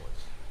so much.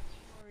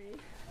 Sorry.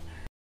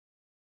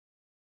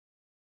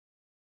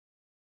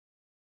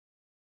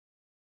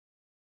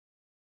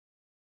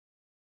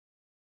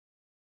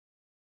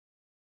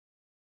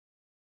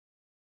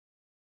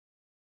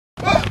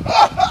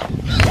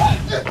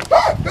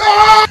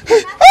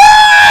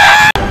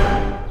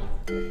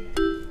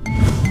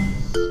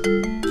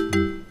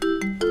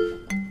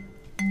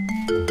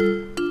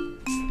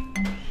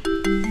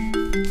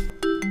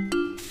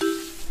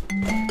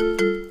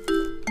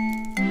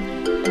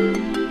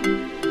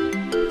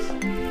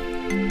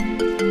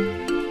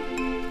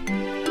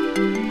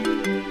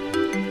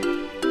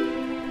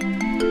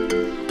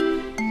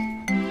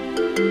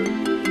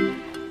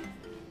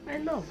 My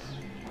love,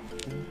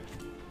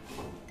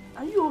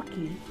 are you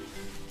okay?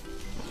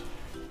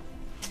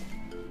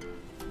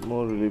 I'm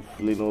not really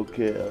feeling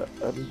okay.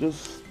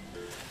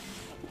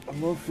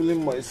 I'm not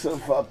feeling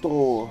myself at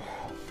all.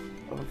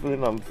 I'm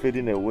feeling I'm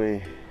fading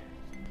away.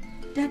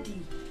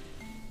 Daddy,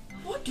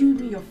 what do you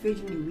mean you're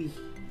fading away?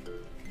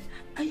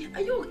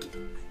 Are you okay?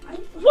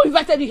 Who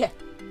invited you here?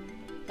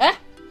 Eh?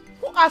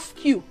 Who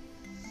asked you?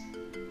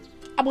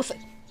 Abose.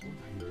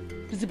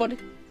 Busybody.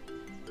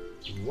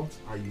 What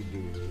are you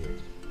doing here?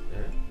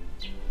 Eh?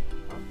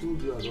 I've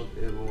told you I don't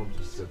ever want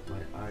to set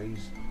my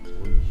eyes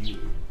on you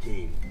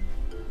again.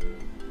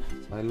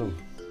 My love,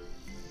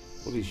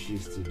 what is she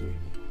still doing?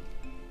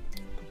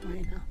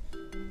 Why now?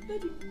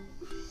 Daddy,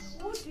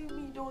 what do you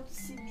mean don't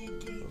see me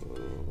again?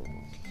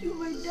 You're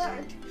my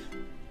dad,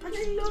 and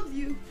I love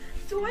you,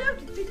 so I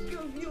have to take care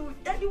of you.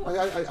 Daddy, what?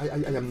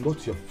 I am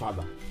not your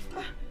father.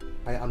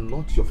 I am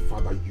not your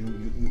father, you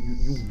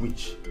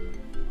witch.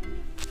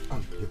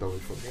 Get away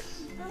from me.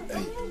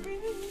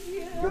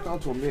 Get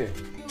out from here.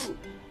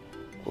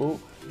 Oh,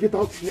 get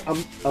out here.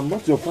 I'm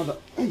not your father.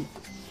 Hey.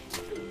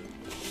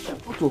 I'm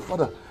not your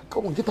father.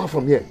 Come on, get out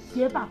from here.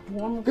 Get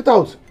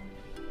out.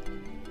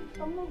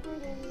 I'm not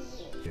going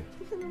anywhere.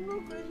 I'm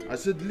not going. I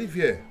said leave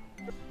here.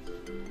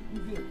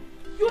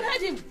 You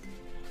heard him.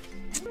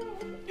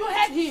 You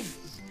heard him.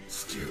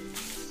 Still.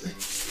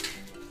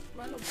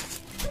 My love.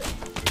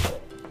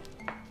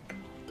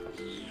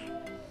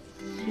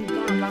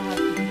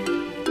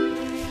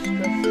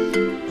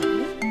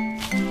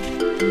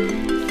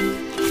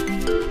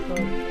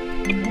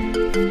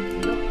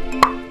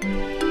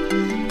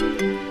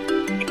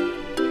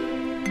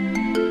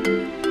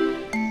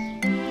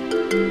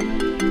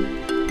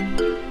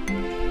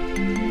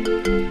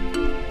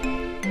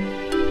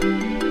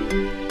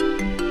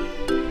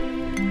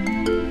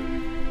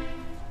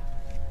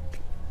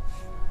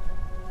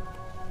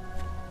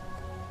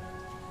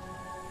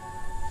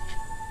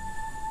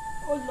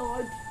 Oh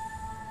Lord,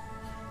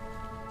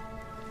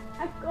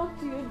 I come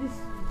to you this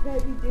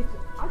very day to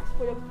ask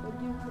for your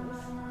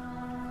forgiveness.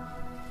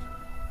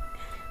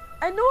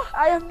 I know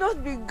I have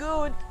not been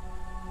good.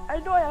 I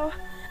know I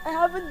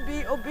haven't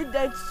been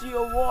obedient to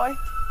your word.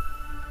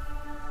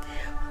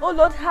 Oh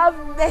Lord, have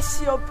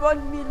mercy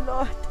upon me,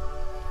 Lord.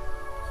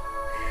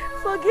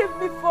 Forgive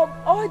me from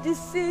all the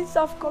sins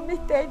I've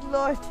committed,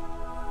 Lord.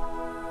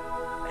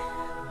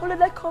 Oh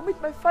Lord, I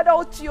commit my father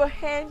out to your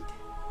hand.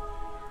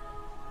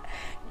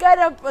 Guide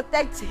and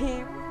protect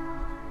him.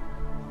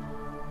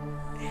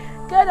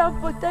 Guide and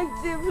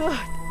protect him,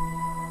 Lord.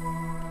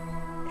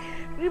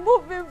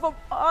 Remove him from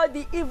all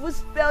the evil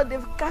spell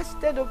they've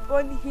casted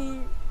upon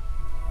him.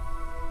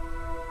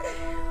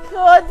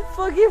 Lord,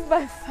 forgive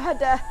my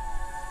father.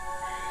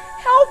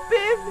 Help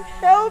him,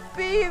 help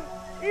him.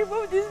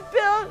 Remove this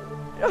spell,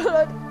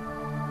 Lord.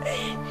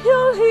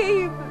 Heal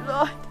him,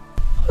 Lord.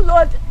 Oh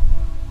Lord,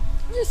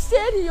 you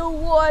said in your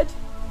word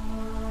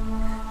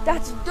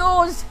that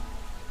those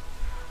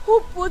who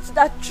put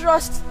their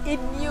trust in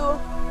you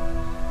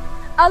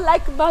are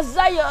like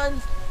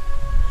Zion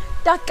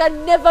that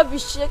can never be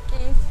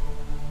shaken.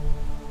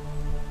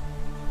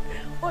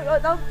 Oh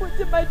Lord, I'm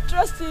putting my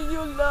trust in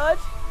you, Lord.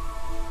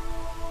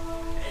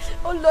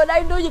 Oh Lord,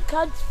 I know you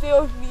can't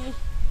fail me.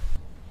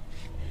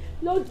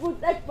 Lord,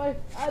 protect my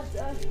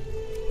father.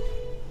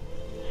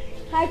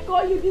 I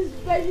call you this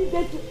very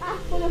day to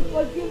ask for your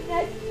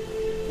forgiveness,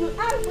 to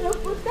ask for your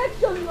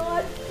protection,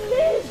 Lord.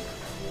 Please.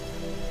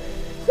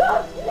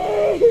 God,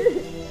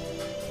 please.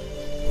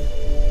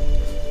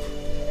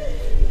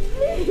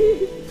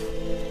 Please.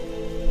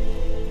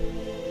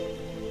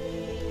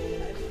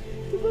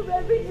 Remove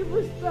every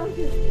evil spell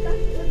that's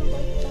casted on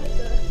my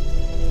father.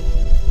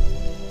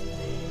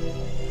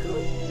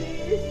 God,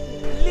 please.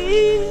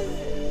 Please.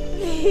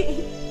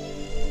 Please.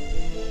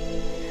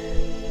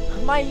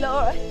 My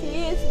Lord,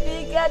 He is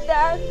bigger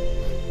than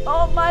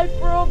all my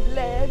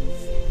problems.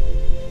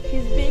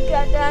 He's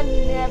bigger than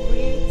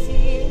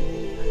everything.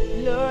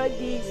 Lord,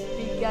 He's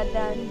bigger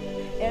than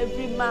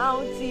every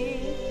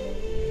mountain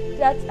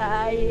that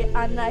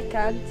I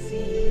can't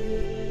see.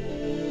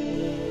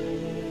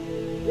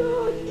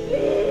 God,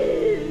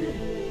 please.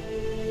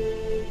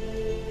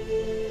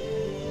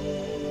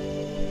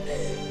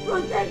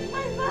 Protect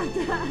my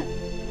mother.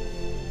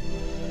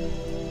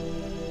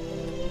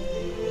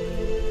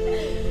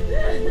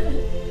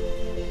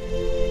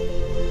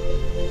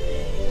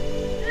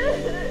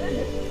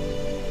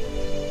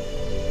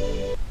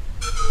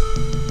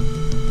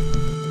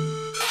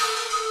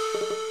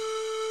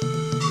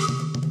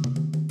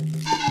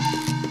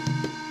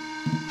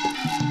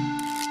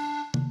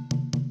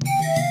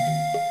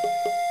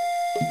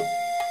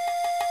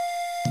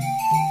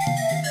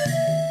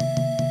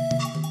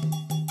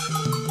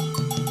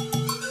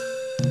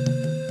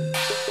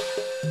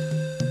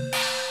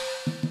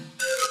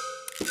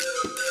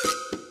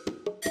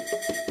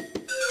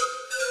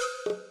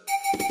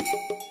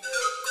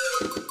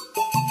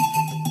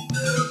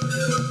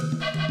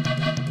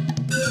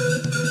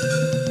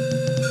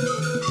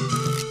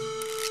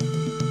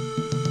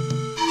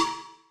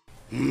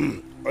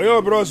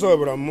 Onyo bro so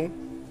bramu.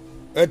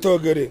 Eto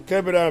gere.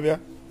 Kebra abia.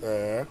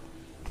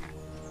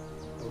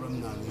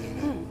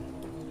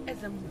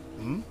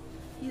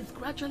 He is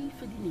gradually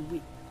fading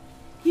away.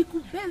 He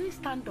could barely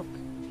stand up,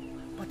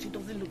 but he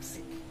doesn't look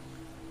sick.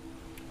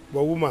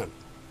 But woman,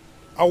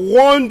 I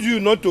warned you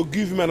not to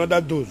give him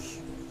another dose.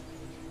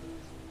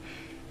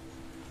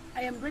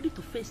 I am ready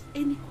to face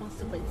any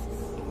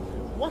consequences.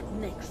 What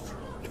next?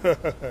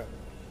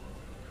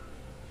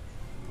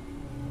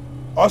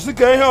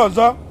 Osike ihe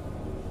ọzọ.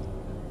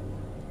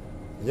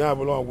 Ya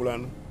abụla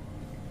ọgwụla.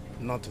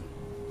 Nothing.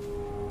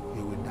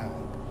 He will die.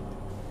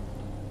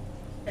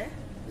 Eh?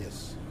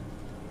 Yes.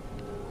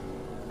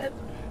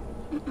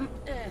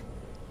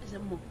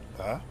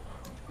 Huh?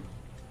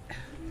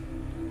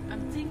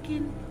 I'm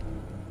thinking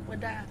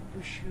whether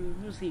we should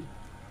use him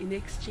in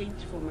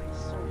exchange for my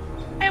son.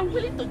 I am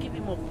willing to give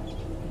him up,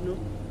 you know,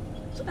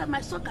 so that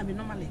my son can be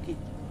normal again.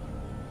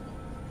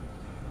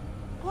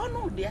 Oh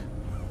no, dear.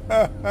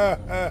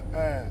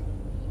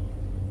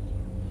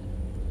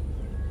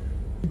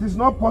 It is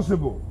not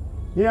possible.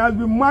 He has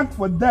been marked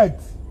for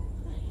death.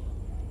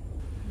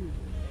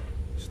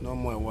 It's no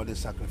more a worthy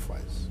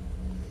sacrifice.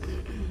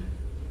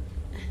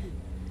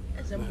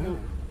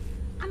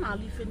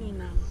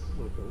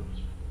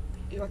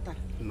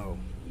 No,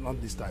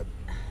 not this type.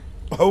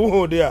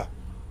 Oh dear.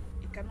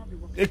 It cannot be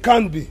working. It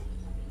can't be.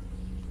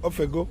 Off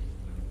you go.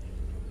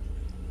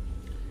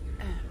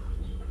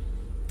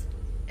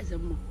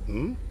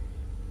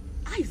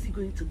 How is he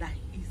going to die?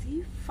 Is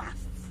he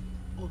fast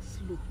or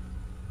slow?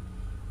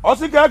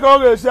 Osika ka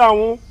oge si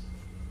anwụ.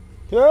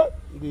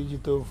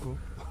 Digital food.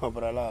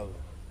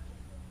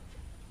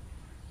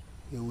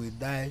 He will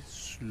die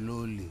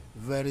slowly,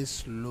 very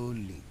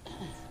slowly.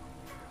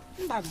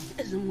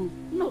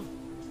 No.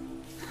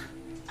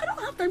 I don't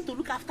have time to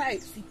look after a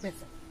sick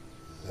person.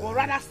 Or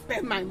rather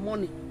spend my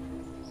money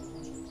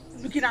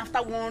looking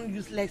after one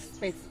useless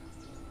person.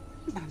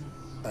 I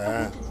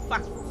want it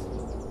fast.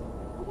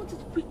 I want it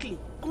quickly.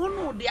 Oh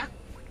no, dear.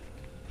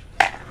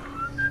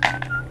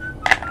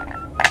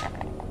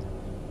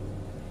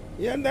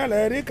 Yenda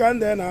lady can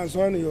then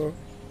answer you.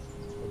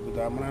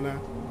 But Amana.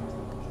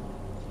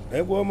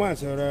 A woman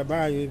said,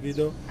 buy you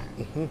video.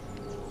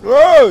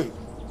 Hey!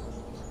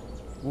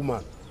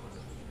 Woman,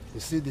 you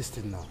see this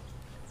thing now?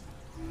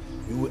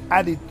 You will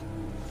add it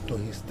to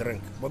his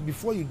drink. But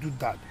before you do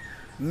that,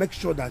 make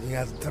sure that he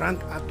has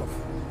drank out of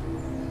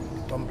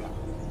the tumbler.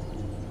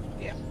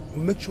 Yeah.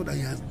 Make sure that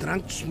he has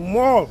drank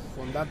small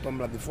from that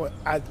tumbler before you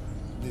add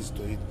this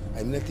to it.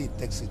 Immediately he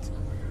takes it,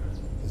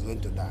 he's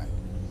going to die.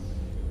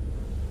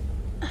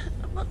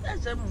 But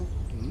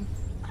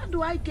how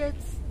do I get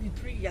the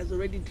 3 he has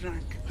already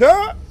drank?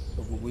 Yeah.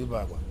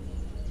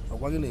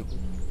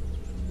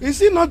 Is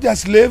he not their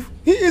slave?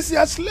 He is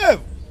their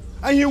slave.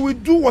 And he will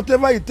do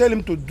whatever you tell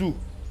him to do.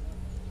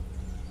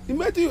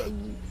 Immediately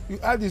you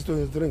add this to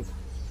his drink.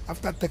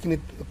 After taking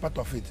it, a part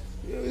of it,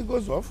 it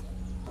goes off.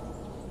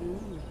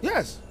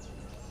 Yes.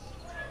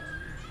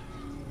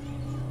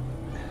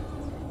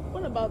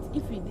 What about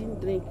if he didn't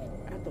drink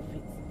out of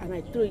it and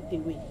I throw it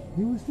away?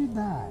 He will still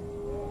die.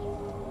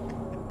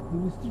 He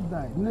will still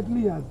die.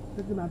 Immediately he has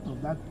taken out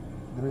of that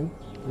drink,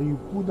 and you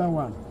put that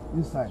one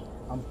inside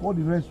and pour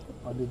the rest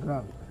on the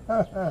ground.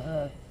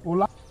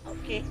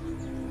 Okay.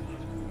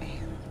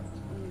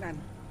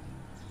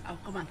 I'll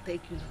come and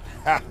take you.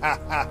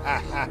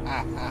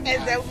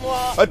 Is there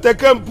more? I take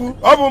him.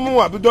 Oh,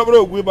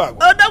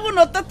 double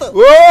no toto.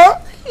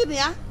 Oh!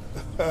 Here.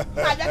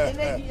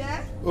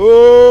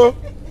 Oh!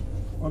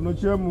 I'm not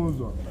sure,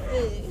 Mozo.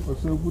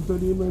 So good to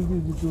the man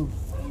digital.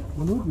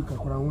 When you pick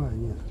up around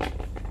here.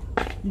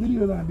 You didn't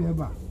know that they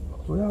are.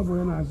 So you have a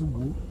nice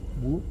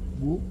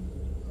boo.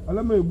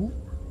 Allow me, boo.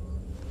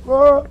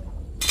 Oh!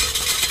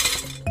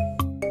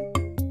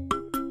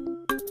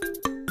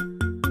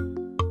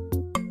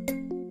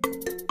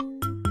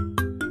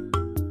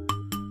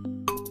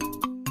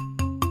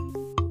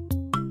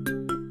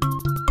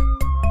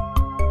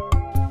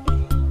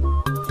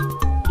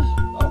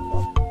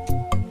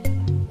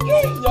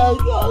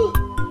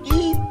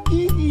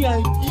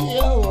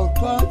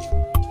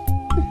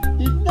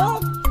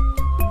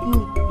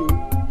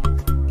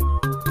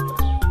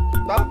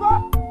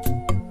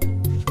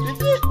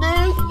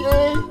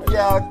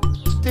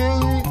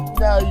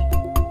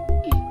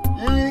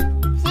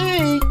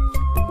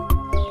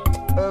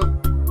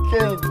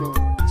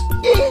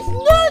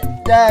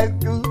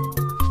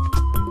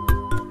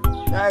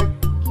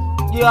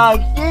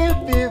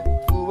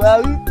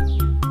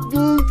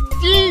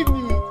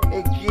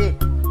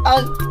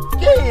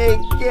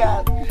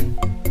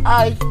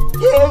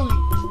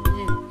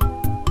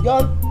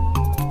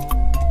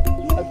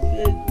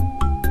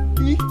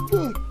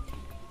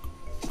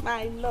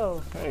 My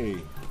love. Hey.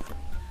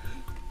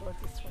 What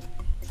is for?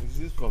 Is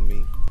this for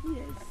me?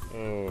 Yes.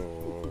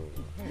 Oh.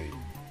 Hey.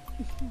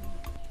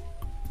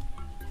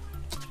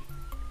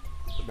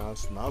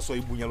 Now so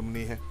you bunyal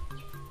muni here.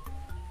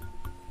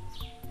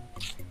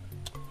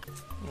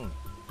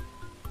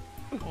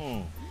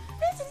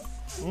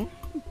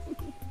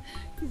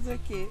 It's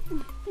okay.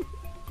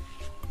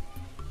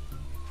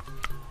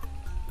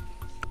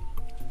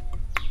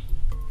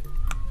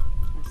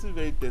 still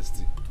very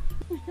tasty.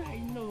 I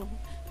know.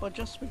 But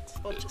just wait.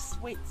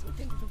 Wait a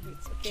little bit,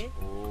 okay?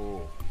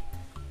 Oh.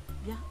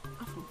 Yeah,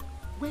 Afro.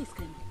 Where is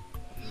Kenneth?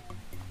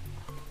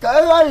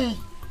 Kenneth!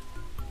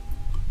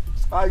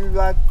 Are you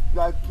like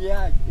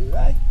here,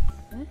 right?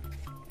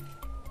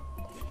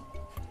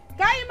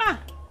 Kaima!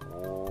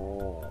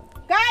 Oh.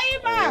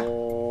 Kaima!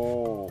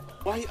 Oh.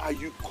 Why are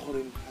you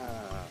calling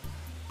her?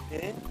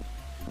 Eh?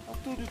 I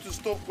told you to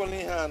stop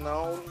calling her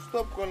now.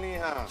 Stop calling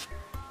her.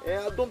 Eh?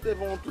 I don't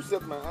ever want to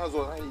set my eyes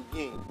on her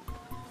again.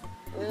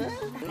 Eh?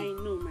 I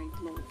know, my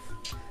love.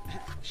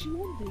 She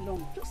won't be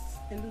long. Just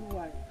a little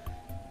while.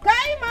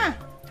 Kaima!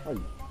 Hi.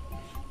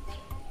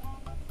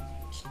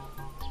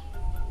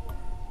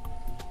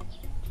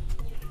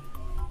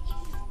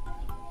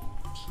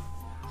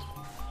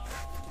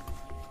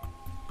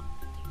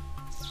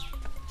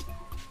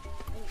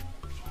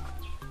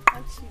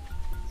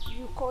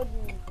 You called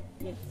me.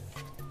 Yes.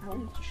 I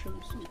want to show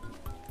you something.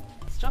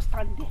 Just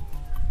stand there.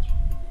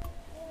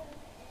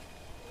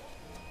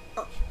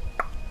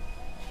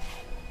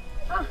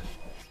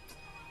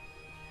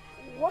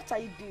 What are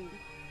you doing?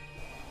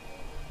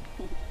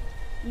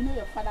 You know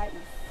your father is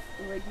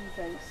already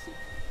very sick.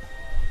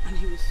 And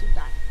he will soon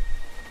die.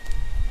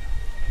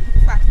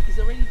 In fact, he's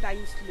already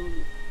dying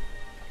slowly.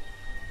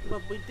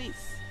 But with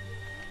this,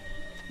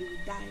 he will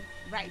die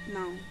right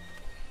now,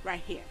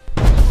 right here.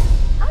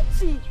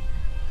 Auntie,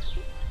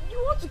 you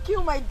want to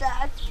kill my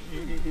dad?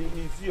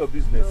 Is it your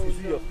business?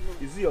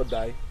 Is it your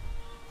die?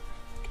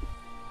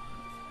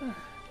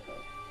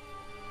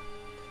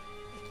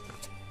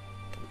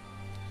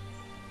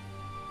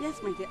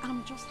 Yes, my dear,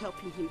 I'm just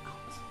helping him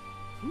out.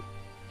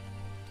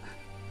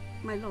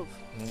 My love,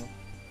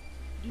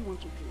 do you want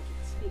to drink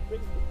it? Hey,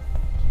 drink it.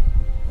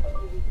 Or you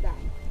will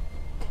die.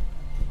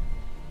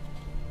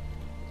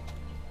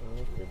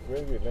 Okay,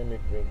 bring it, let me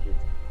drink it.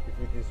 If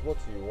it is what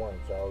you want,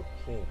 I'll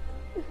drink.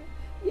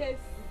 Yes,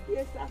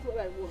 that's what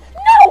I want.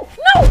 No!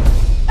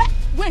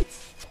 Wait!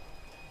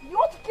 You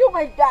want to kill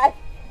my dad?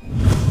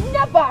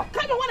 Never!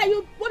 Kind of,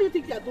 what do you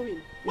think you're doing?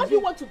 What do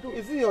you want to do?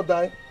 Is it your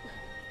die?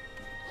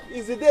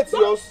 Is the date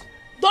yours?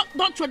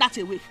 Don't throw that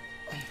away.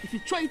 If you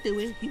throw it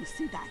away, he will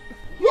still die.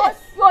 Yes,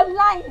 you're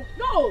lying.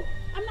 No,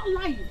 I'm not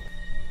lying.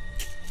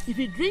 If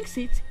he drinks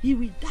it, he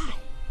will die.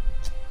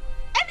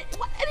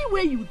 Any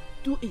way you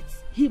do it,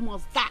 he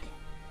must die.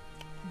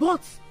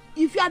 But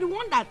if you are the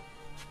one that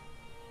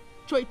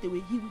throw it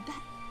away, he will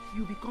die.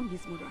 You become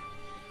his murderer.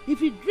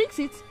 If he drinks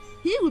it,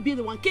 he will be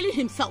the one killing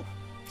himself.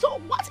 So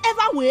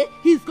whatever way,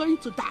 he's going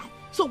to die.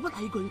 So what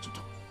are you going to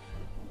do?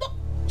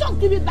 Just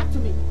give it back to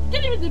me.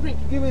 Give me the drink.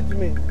 Give it to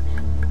me.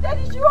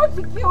 Daddy, she wants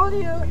to kill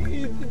you.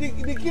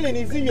 The killing,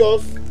 is it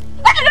yours? No.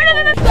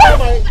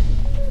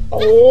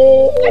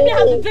 Oh! Let me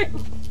have the drink.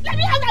 Let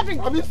me have that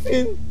drink. Have you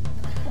seen?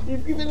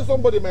 You've given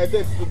somebody my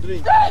death to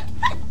drink.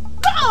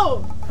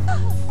 No!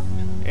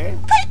 Eh?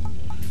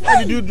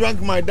 Why did you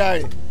drink my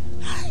dye?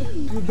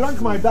 You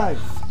drank my dye.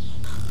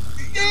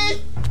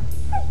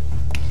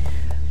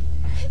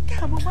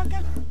 Come on,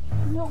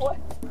 you know what?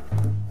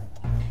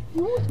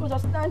 You won't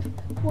understand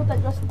what I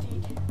just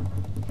did.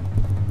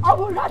 I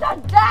would rather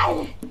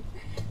die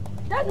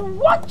than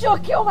watch you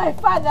kill my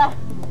father.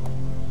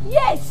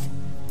 Yes.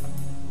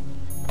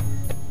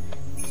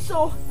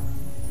 So,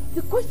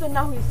 the question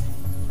now is,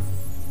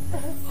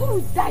 who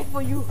will die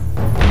for you?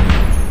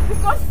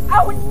 Because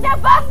I will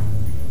never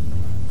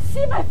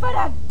see my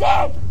father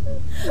dead.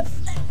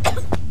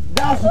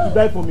 That's to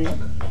die for me. Eh?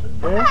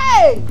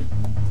 Hey!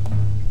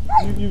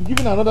 You've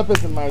given another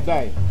person my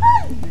die.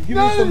 You've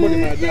given somebody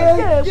my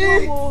die.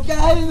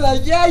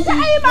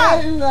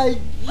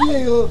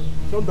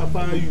 Don't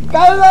fire you. Go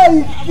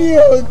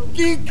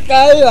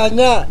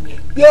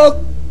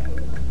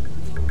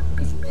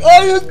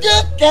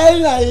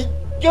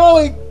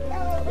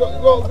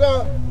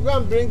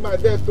and drink my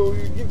death, so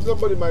you give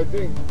somebody my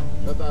drink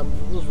that I'm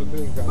supposed to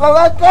drink. Shut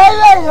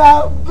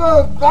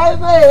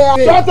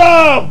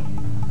up!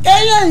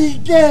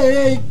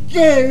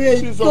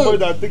 See somebody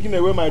that's taking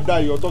away my die,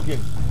 you're talking.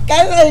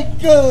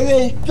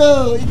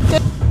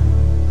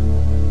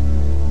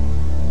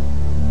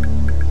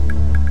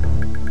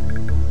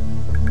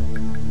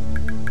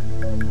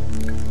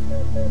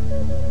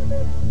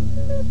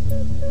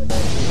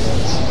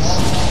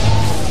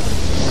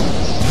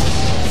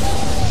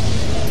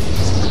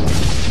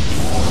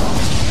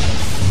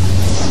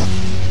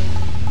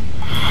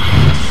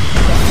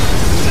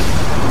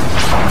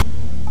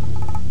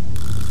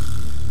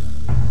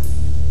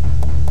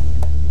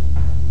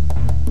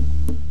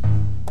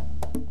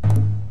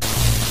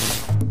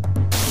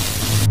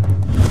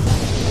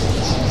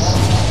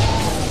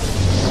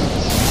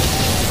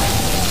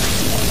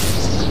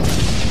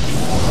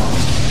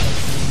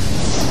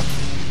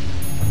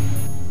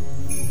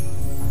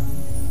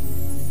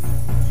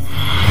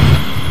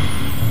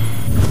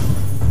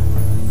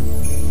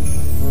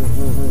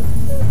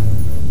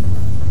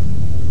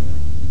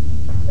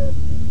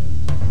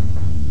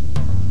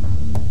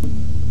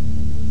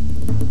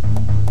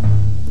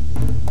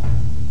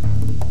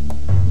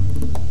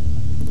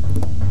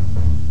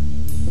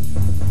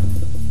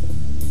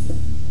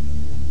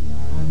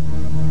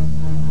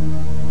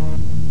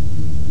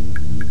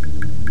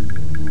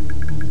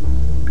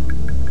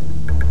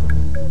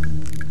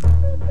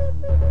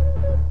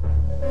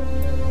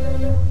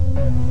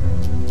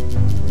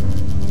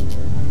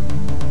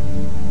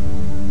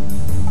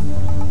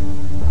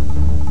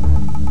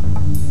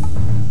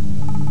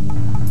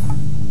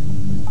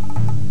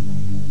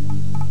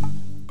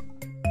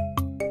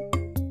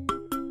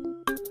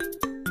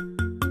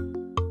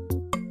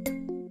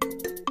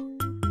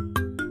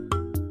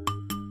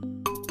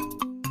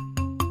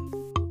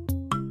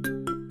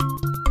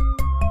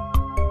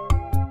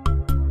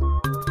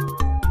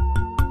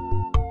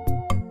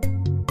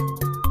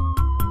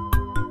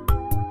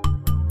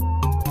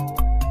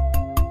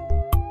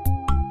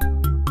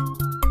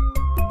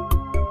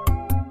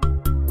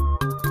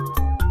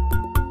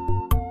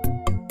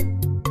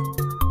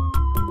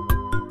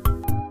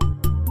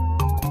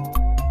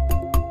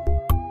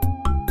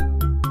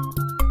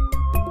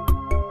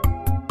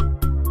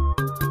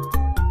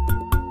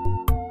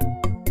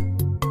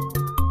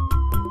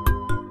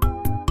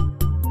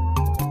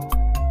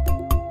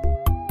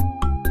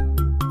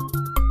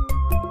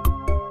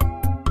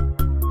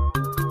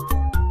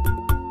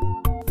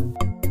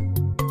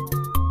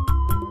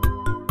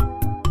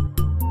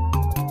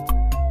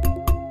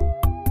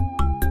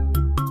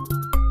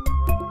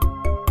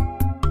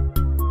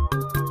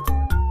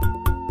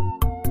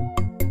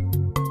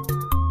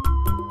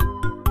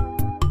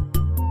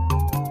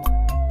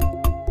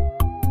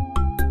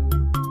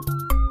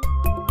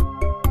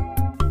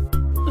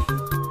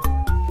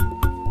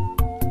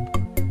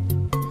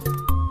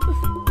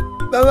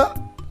 Mama,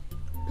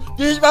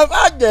 is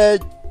Papa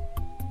dead?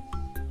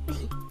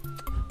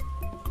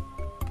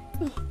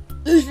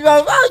 Is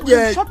Papa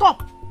dead? Shut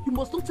up! You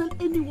must not tell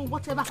anyone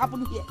whatever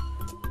happened here.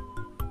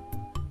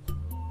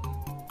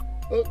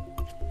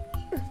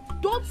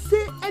 Don't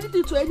say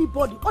anything to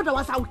anybody,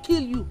 otherwise I will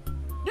kill you.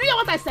 Do you hear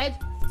what I said?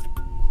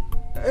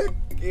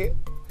 Okay.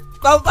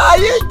 Papa, are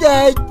you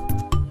dead?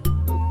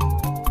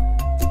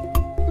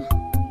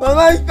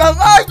 Mama, is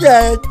Papa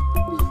dead?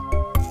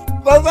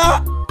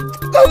 Papa,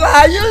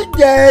 are you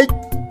dead?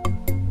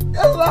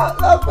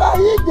 Papa, are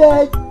you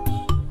dead?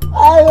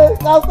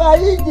 Papa, are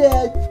you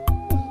dead?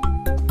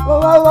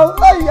 Mama,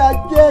 you are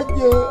dead,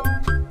 yo.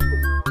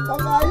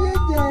 Papa, are you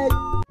dead?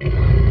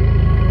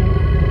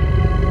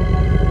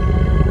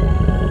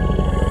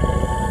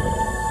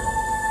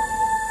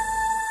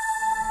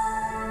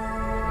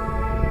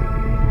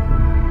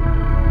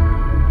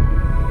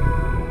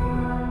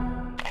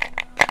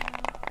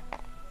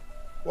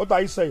 What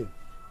are you saying?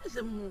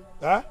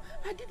 Huh?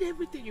 I did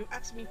everything you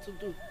asked me to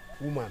do.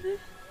 Woman,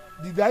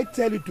 did I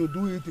tell you to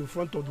do it in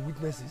front of the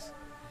witnesses?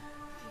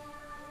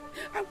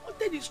 I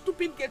wanted the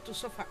stupid girl to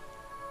suffer.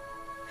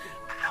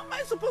 How am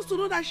I supposed to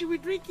know that she will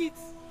drink it?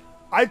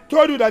 I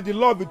told you that the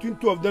love between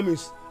two of them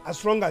is as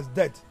strong as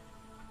death.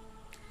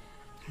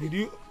 Did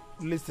you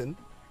listen?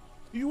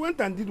 You went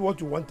and did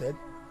what you wanted.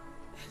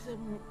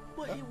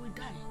 But he will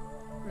die,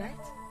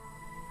 right?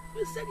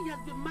 You said he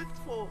has been marked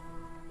for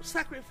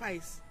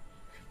sacrifice,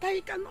 that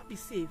he cannot be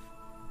saved.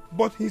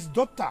 But his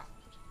daughter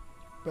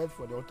paid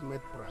for the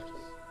ultimate price.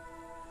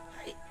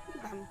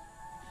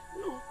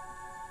 No.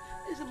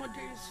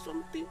 There is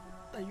something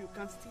that you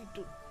can still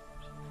do.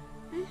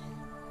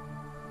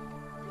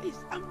 Please,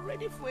 I'm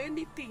ready for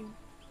anything.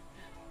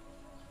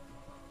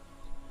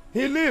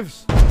 He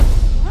lives.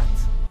 What?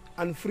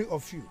 And free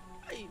of you.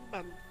 Hey,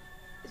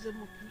 please.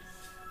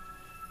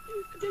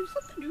 There is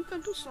something you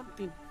can do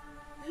something.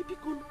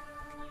 Because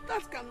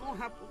that cannot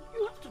happen.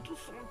 You have to do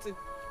something.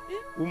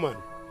 Woman,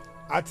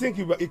 I think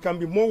he can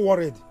be more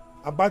worried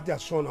about their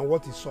son and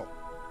what he saw.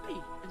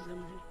 Hey,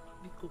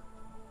 Biko,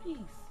 please.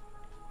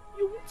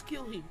 You won't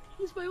kill him.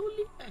 He's my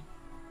only heir.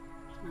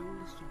 My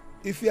only son.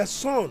 If your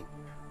son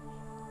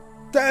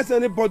tells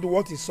anybody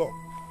what he saw,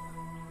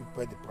 you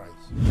pay the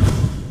price.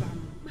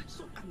 My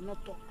son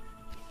cannot talk.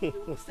 He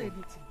won't say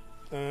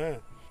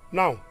anything.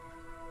 Now,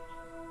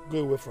 go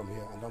away from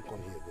here and don't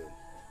come here again.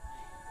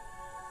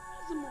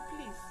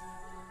 Please.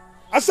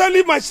 I said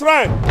leave my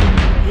shrine.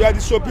 You are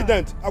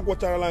disobedient.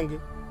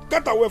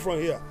 Get away from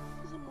here.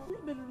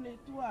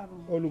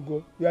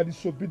 Olugo, you are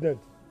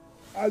disobedient.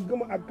 I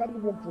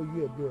can't work for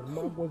you again.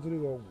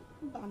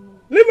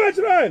 Leave my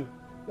shrine.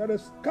 You are a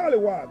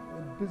scallywag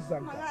and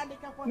bizanga.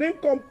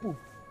 Nincompoop.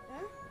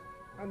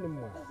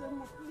 Animal.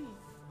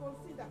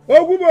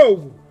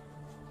 Ogu.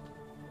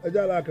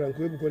 Ejala akran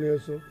ko ebuko ni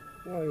eso.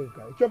 Wọ́n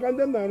nka.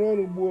 Chokande na ro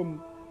onu gbo mu.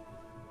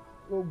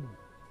 Ogu.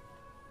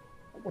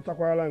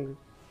 Opotakwara langi.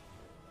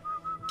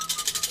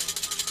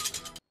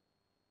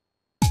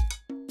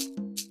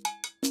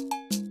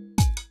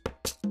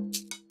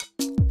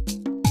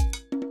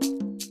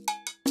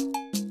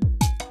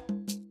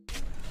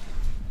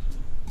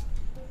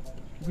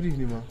 Good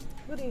evening, ma.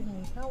 Good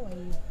evening. How are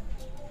you?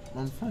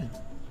 I'm fine.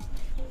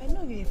 I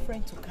know you're a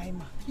friend to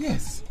Kaima.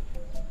 Yes.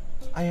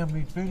 I am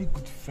a very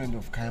good friend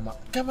of Kaima.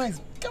 Kaima is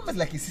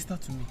like a sister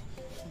to me.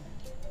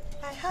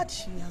 I heard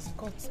she has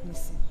got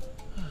missing.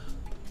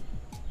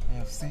 I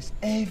have searched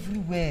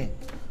everywhere.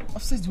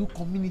 I've searched the whole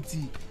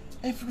community.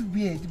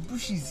 Everywhere. The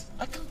bushes.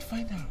 I can't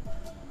find her.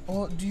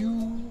 Or do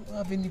you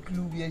have any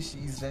clue where she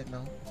is right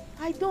now?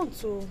 I don't,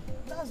 so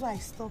that's why I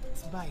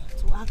stopped by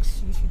to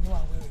ask you if you know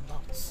her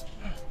whereabouts.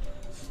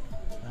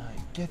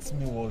 It gets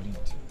me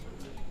worried.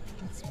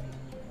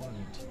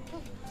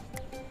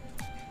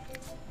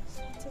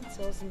 Something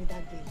tells me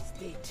that girl is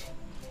dead.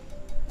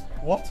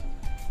 What?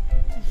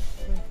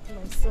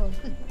 My son.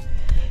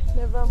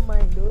 Never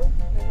mind, oh.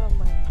 Never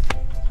mind.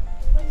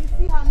 When you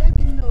see her, let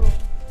me know.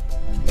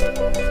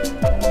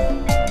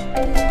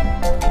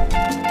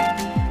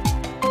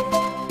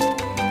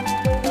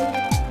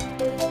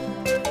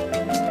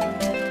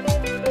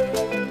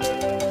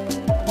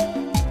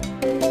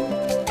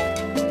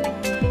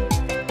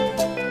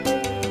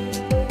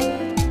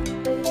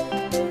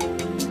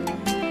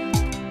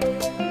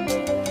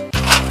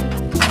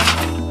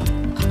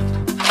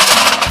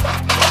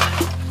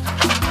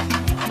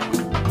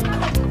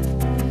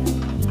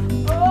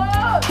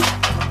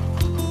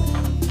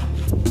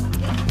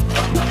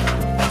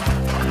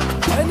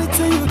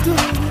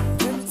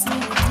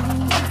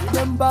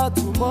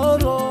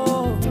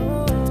 Tomorrow,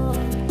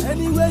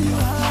 anywhere you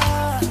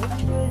are,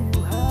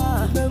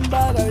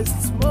 remember that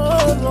it's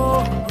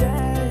tomorrow.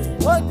 Yeah.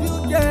 What do you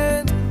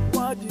gain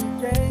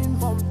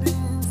from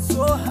being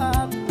so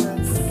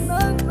heartless? No.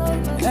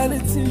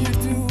 Anything you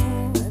do,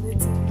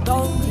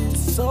 don't be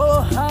so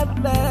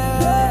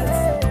heartless.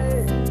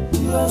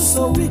 You are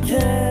so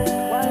wicked.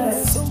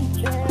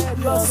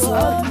 You are so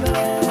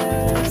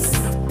heartless.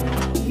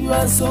 You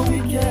are so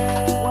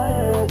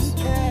wicked.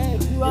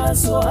 You are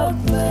so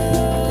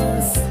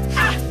heartless.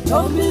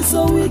 Don't be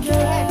so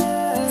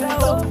wicked.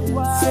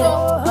 so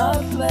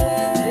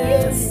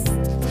heartless.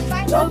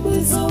 Don't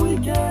be so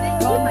wicked,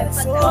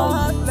 so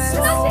heartless,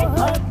 so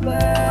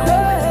heartless.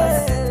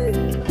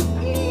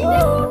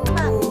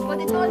 For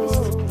the tallest.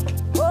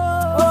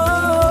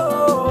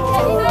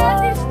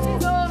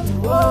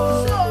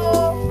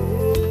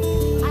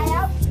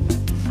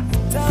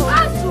 So I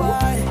have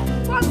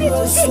for me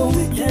to so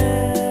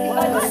wicked. If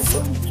I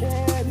don't,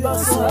 you are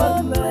so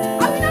heartless.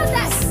 I will not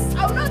die. I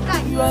will not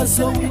die. You are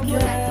so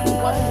wicked. If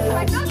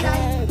I don't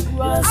die,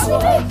 you are so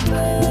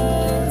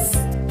heartless.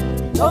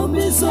 Don't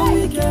be so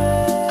wicked.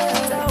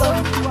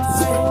 Don't be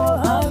so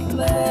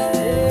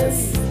heartless.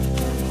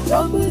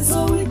 Don't be so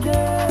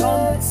wicked.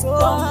 Don't be so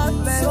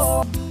heartless.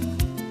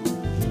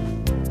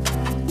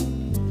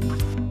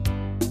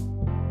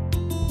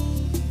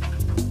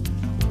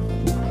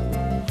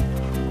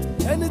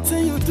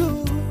 Anything you do,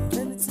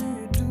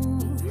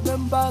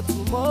 remember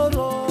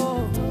tomorrow.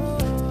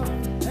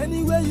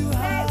 Anywhere you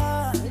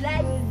are,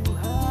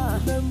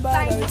 remember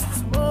that it's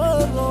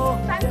tomorrow.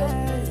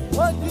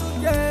 What you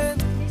gain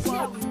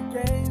from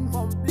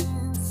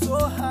being so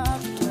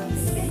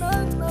heartless.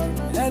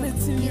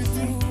 Anything you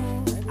do,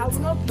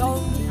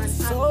 don't be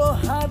so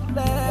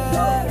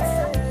heartless.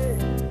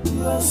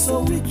 You are so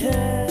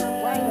wicked.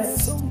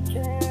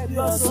 You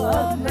are so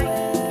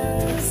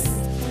heartless.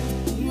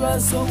 You are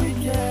so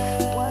wicked.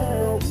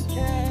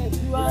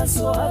 You are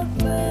so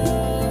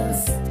heartless.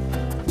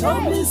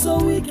 Don't be so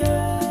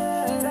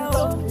wicked.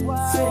 Don't be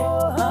so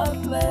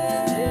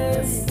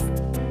heartless.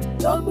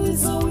 Don't be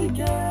so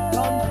wicked.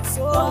 Don't be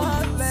so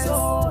heartless. So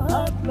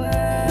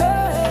heartless.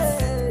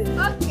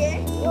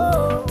 okay.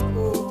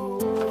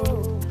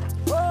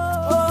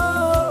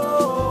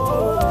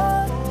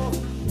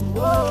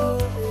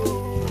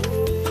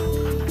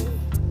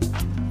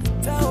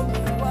 Tell me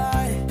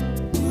why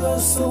you are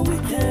so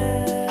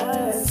wicked.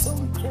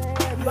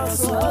 You are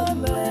so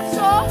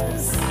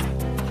heartless.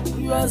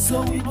 You are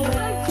so wicked.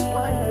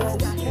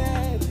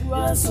 You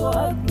are so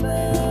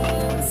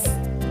heartless.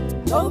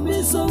 Don't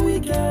be so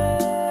wicked.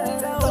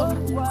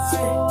 Don't be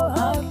so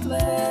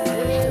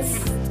heartless.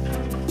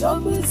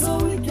 Don't be so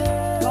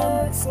wicked.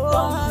 Don't be so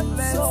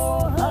heartless. So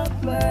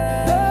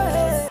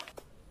heartless.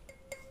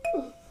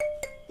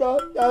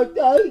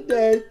 Don't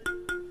dead.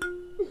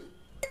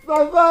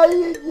 Papa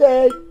is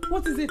dead.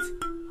 What is it?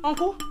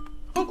 Uncle?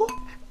 Uncle?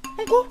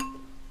 Uncle?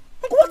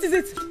 Uncle, what is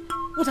it?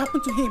 What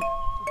happened to him?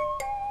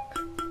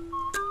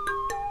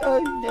 Oh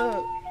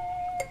no.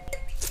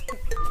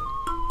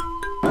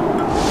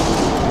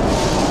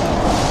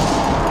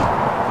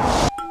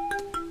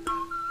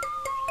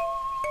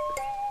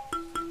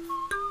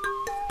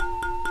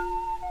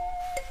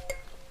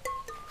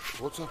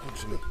 What's happened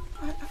to me?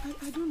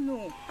 I don't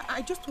know.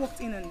 I just walked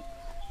in and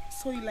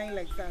saw you lying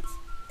like that.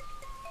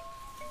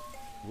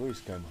 Where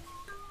is Kaima?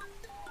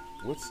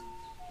 What's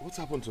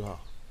happened to her?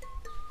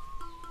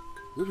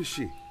 Where is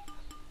she?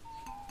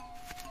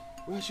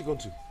 Where has she gone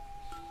to?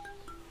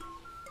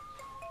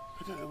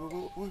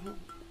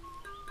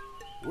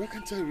 Why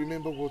can't I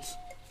remember what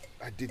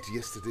I did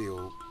yesterday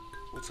or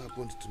what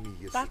happened to me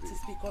yesterday? That is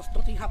because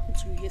nothing happened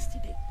to you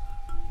yesterday.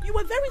 You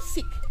were very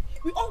sick.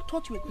 We all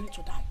thought you were going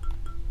to die.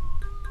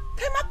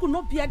 Kaima could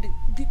not bear the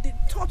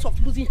thought of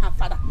losing her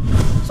father.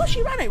 So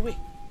she ran away.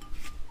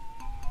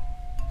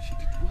 She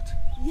did what?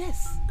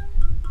 Yes.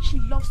 She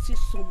loves you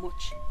so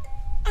much.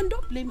 And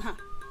don't blame her.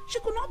 She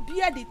could not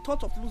bear the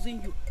thought of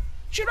losing you.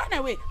 She ran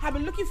away. I've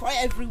been looking for her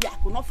everywhere. I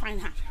could not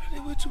find her. She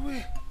ran away to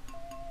where?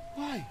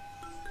 Why?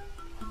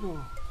 Oh,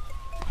 no.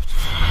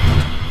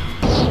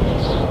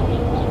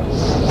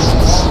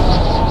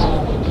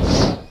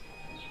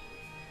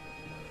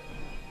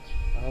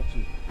 I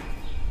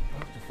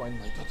have to find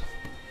my daughter.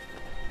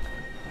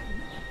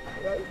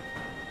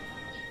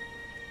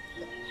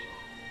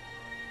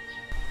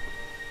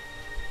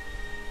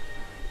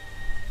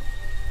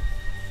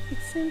 It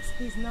seems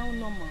he's now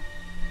normal.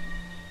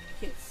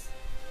 Yes.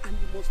 And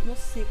you must not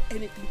say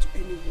anything to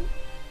anyone.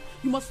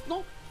 You must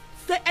not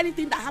say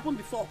anything that happened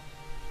before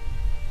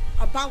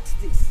about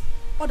this.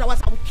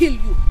 Otherwise, I will kill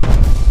you.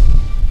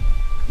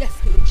 Yes,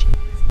 Kelechi.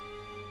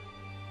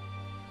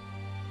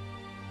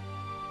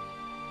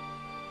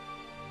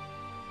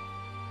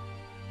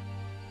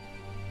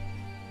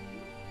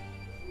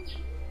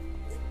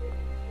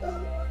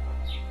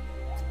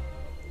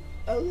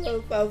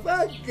 Oh,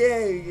 Papa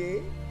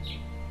dead.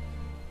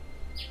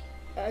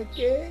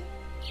 Okay.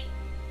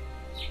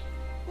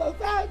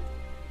 Papa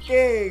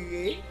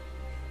dead.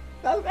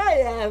 Papa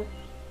have.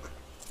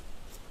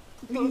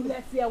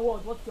 Let's hear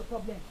what. What's your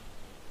problem?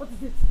 What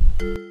is it?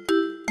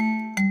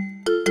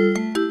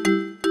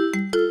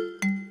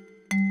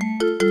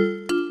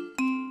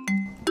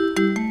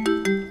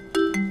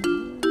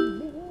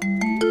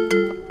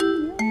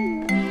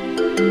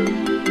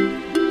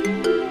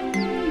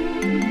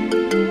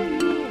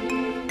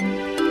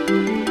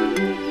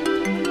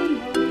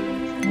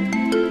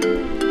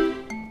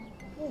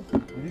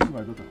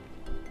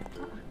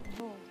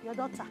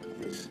 Daughter.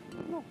 Yes.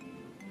 No.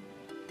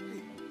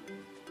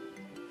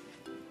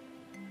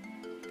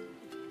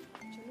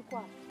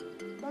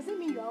 Does it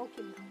mean you are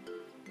okay now?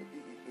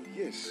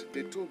 Yes,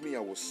 they told me I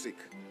was sick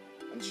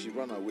and she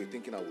ran away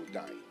thinking I would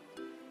die.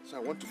 So I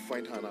want to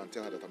find her now and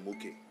tell her that I'm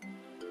okay.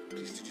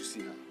 Please, did you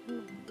see her?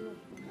 No.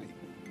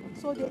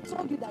 So they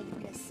told you that you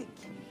were sick?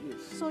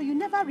 Yes. So you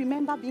never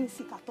remember being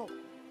sick at all?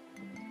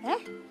 Eh?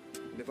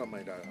 Never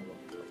mind, I love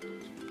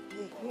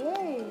you.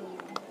 Hey.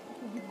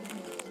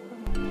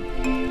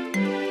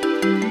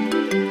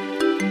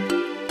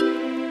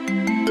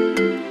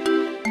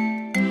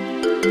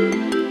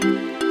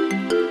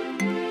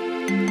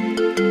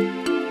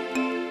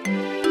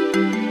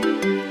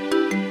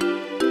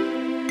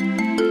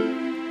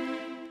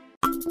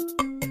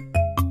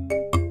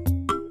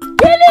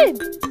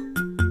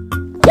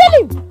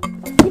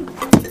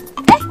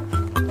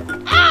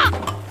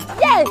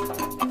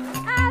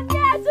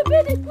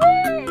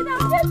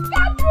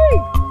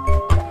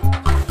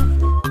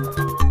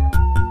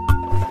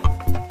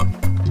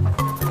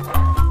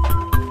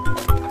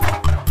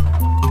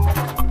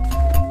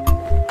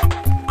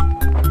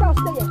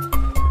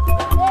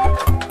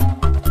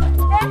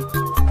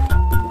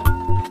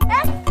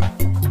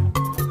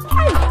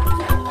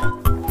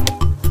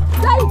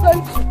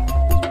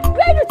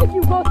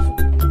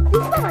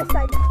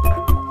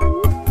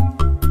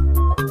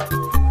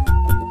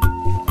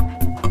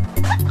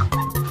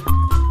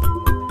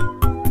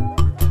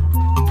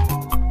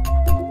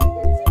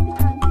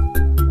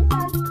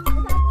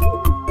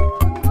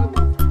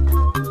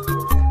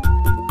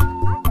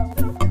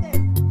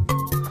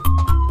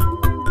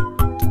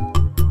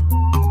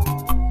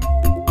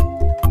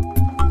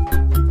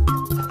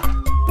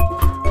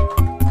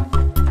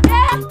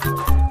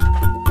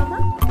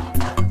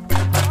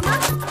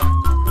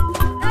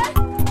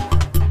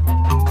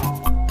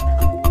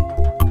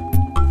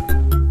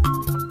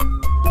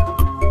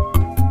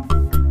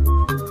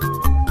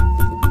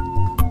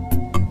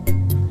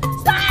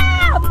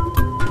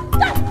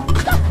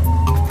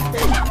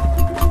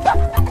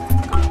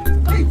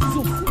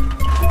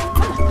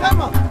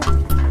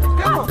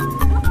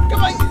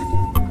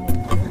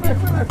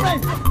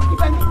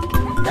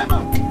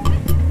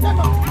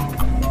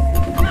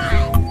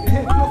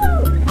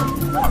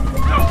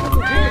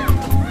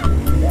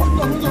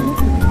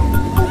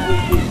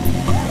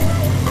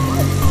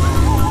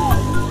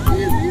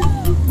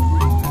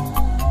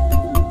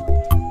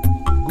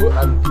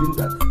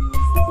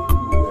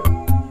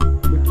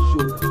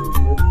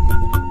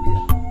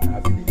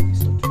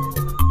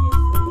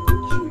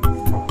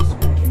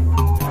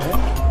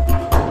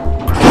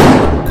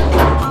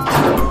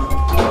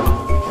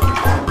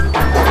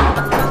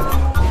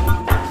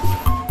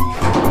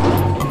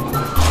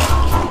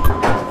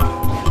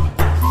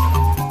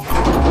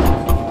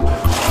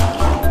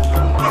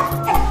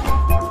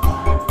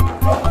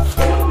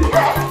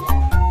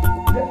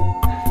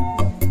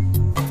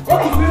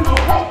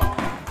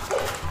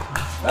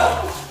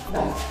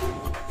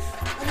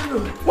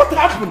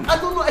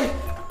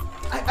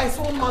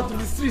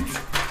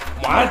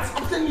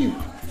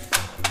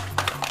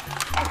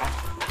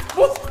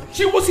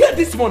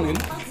 Morning.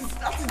 That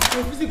is the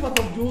confusing part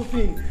of the whole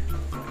thing.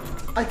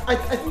 I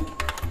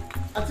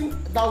think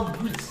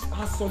that witch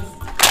has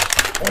something.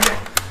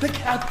 Take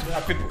her to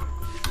her people.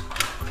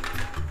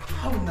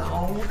 How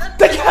now?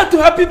 Take her to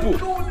her people.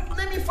 No,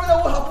 let me find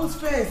out what happens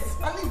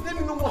first. At least let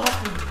me know what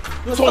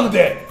happened.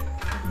 Sunday.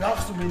 We have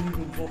so many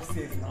rooms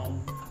upstairs now.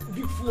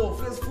 Big floor,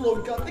 first floor.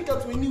 We can take her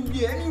to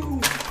anywhere, any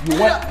room.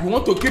 You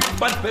want to keep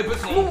bad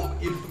purpose in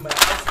my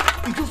house?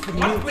 It was for the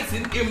one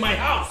person in my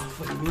house.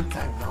 For the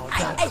meantime now.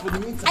 For the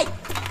meantime.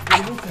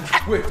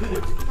 Wait.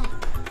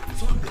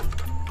 Sunday.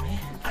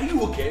 Are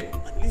you okay?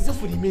 It's just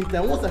for the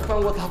meantime. Once I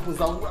find what happens,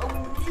 I will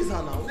use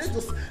her now.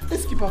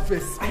 Let's keep her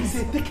first. I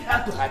say take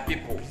her to her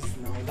people.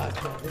 Now that's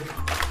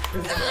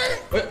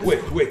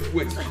Wait.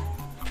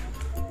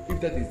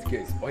 If that is the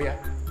case,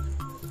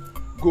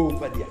 go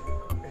over there.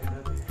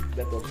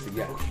 That officer,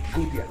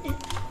 go there.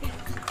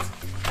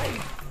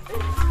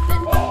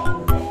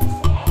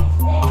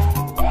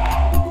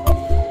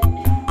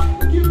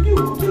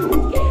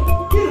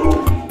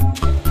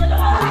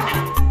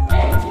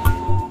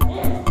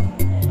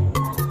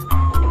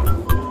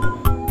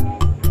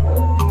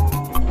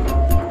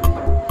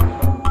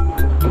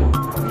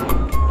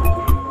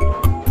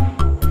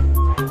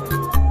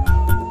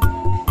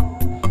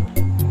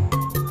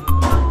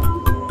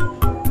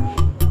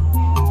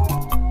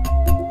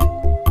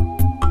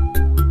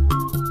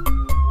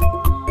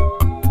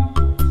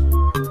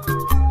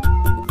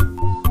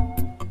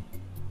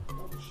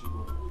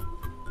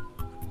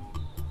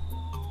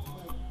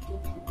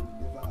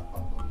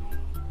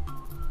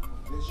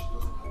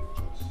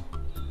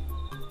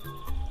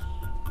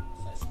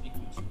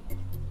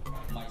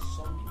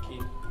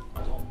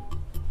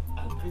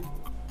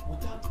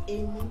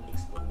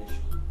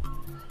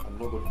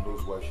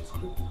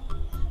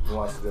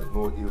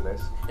 No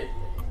illness?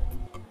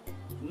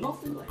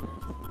 Nothing like that.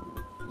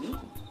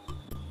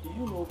 Do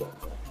you know that?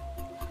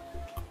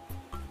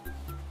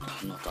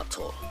 Not at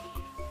all.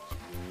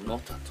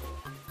 Not at all.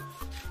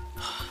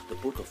 The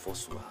both of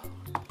us were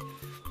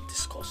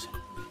discussing,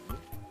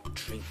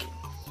 drinking.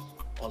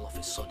 All of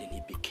a sudden,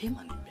 he became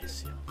an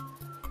imbecile.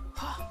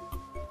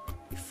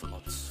 He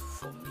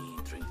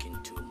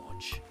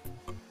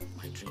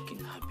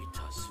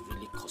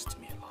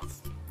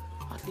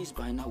least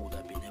by now would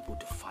have been able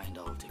to find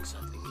out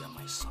exactly where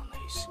my son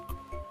is.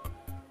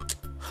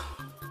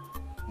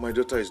 My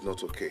daughter is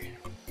not okay.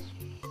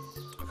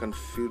 I can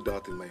feel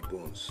that in my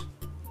bones.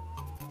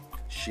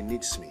 She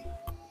needs me.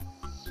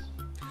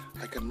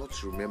 I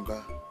cannot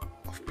remember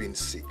of being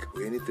sick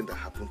or anything that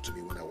happened to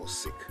me when I was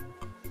sick.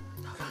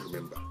 I can't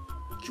remember.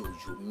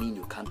 You mean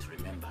you can't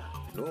remember?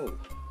 No,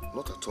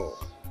 not at all.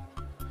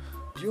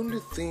 The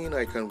only thing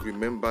I can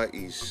remember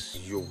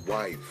is your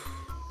wife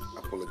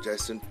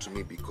apologizing to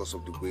me because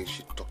of the way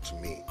she talked to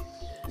me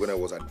when I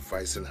was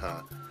advising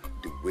her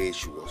the way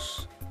she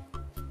was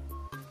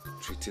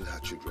treating her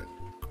children.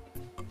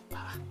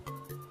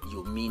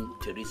 You mean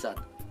Teresa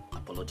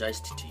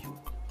apologized to you?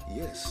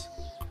 Yes.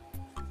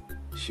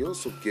 She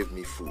also gave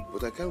me food,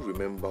 but I can't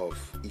remember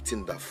of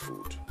eating that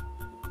food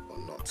or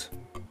not.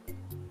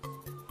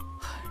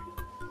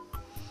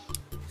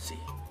 See,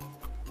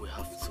 we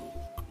have to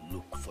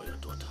look for your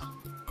daughter.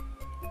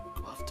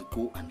 We have to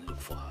go and look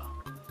for her.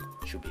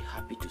 She'll be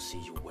happy to see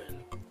you well.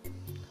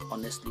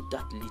 Honestly,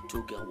 that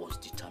little girl was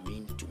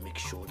determined to make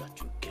sure that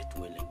you get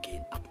well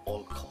again at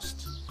all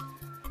costs.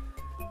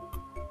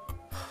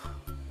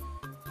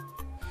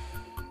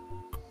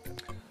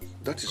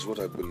 That is what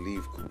I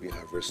believe could be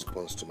her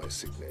response to my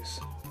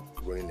sickness,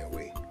 running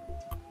away.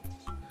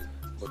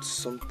 But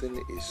something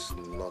is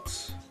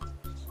not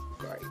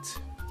right.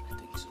 I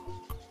think so.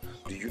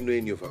 Do you know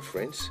any of her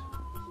friends?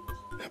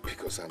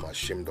 Because I'm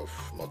ashamed of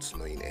not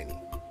knowing any.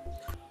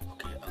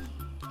 Okay,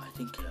 I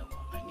think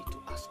I need to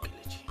ask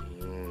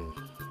Kelechi.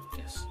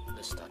 Yes,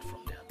 let's start from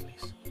there at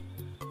least.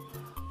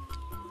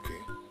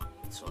 Okay.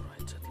 It's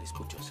alright, at least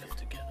put yourself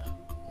together.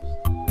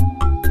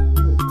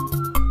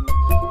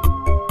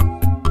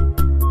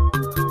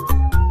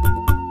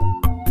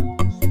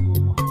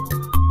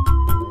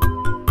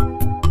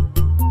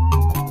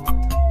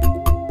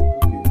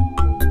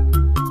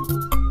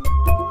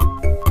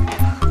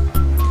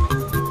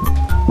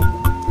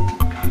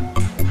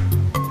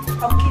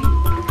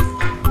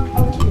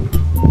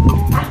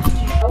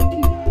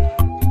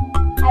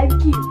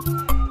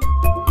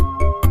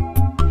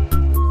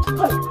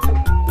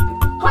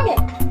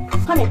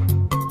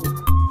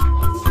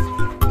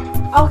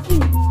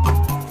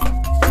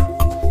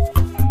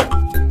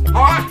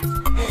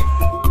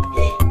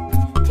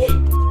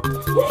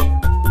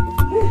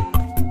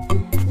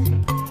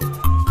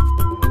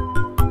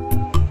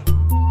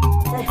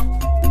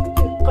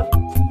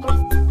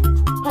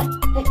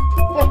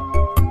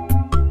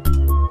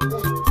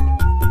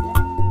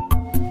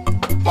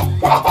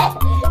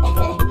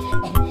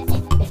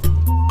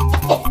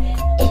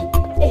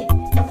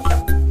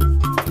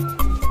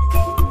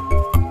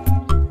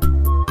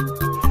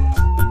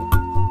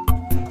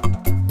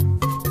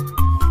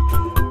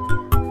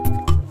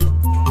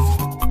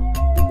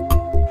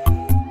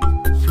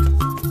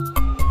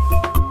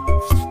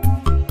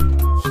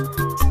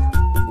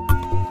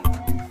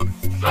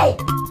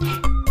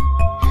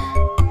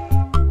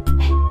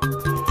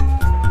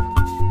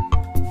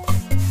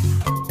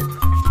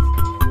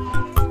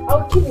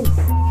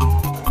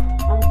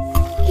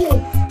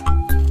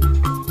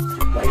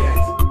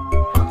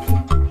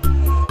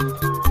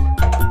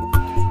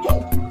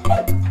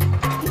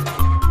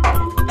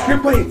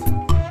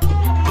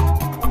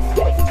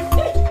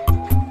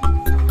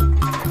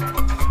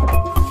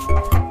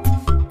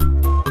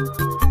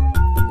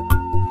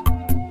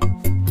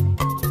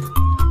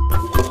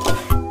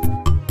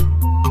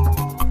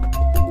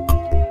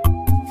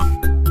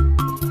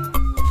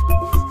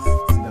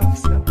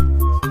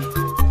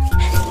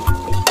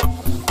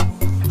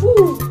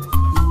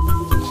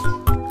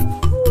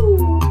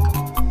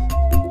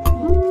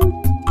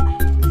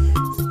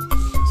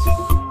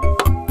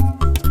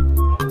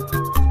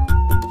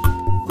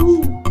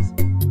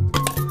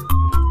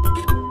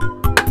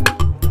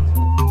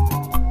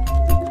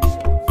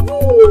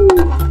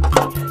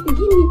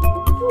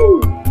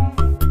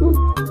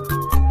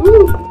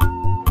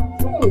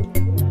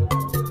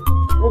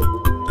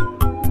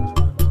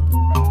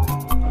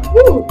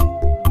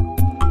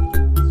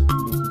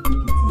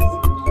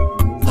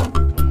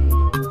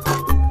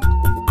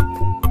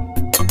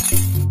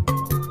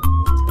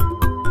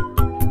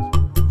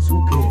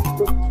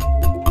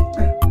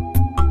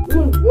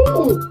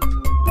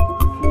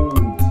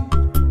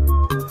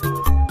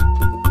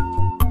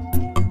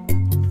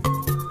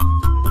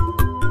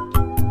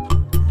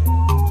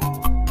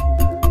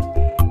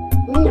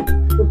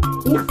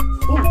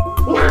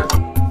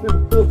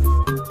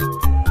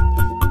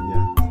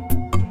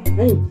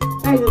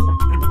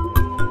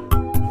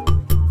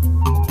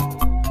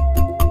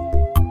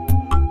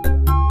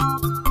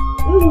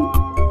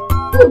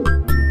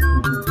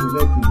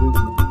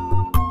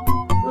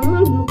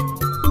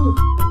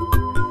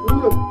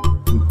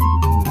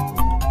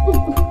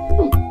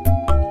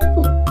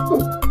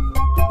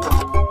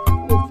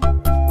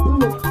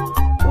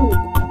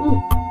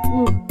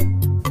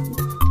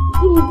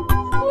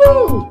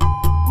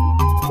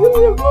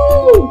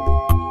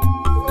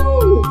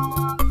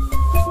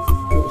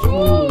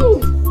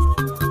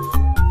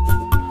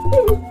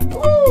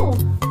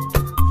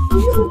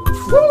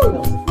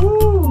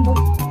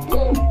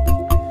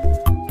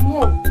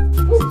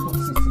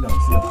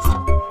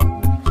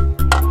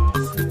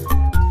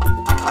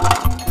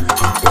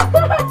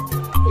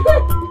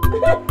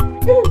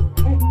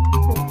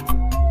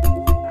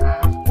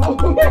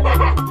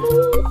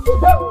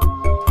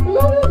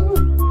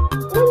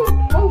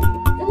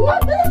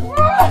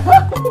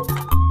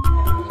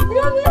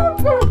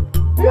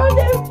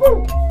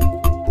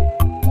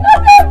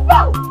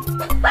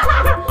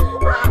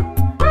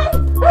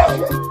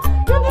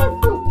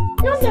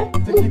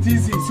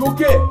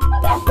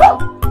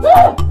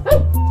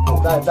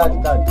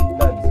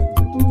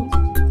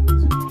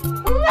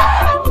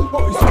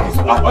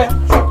 Keep quiet.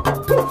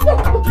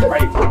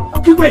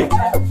 Keep quiet.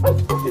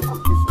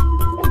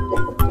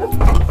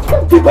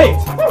 Keep quiet.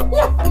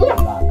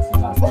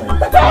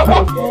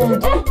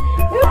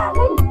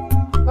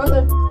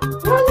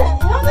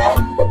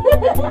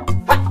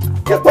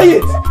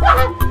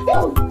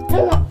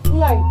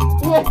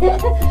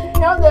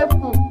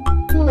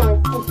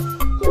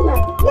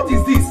 What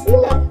is this?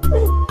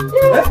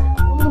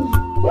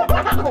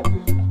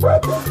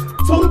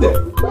 Sunday.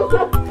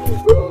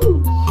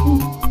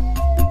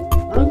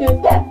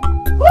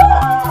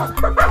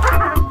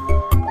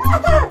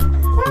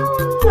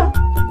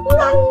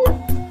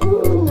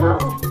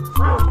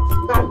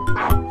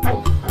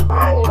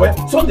 Well,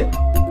 Sunday.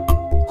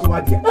 Come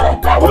out here.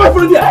 Come out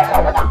from there.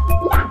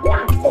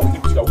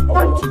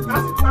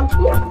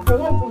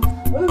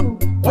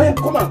 Why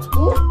come out?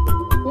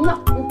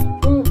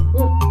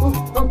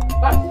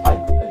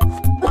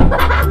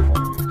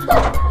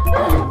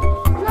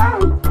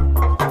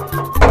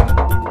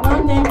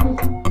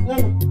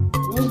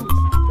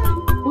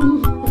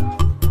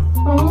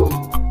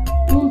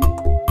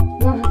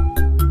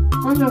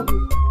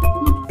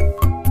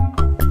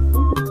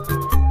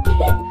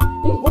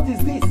 What is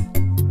this?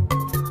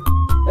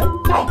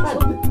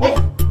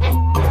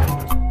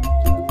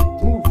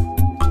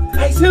 Move.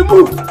 I say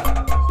move.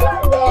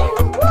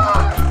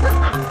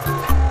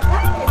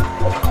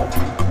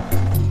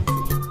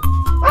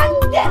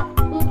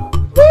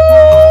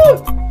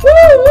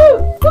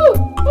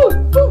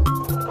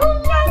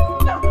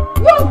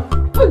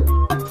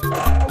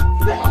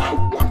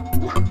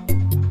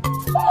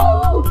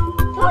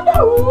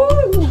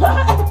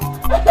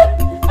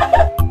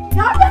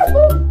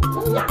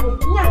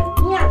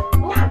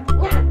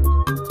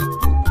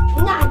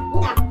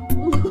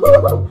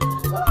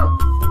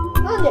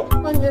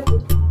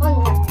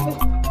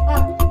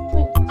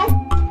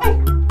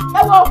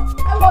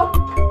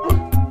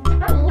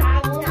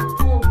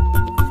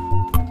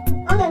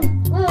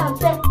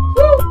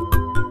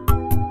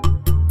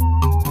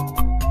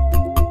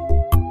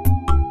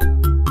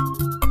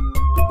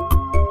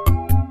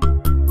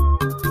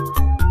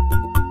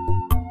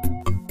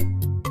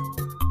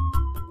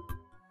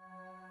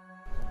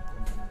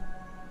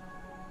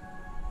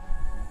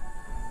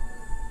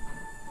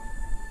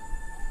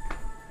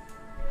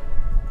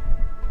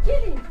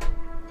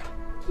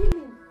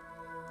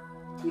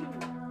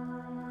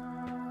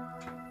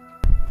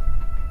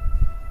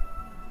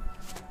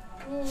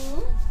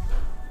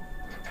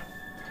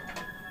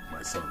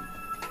 My son,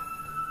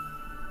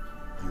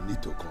 you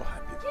need to call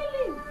her people.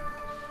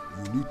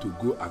 You need to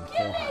go and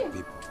call her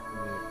people.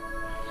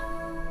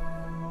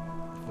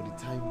 For the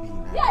time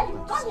being, I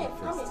want to sleep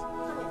first.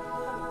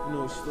 No,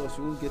 she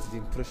won't get the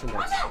impression that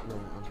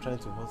I'm trying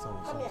to hurt her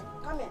or something.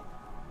 Come here.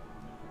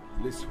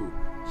 Let's hope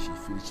she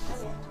finished the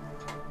food.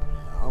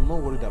 I'm not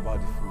worried about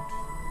the food.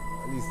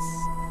 At least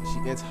she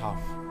ate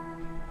half.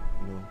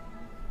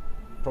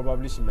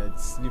 Probably she might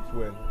sleep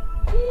well.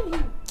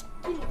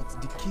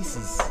 But the case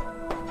is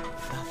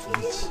that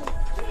witch.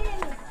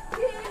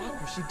 How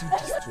could she do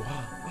this to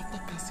her after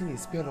casting a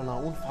spell on her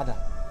own father?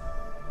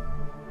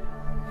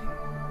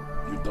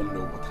 You don't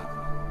know what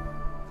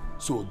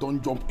happened. So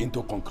don't jump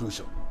into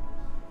conclusion.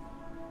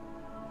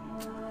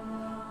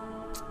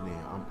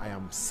 I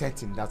am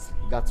certain that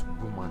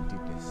woman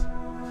did this.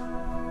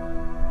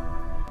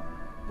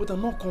 But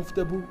I'm not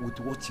comfortable with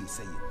what she's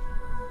saying.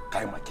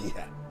 Kaimaki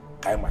her.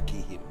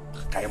 Kaimaki him.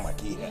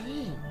 Kaimaki her.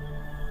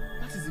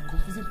 That is the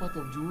confusing part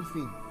of the whole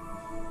thing.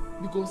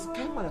 Because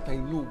Kaima that I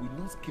know will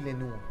not kill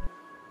anyone.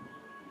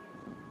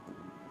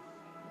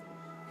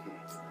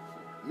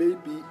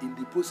 Maybe in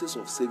the process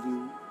of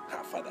saving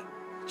her father,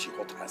 she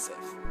hurt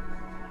herself.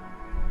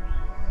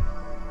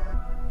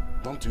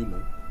 Don't you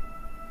know?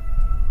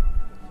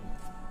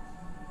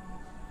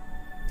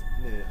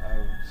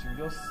 She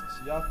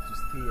has to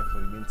stay here for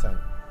the meantime.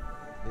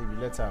 Maybe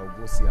later I'll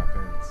go see her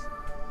parents.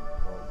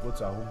 Or go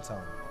to her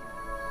hometown.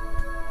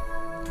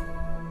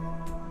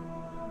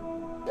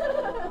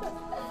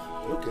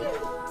 Okay.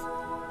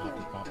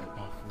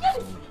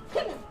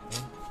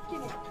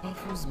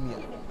 Baffles me.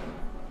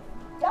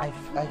 I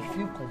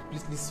feel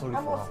completely sorry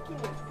for her.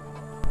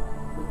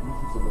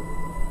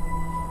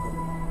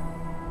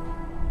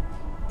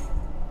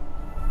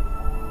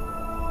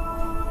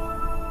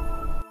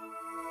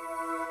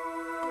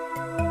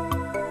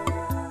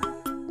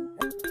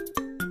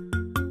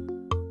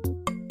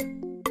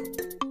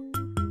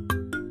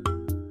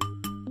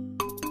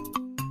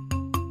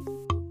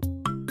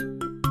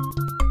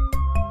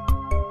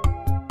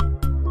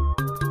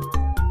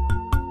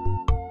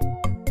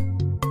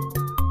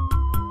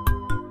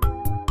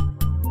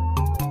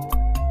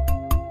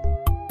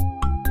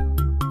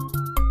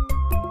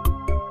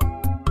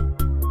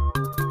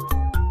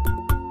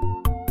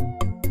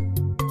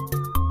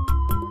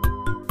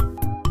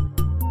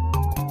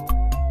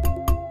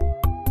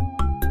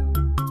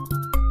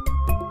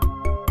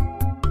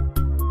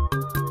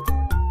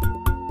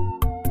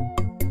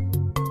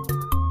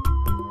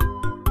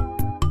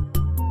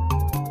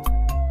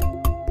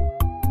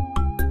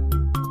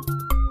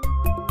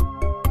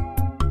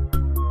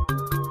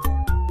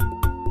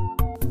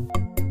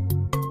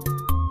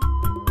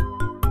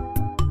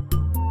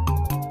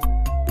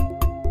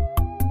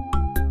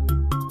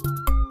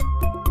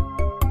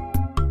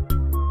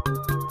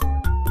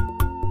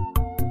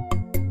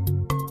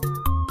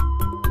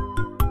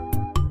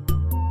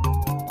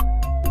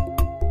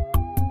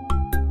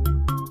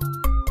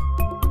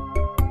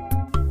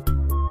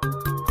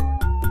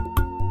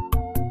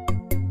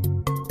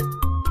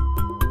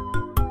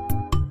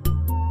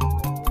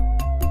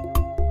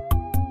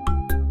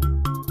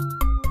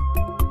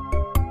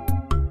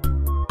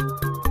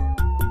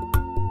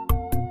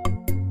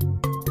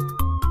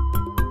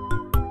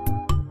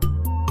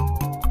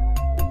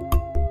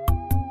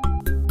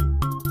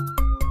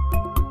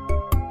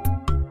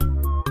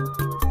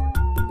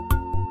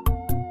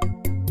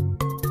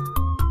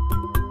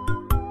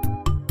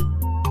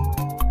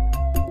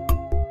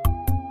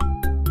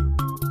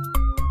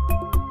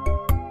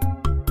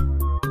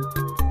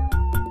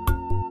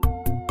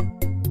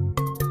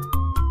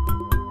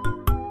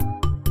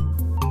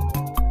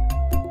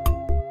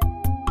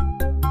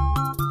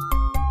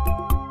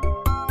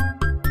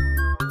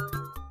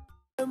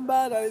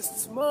 Remember there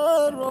is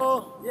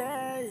tomorrow.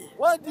 Yeah.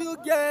 What do you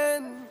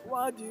gain?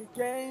 What do you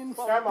gain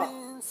from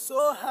being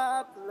so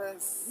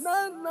heartless?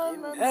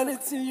 No.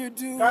 Anything you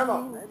do,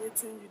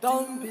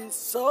 don't be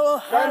so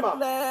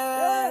heartless.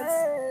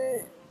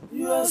 Hey.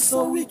 You are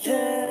so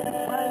wicked.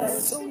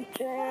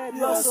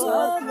 You are so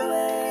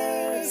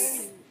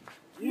heartless.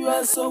 You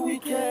are so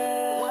wicked.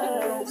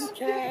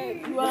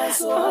 You are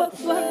so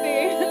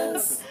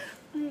heartless.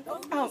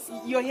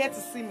 You're here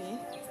to see me?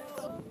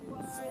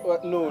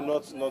 No,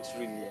 not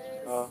really.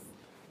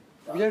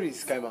 Where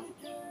is Kaima?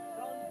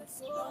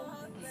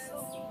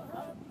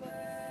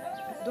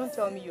 Don't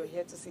tell me you're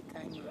here to see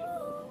Kaima.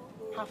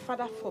 Her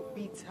father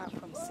forbids her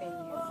from seeing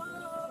you.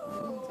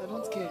 I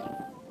don't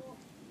care.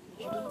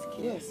 You don't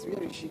care? Yes,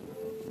 where is she?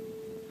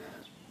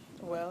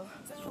 Well,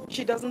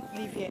 she doesn't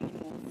live here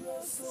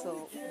anymore,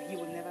 so he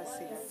will never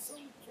see her.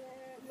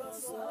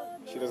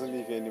 She doesn't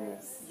live here anymore?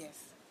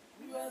 Yes.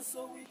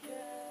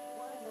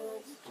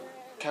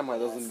 Kaima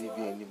doesn't live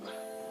here anymore.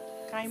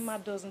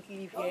 Kaima doesn't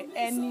live here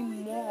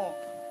anymore.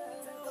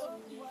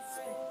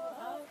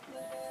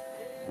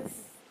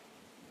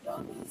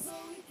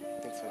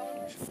 Thanks for the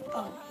information.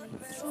 Oh,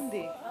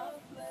 Sunday,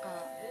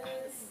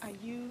 are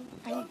you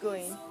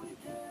going?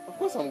 Of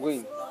course I'm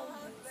going.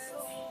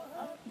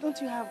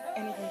 Don't you have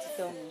anything to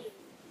tell me?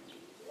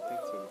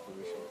 Thanks for the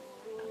information.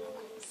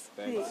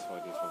 Thanks for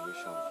the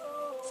information.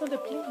 Sunday,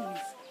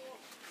 please.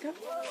 Come.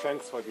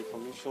 Thanks for the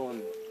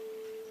information.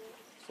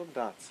 Stop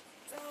that.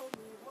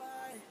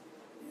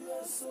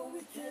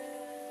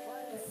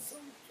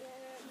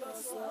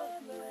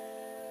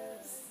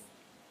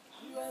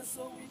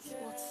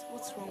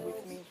 What's wrong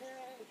with me?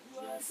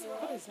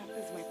 What exactly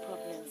is my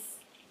problem?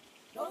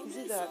 Is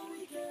it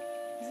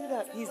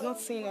that he's not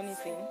saying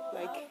anything?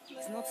 Like,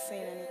 he's not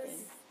saying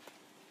anything?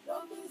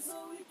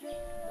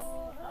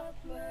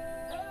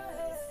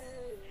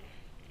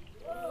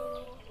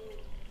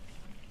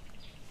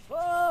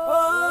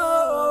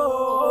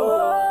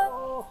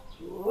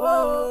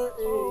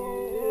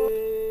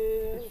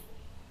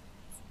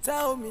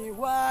 Tell me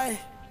why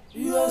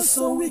you are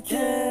so wicked.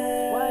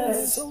 Why are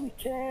you so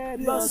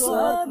wicked? You are so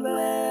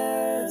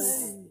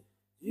heartless.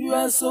 You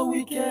are so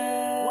wicked.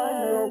 Why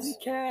are you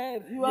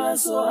wicked? You are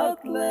so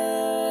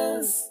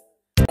heartless.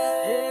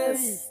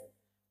 Yes.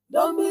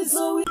 Don't be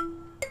so wicked.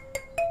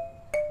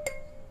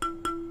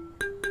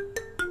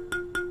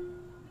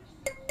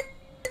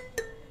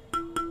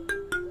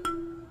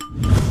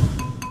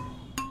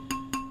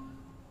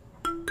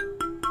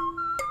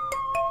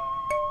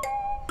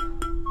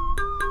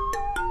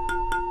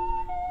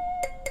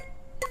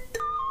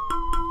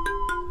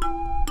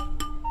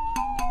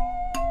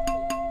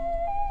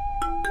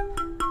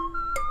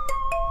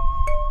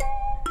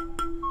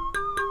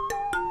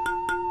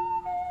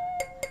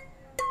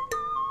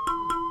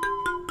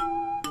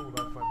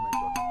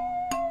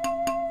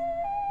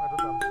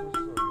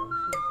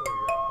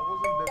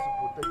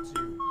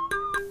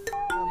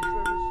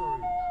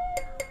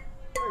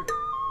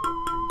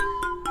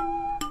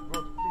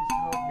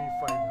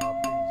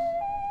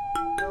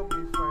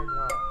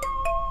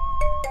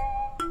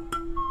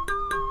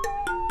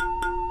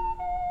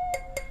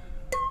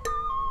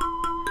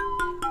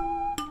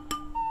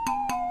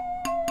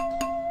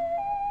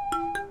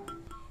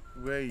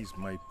 Where is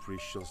my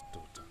precious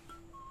daughter?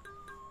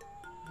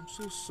 I'm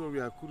so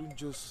sorry I couldn't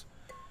just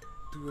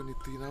do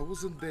anything. I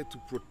wasn't there to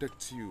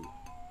protect you.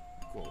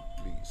 God,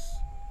 please.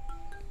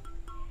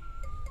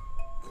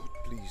 God,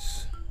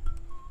 please.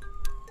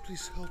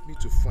 Please help me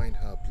to find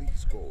her,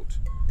 please, God.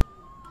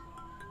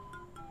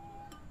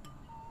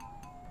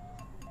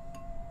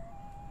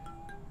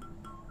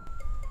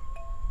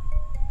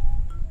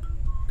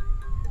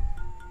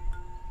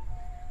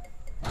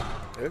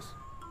 Yes?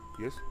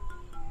 Yes?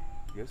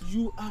 Yes?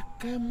 You are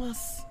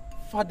Kaima's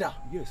father.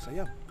 Yes, I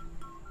am.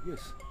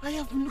 Yes. I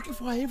have been looking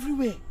for her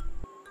everywhere.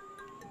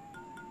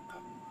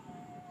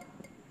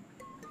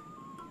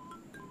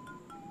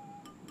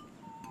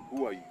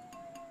 Who are you?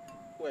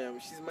 Who I am?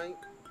 She's my...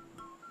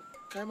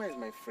 Kaima is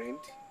my friend.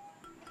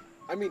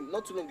 I mean,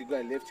 not too long ago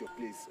I left your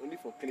place, only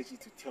for Kelechi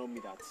to tell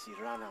me that she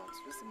ran out.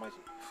 Just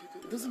imagine.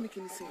 It doesn't make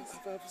any sense.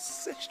 I've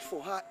searched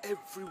for her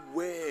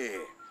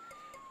everywhere.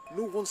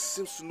 No one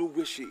seems to know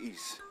where she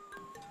is.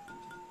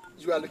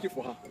 You are looking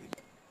for her?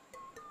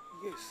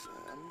 Yes,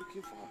 I'm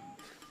looking for her.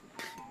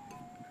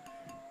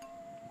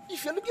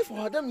 If you're looking for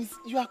her, that means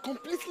you are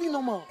completely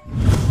normal.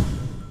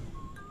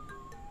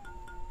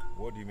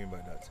 What do you mean by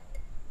that?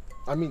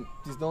 I mean,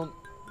 please don't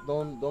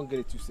get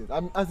it twisted.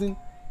 As in,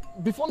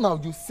 before now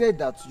you said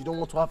that you don't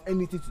want to have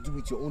anything to do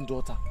with your own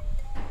daughter.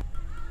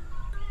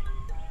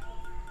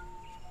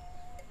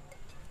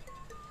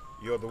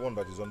 You're the one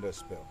that is under a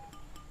spell.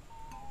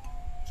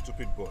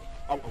 Stupid boy.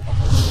 I'll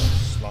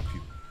slap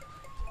you.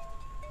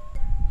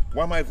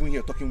 Why am I even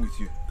here talking with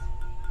you?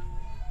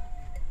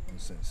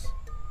 Nonsense.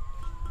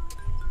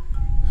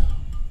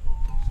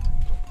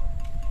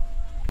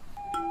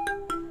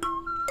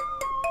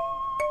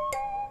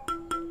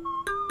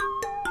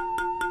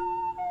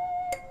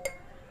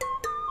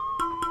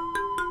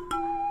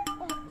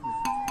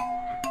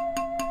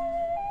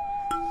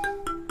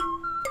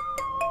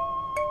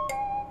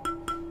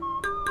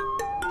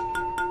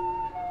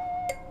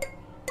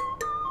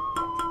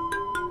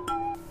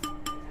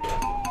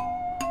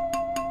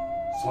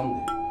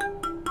 Sunday.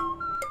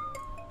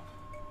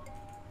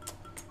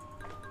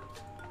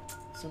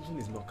 Something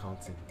is not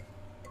counting.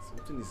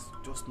 Something is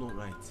just not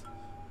right.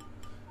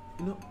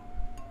 You know,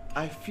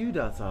 I feel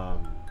that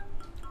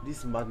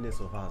this madness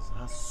of ours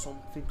has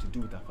something to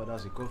do with our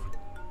father's recovery.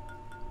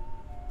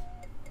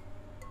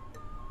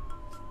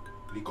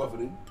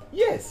 Recovering?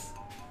 Yes.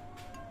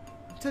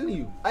 I'm telling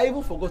you. I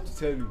even forgot to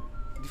tell you.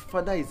 The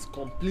father is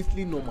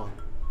completely normal.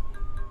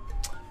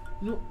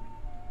 You know.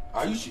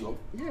 Are you sure?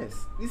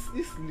 Yes. This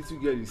little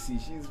girl you see,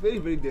 she is very,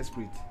 very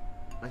desperate.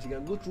 And she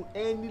can go through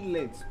any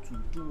length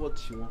to do what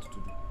she wants to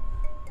do.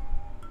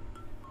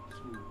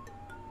 So,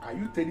 are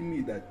you telling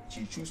me that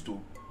she choose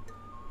to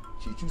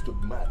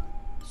be mad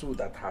so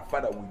that her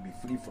father will be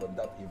free from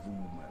that evil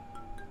woman?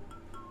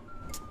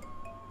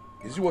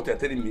 Is it what you're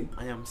telling me?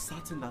 I am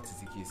certain that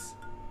is the case.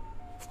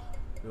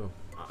 No,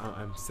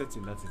 I'm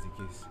certain that is the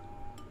case.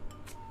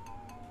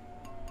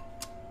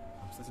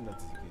 I'm certain that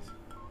is the case.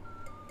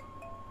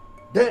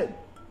 Then,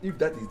 if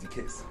that is the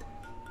case,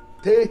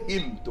 tell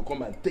him to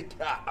come and take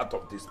her out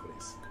of this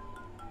place.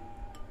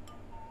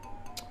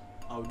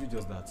 I'll do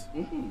just that.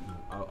 Mm-hmm.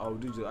 I'll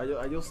do just.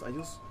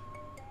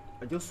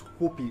 I just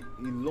hope he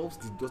loves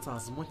the daughter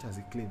as much as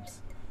he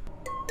claims.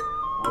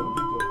 I'll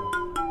do just that.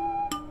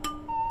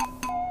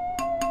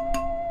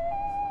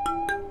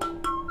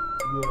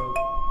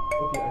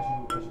 Okay, I should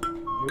wait for this.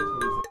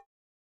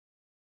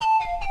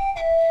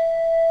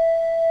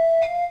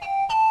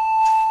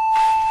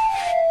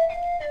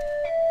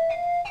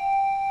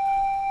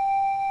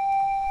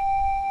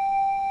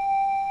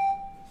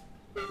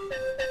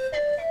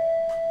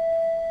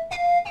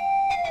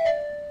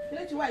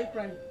 Why are you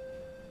crying?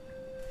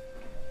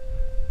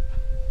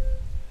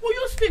 Will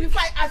you speak if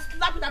I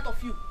slap it out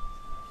of you?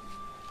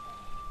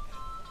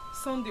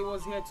 Sunday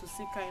was here to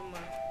see Kaima.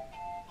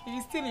 He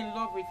is still in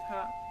love with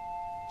her.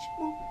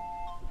 Chiku.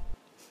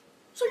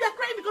 So you are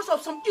crying because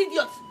of some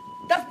idiot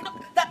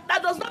that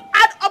does not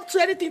add up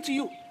to anything to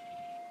you?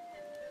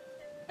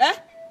 Eh?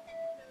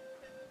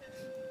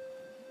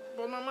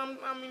 But Mama,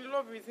 I'm in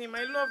love with him.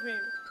 I love him.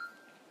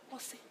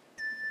 What's it?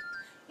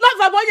 Love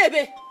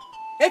Abonyebe.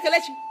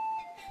 Ekelechi.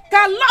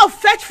 Can love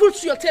fetch food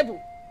to your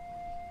table?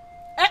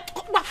 Eh?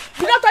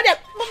 You don't tell them,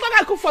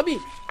 Mama cook for me.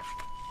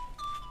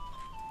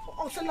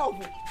 Also love.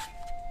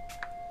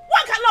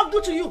 What can love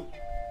do to you?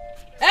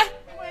 Eh?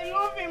 I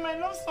love him. I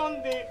love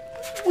Sunday.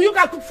 Will you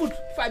can cook food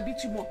if I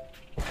beat you more?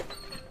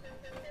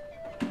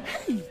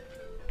 Hey,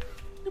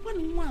 the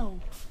one wow.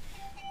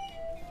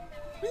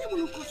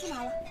 What's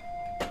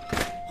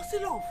the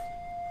love?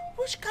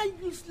 Which kind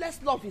of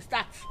useless love is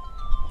that?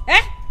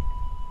 Eh?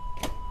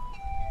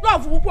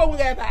 Love, what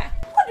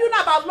do you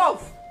know about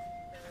love?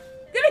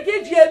 Get a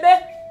KGB.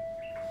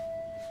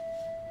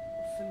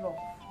 What's the love?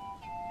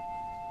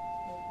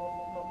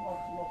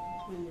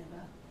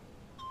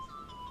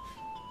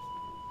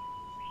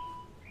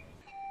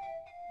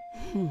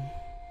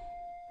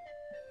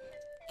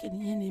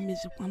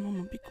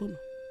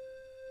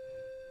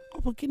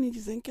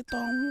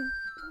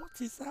 What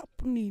is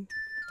happening?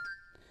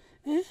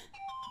 Eh?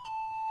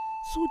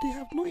 So they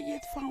have not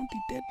yet found the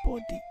dead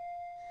body.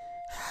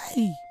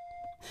 Hi.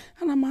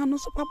 And I'm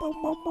also Papa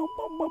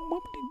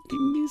Mom the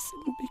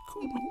missing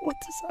Bikono. What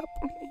is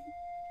happening?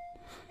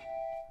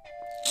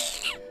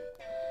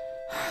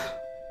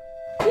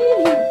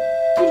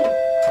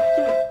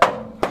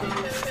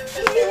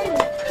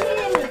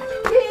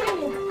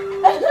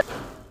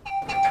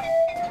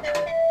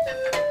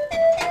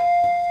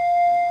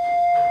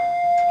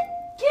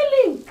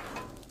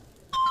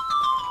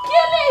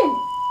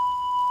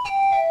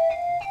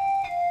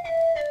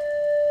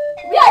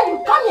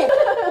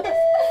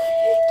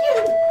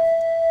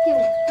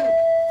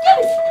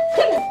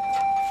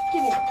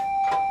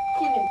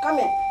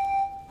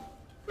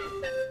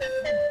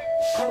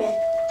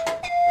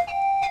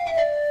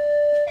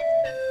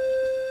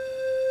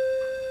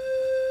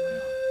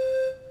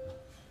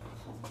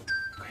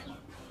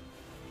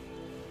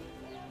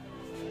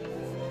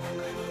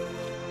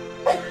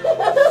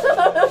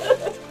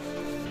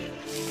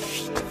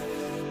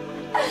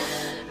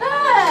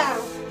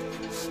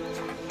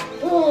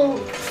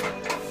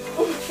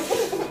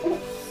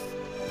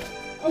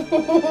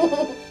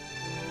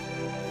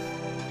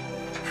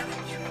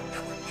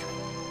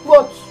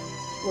 What?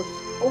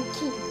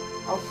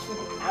 I'll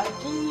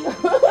kill you.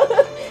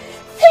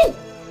 Hey!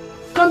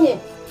 Come here.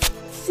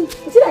 See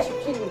that I should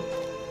kill him.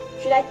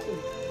 Should I kill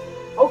him?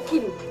 I'll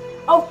kill him.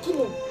 I will kill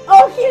him. I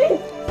will kill him.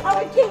 I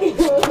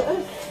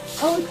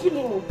will kill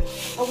him.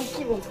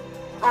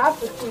 I have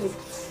to kill him.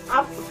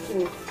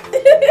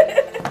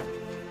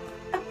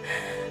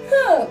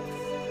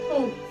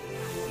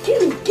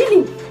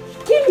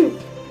 Kill him.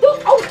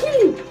 Don't, I'll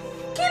kill him.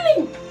 Kill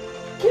him.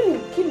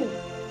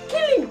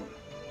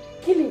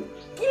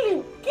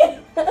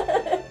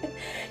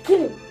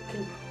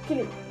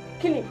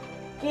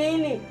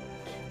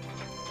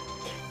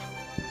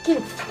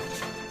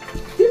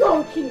 This I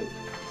will kill him.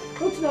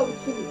 Don't you know I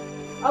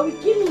will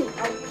kill him?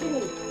 I will kill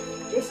him.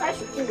 They say I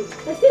should kill him.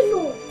 They say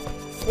no.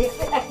 They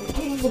say I should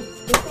kill him.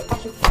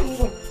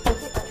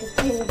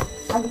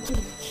 I will kill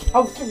you. I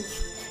will kill you.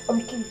 I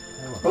will kill you.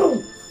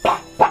 Boom. Pa,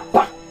 pa,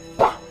 pa,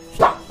 pa,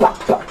 pa, pa,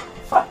 pa,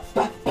 pa,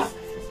 pa, pa.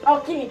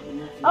 I'll kill him.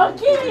 I'll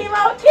kill him.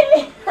 I'll kill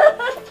him.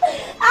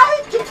 I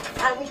will kill.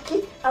 I will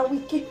kill. I will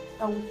kill.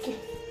 I will kill.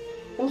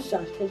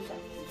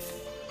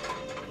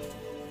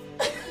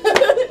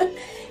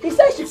 He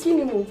said I should kill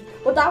him,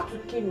 but I have to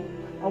kill him.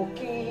 I will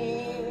kill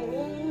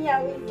him. I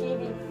will kill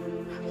him.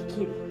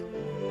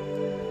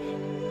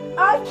 I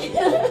will kill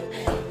him.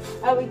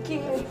 I will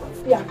kill him.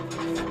 Yeah.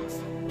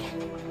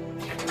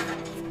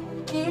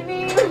 Kill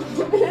him.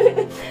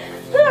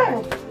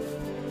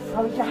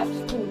 I will have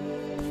to kill him.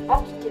 I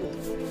have to kill him.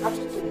 I have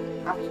to kill him.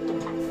 I have to kill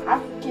him. I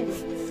have to kill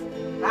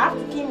him. I have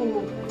to kill him.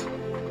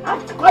 I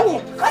have to come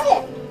here. Come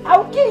here. I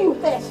will kill you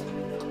first.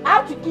 I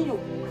have to kill you.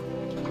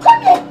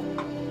 Come here.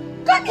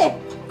 Come here.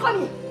 Come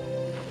here.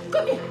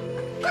 Come here.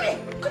 Come here.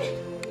 Come here. Come here.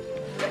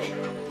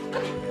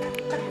 Come here.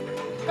 Come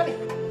here. Come here.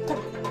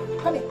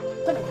 Come here.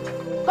 Come here.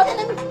 Come here.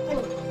 Let me. Come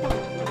here.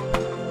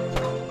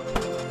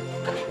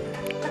 Come here.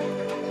 Come here.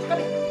 Come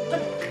here. Come here.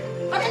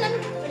 Come here. Let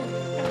me.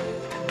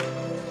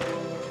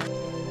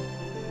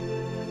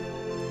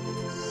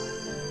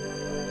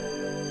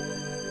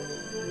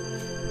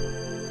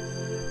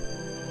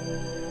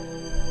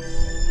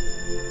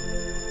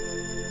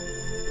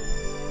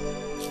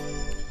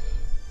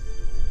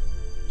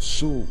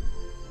 So,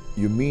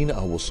 you mean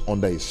I was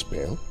under a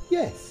spell?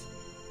 Yes.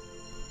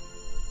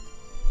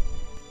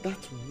 That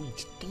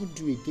witch turned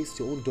you against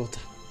your own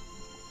daughter.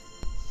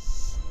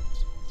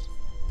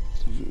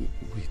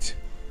 Wait.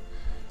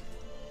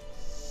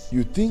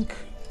 You think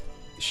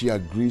she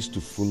agrees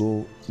to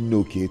follow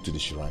Noke to the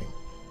shrine?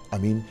 I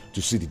mean,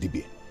 to see the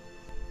Dibia?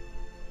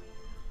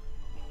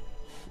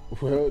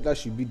 Well, that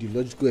should be the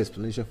logical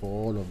explanation for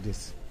all of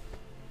this.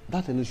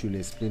 That alone should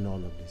explain all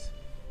of this.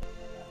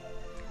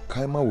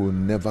 Kaima will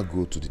never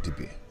go to the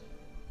Dibia.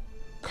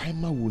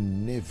 Kaima will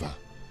never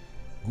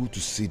go to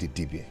see the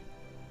Dibia.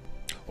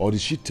 Or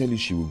did she tell you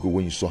she will go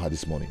when you saw her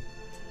this morning?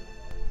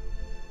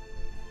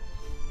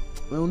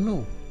 Well,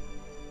 no.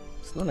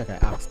 It's not like I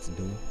asked,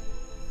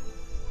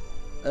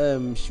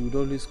 though. She would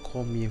always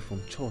come here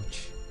from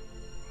church.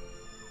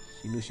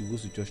 You know she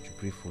goes to church to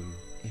pray for you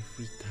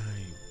every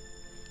time.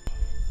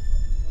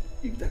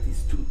 If that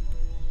is true,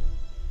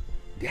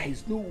 there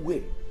is no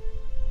way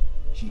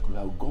she could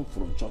have gone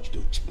from church to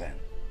Japan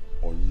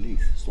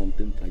unless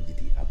something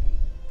tragedy happened.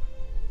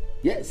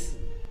 Yes.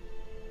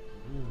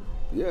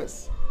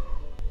 Yes.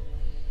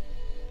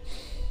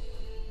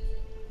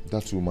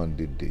 That woman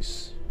did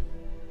this.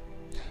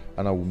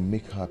 And I will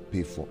make her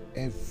pay for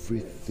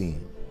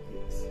everything.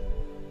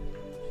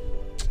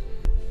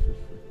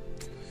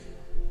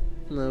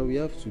 Now we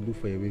have to look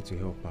for a way to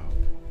help out.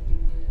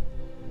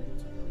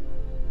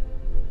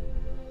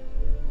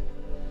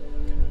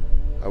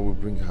 I will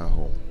bring her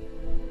home.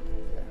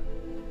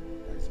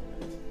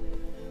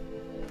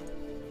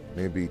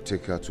 Maybe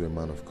take her to a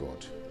man of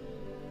God.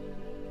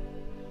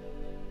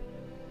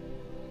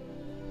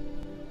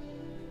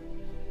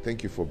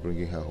 Thank you for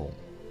bringing her home,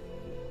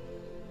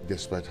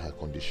 despite her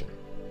condition.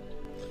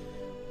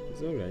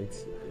 It's alright.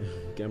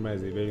 Kema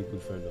is a very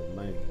good friend of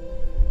mine.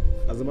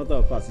 As a matter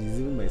of fact, she's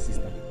even my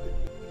sister.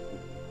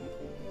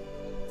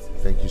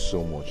 Thank you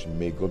so much.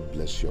 May God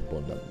bless you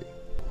abundantly.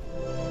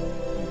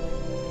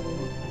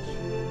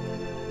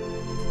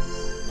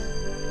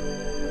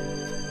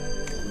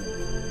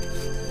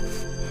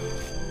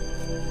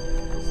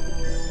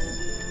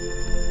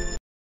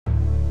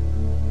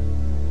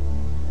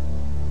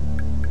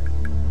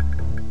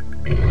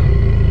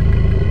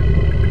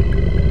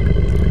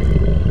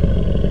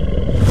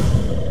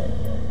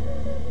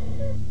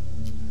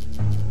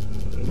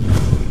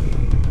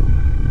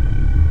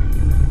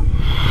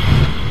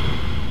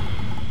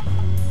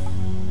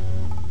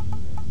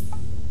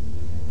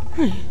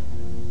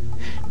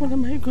 What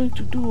am I going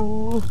to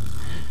do?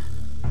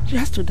 She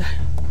has to die.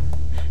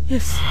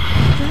 Yes,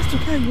 she has to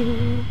die.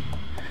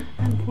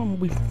 And one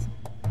win.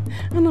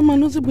 And I'm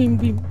another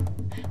bim.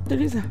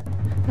 Teresa,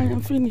 I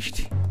am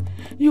finished.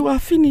 You are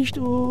finished.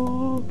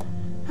 Oh,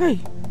 hey.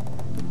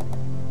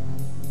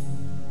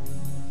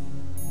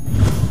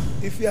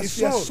 If your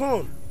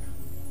son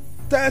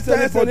tells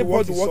anybody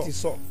what he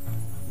saw, you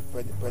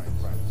pay the price.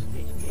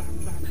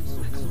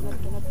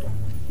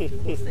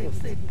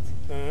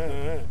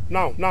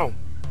 Now.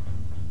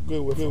 Go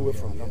away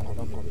from here. Don't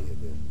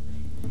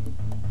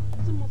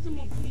come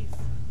here.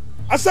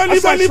 I said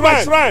leave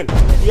my shrine.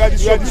 You are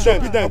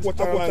disobedient.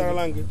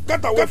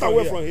 Get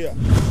away from here.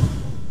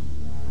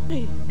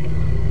 Hey,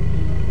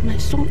 my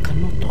son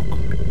cannot talk,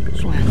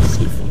 so I am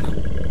safe for now.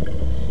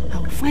 I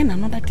will find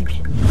another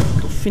TV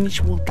to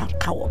finish what that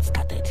coward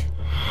started.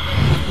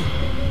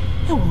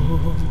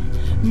 Oh,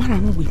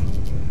 Manari.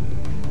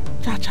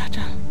 Cha.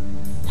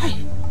 Hey.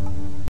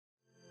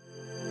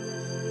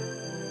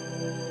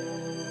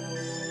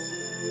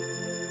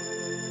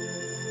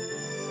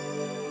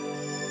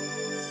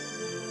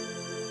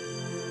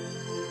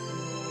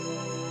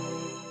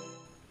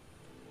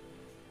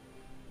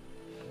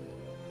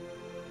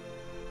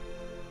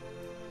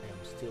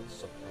 Still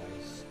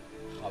surprised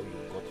how you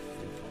got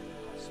free from the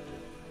hospital.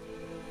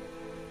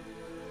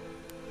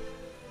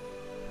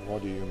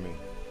 What do you mean?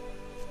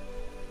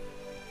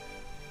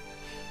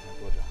 My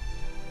brother,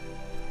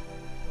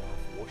 I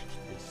have watched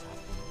this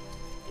happen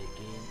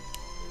again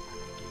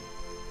and again.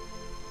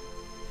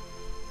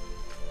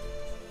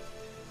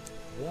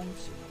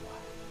 Once in a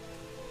while,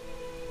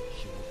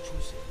 she will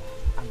choose a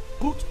man and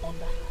put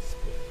under her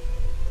spell.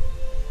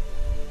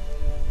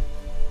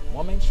 The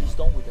moment she's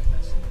done with the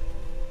person,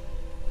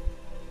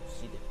 you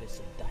see the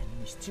person die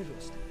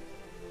mysteriously.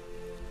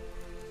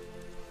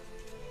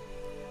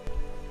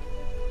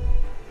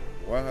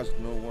 Why has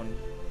no one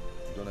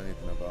done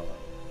anything about her?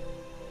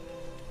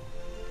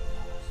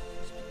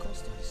 It's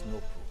because there is no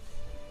proof.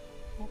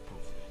 No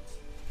proof yet.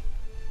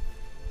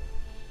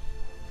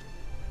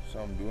 So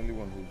I'm the only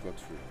one who got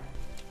free.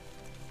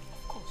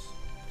 Of course.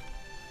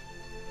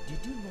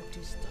 Did you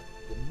notice that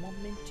the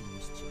moment you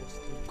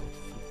mysteriously got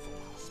free from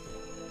her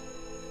spell,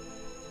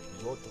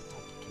 your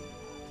daughter became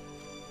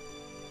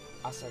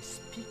mad? As I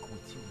speak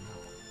with you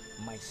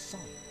now, my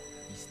son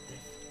is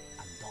deaf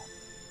and dumb.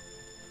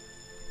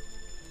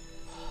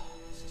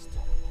 This is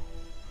terrible.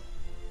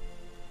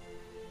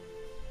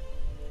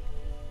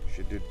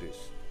 She did this.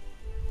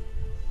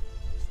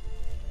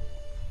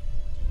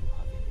 Do you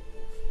have any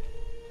proof?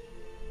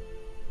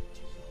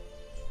 Do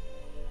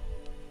you?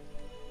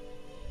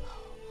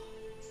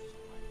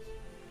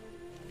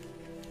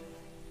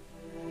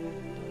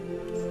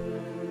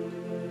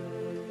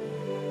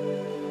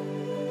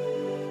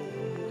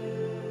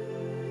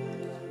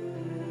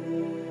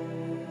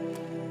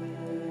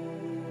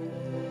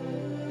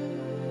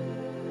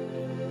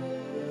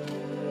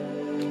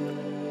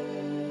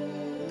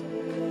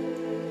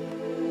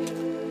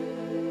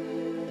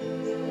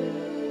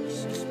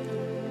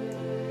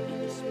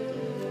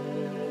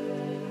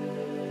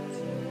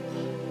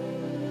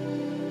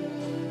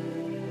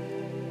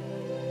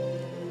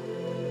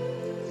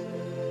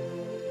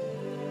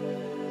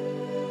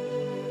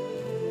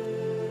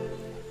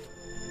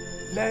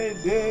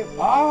 Let the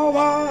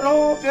power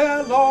of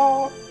the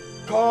Lord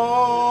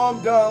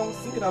come down.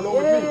 Sing it along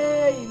with me.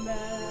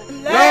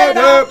 Amen. Let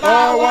the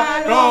power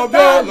of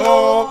the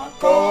Lord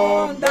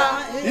come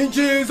down. In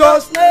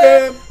Jesus'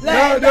 name,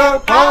 let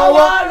the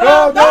power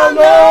of the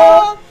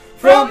Lord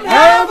from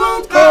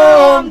heaven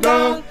come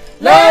down.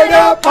 Let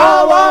the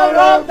power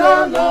of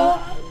the Lord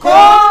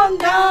come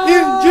down.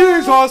 In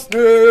Jesus'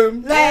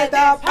 name, Let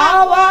the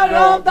power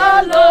of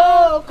the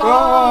Lord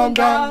come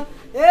down.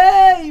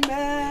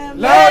 Amen.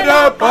 let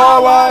the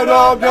power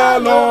of the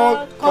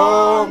Lord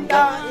come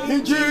down.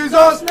 In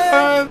Jesus'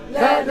 name,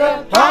 Let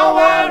the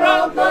power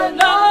of the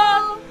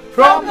Lord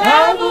from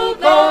heaven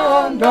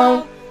come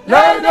down.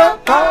 Let the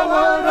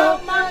power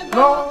of my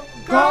Lord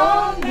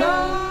come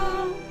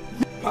down.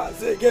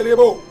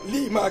 Pasegelebo,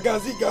 lima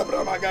gaziga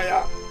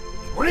bramagaya.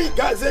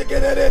 Riga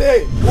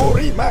zegerere,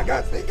 uri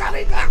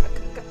magazigarika.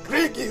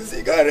 Rigi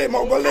zigare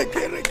mogole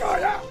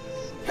kirikaya.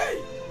 Hey.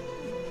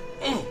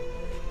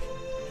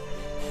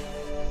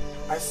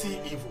 I see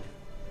evil.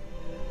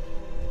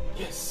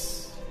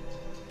 Yes.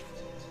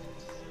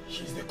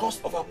 She's the cause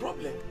of our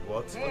problem.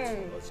 What?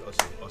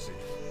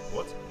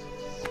 What?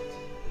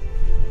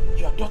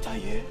 Your daughter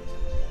here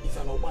is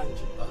an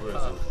Obanji. Where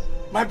is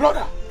it? My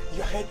brother,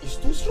 your head is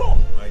too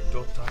strong. My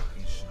daughter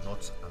is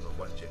not an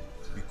Obanje.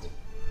 Biko.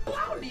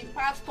 How the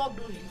pastor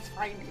do his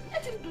finding?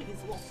 Let him do his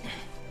work.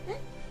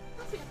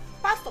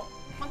 Pastor,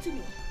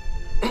 continue.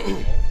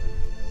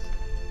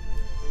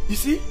 You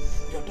see,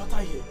 your daughter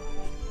here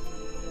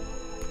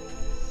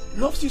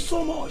loves you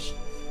so much.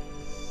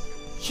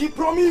 She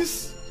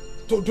promised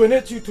to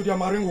donate you to the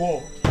marine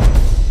world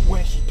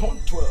when she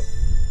turned 12.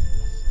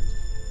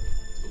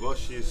 Well,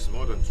 she is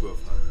more than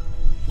 12 now.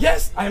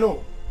 Yes, I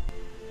know.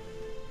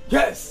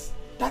 Yes,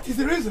 that is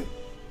the reason.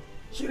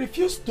 She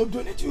refused to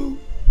donate you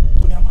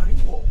to the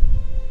marine world.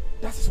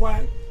 That is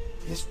why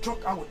he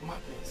struck her with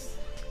madness.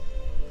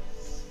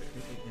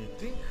 You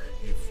think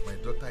if my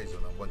daughter is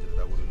on Obanje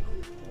that I wouldn't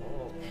know?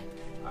 Oh,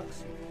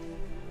 Ask him.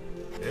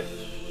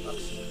 Yeah?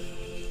 Ask him.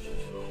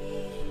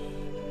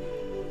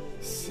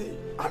 See,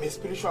 I'm a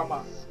spiritual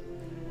man.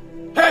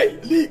 Hey,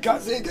 Lika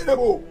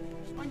Zegerebo.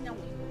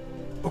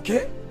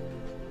 Okay?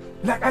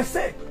 Like I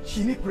said,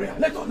 she needs prayer.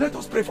 Let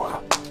us pray for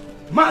her.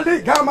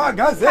 Mali Gama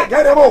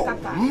Gazegerebo.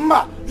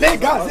 Ma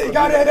Lega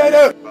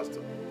Zegerebo.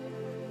 Pastor,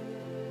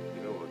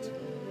 you know what?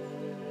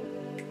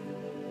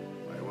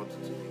 I want you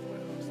to leave my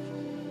house.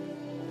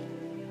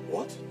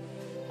 What?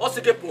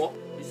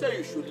 He said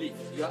you should leave.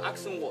 You are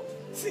asking what?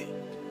 See,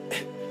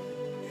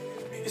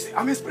 you see,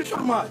 I'm a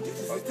spiritual man. This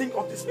is the thing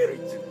of the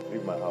spirit.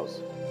 Leave my house.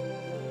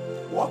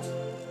 What?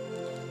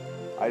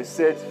 I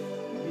said,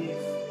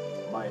 leave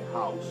my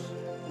house.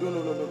 No.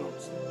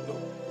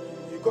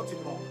 You got it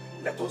wrong.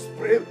 Let us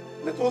pray.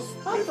 Let us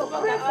pray for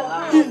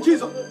her. In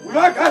Jesus.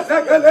 Get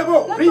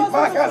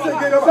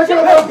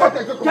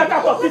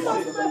out of this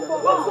place.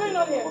 What's going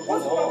on here?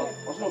 What's the problem?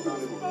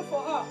 Pray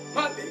for her.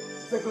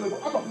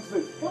 Out of this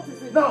place. What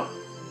is it? Now.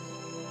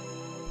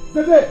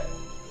 Zede.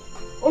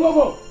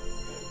 Ologo.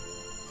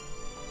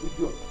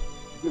 Idiot.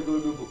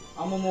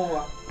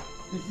 Amomowa.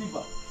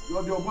 Deceiver. You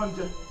are the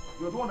Obanje.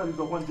 You are the one that is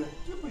Obanje.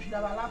 People should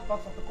have allowed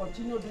Pastor to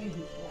continue doing his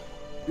work.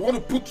 You want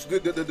to put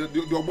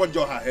the one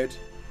on her head?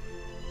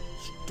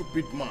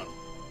 Stupid man.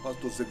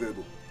 Pastor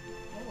Segredo.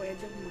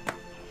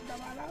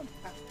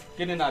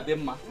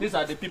 These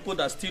are the people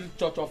that steal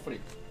church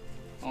offering.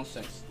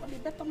 Nonsense. For the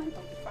betterment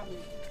of the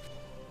family.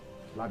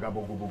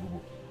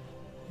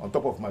 On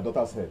top of my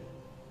daughter's head.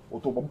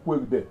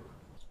 There.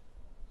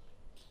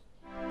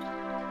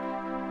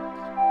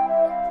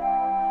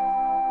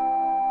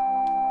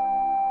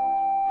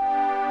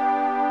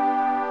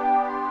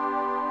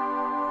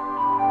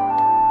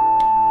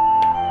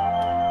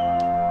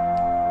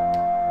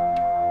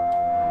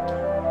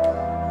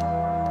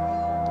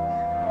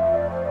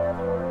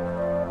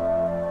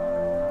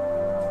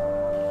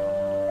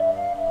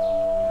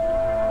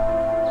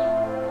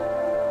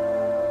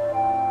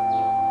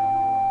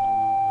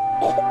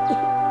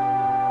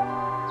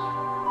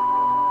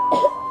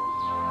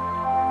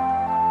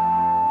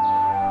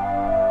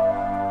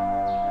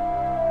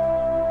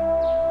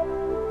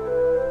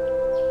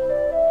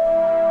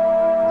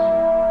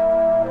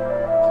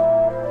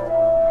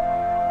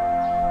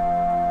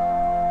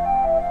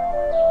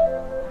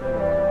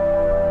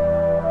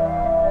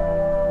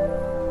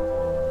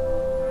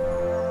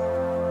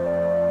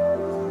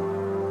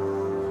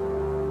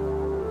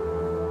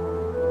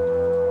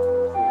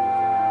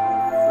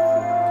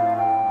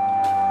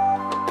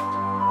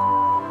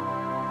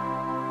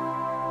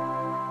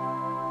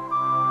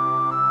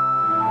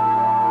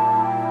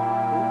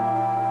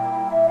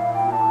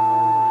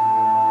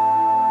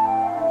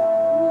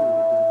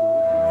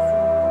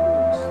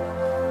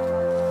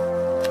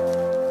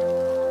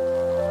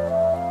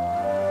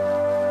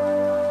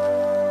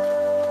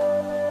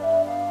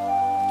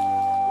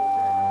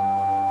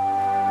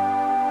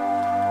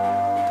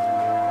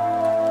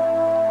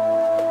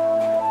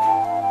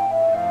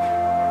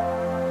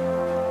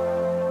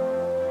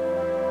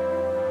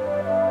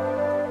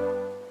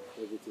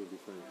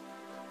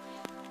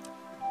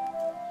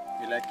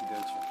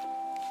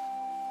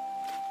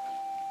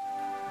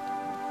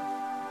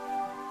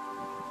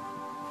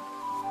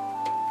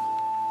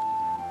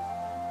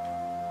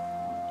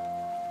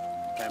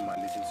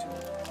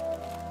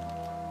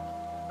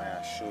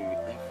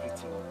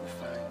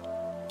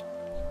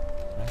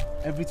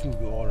 Everything will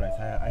be alright.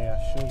 I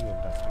assure you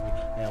of that.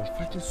 I am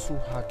fighting so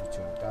hard with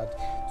your dad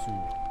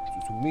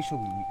to make sure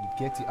we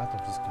get you out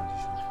of this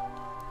condition.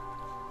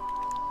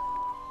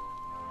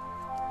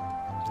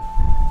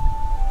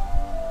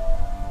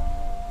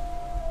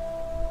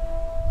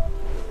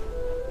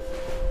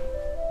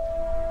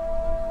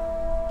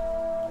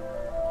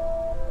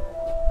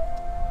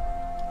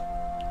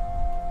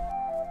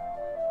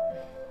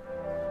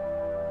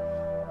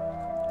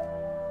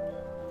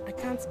 I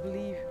can't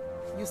believe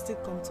you still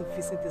come to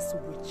visit this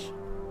witch.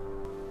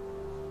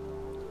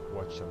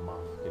 Watch your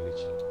mouth,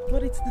 Kelechi.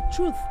 But it's the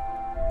truth.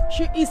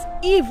 She is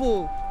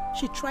evil.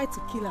 She tried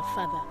to kill her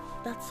father.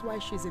 That's why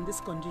she's in this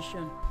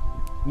condition.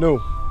 No.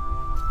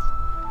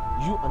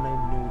 You and I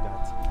know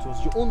that it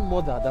was your own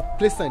mother that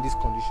placed her in this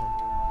condition.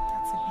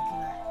 That's a big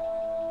lie.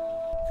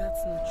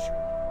 That's not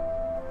true.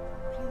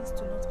 Please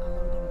do not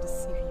allow them to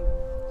deceive you.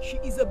 She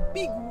is a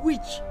big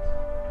witch.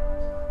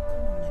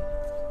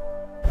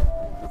 Come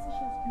on, my love.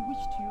 She has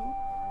bewitched you.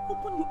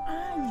 Open your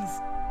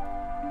eyes.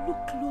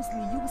 Look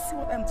closely. You will see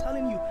what I'm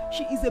telling you.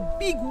 She is a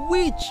big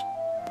witch.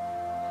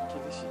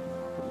 Kelechi,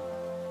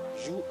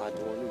 you are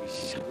the one who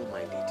is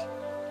shallow-minded.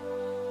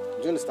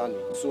 Do you understand me?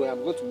 So I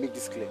am going to make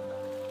this clear.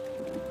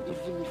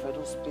 Even if I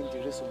don't spend the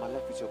rest of my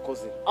life with your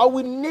cousin, I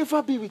will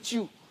never be with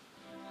you.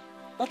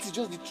 That is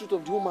just the truth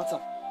of the whole matter.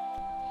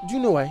 Do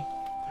you know why?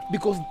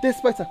 Because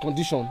despite her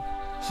condition,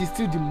 she's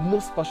still the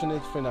most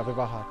passionate friend I've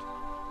ever had.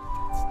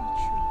 That's not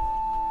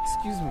true.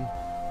 Excuse me.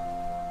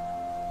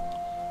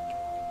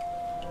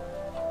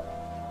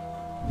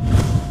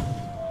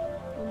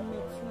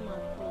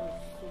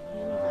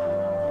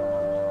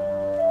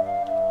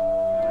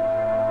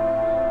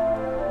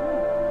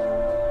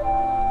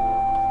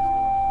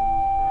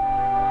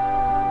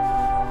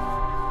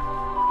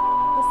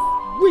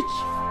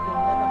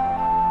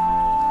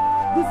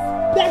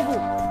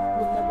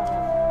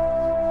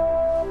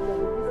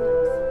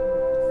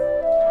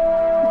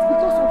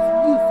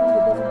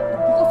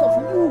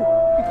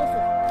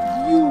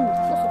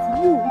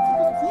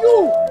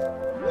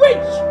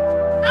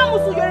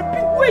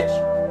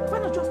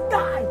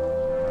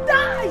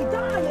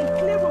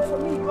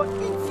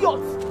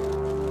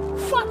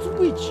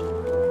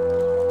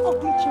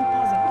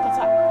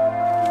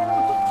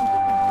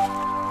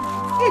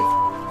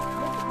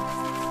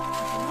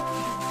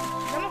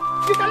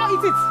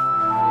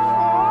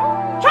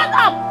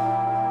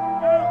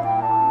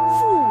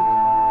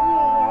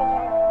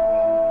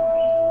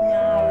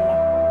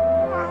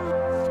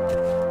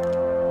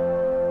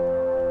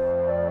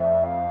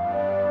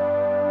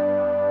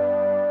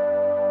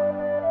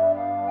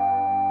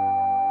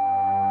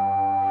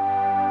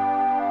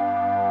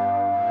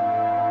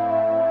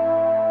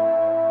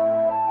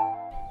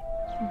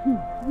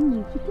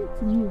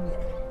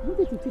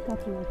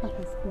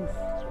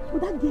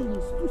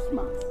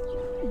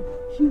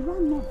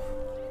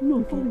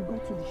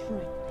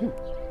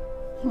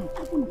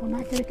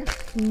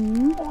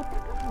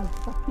 Otaka has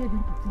disappeared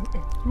into thin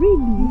air.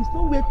 Really? He is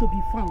nowhere to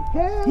be found.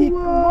 He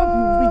cannot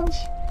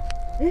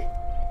be rich.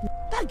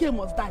 That girl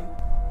must die.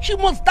 She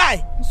must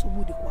die.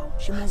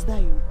 She must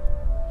die.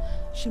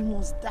 She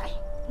must die.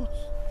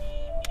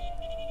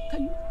 Is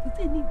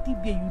there any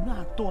DBA you know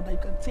at all that you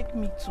can take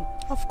me to?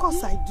 Of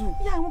course I do.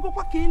 Yeah, I will go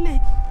back in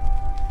late.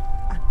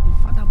 And the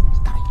father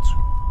must die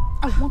too.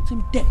 I want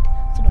him dead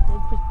so that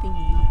everything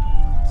will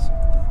not be.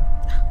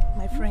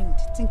 My friend,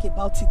 think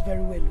about it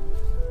very well.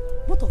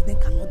 Both of them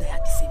cannot die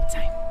at the same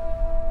time.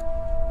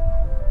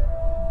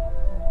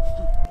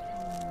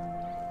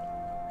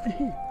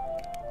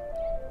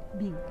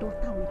 The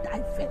daughter will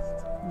die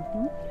first.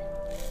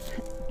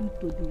 Due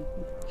to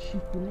she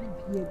could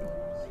not bear the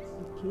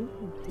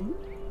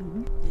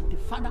Then the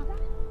father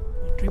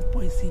will drink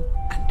poison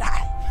and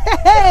die.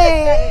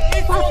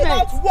 It will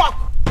not work.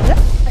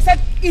 I said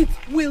it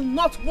will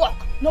not work.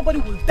 Nobody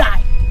will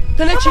die.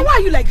 Kelechi, why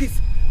are you like this?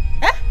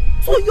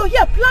 So you're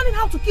here planning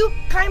how to kill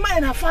Kaima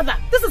and her father.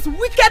 This is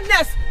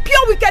wickedness,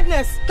 pure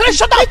wickedness. Kelechi,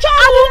 shut up!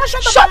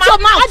 Shut your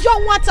mouth! I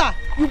don't want her.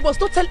 You must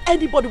not tell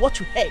anybody what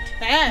you heard. Is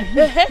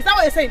that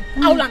what you're saying?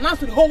 I will announce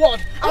to the whole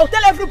world. I will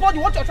tell everybody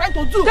what you're trying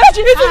to do. Kelechi,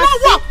 it will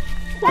not work.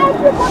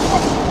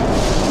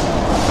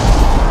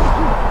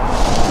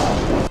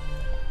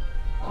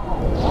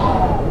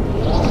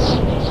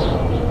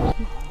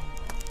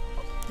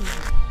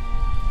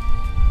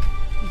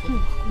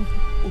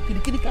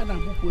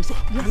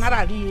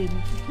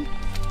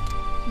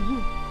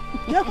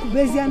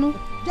 Beziano,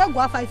 just go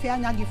after if you are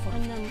nyagi for.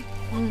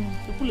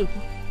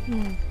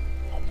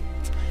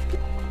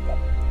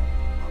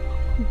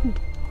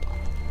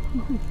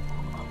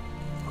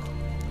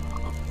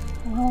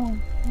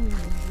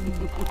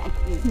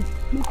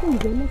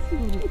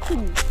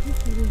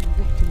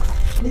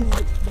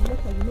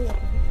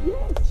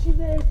 Yes, she's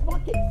a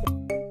bucket.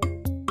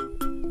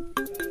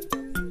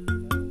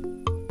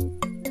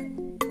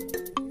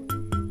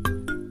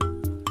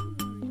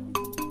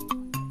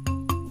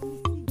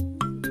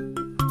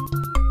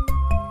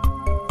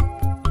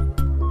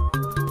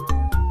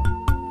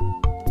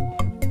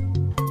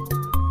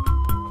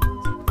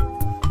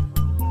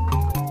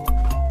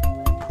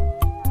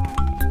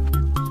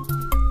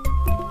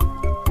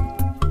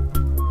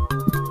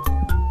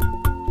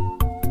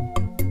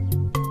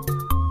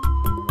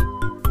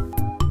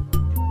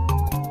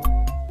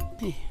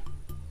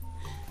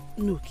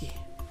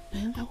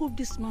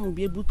 This man will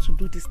be able to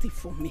do this thing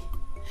for me.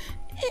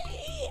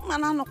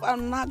 Man,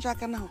 I'm not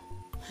jacking now.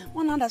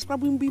 One hand that's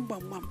probably bim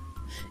bam bam.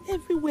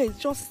 Everywhere is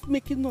just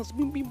making us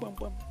bim bim bam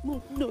bam.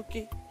 No,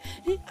 okay.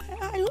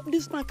 I hope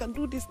this man can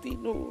do this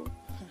thing. No.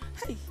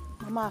 Hey,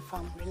 Mama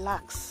Afam,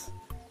 relax.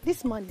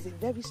 This man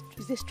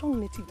is a strong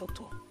native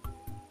doctor.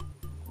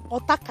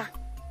 Otaka,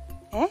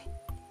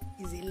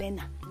 is a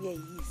learner. Yeah,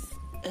 he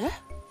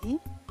is.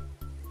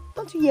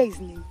 Don't you hear his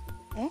name?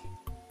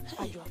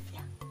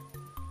 Ajuafia.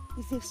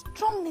 He's a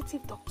strong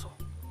native doctor.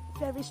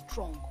 Very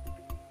strong.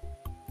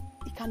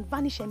 He can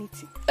vanish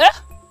anything.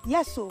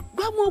 Yes, so.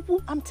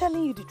 I'm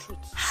telling you the truth.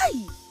 Hi.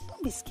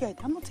 Don't be scared.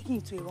 I'm not taking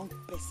you to a wrong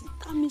person.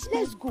 That means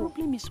let's go.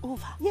 Problem is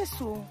over. Yes,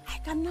 so. I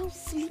can now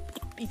sleep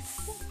in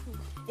peace.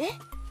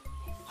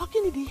 How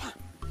can you do that?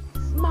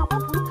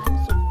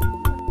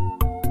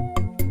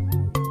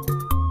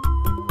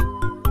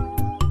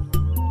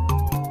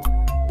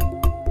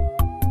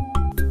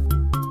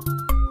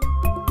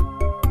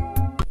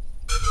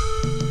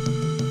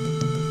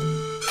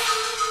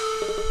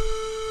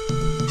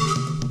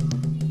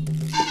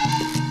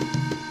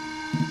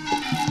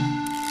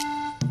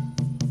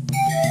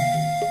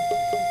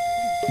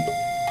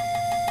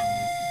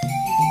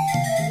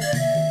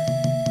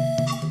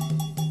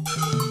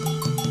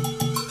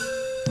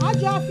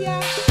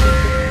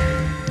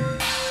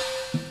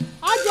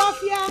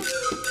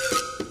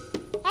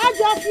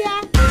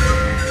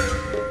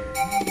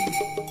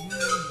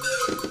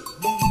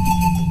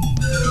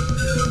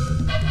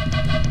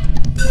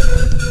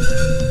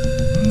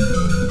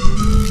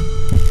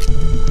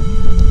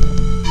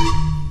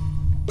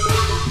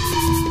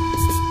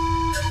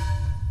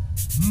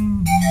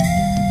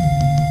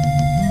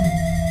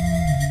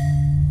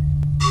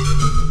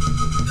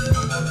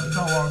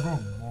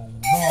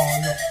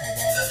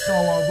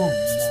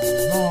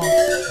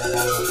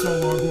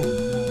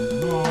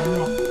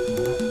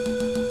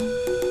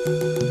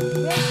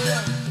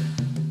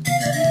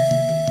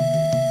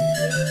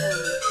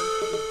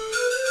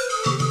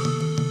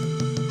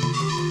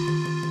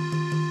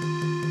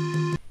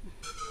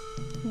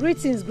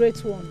 Greetings,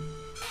 great one.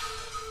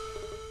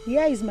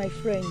 Here is my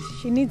friend.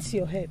 She needs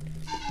your help.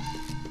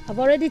 I've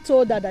already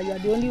told her that you are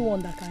the only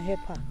one that can help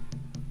her.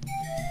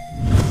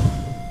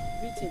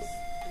 Greetings,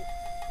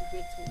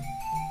 great one.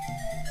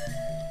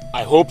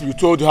 I hope you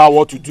told her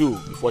what to do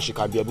before she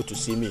can be able to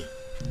see me.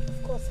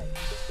 Of course I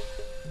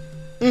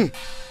did.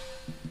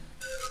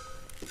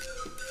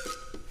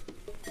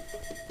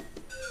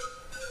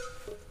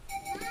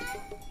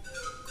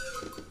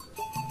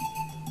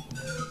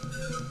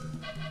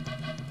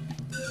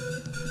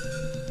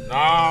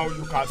 Now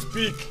you can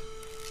speak.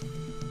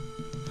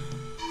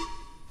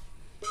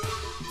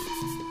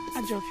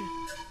 Ajofia,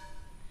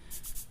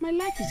 my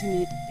life is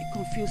in a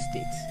confused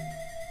state.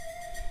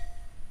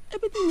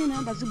 Everything in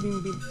Anda's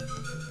been big.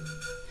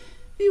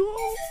 The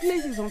whole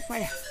place is on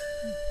fire.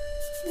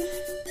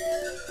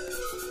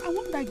 I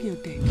want that girl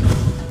dead.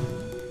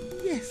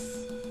 Yes.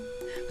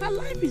 Her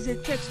life is a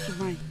threat to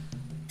mine.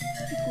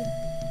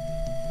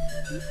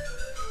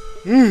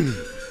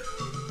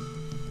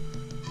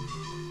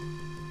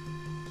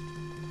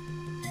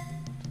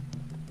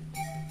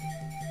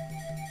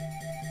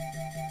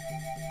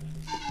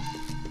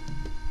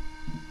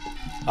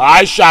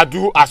 I shall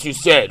do as you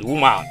said,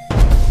 woman.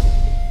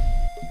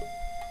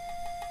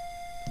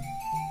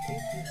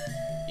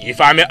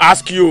 If I may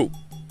ask you,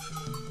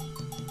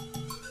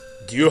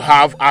 do you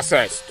have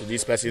access to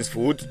this person's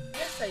food?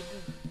 Yes, I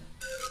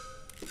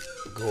do.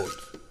 Good.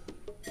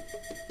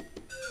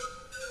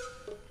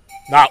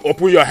 Now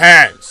open your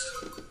hands.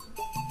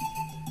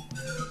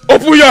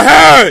 Open your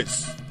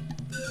hands!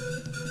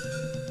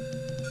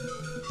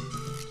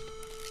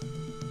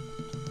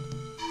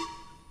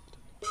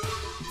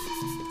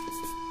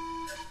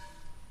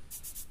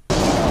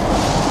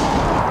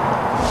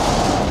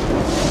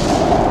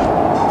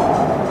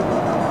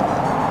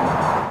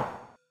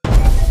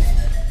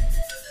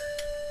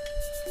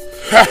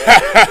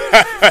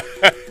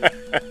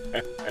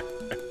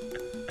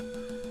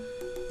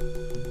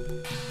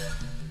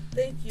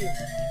 Thank you,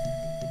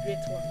 great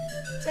one.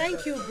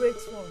 Thank you, great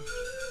one.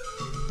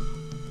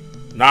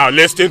 Now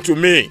listen to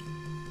me.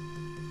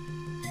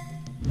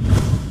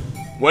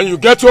 When you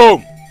get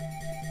home,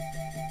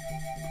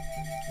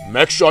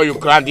 make sure you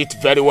grind it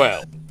very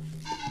well.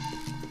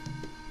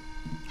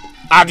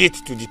 Add it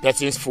to the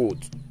person's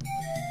food.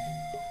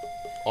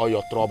 All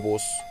your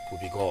troubles will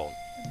be gone.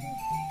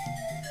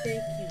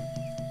 Thank you,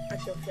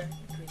 Ajofia,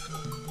 great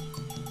one.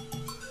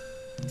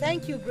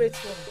 Thank you, great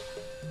one.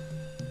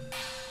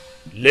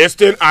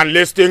 Listen and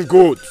listen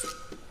good.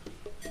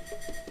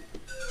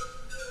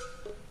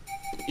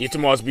 It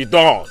must be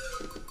done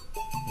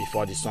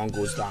before the sun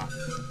goes down.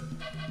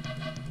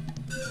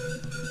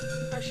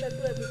 I shall do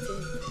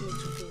everything you need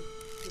to do,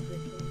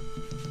 great one.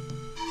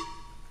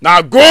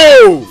 Now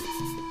go!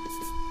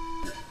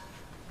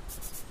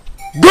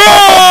 Go!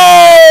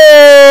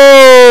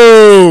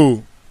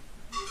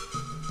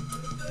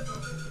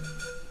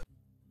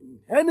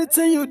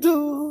 Anything you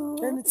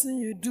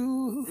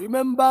do,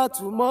 remember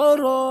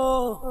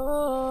tomorrow.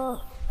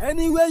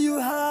 Anywhere you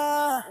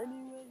are,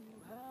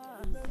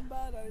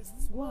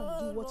 Go and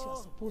do what you're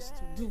supposed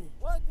to do.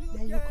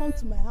 Then you come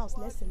to my house,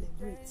 let's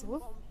celebrate.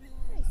 Oh?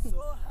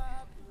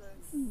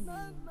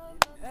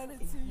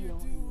 anything you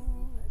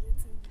do,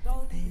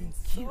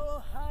 Thank you.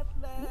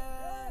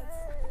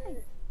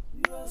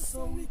 you are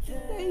so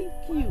wicked.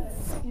 Thank you.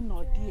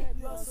 Dear.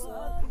 You are so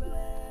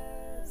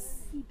heartless.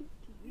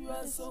 You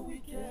are so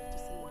wicked.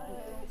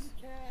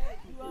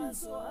 You are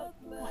so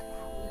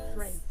heartless.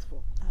 Friends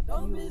for.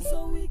 Don't be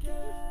so wicked.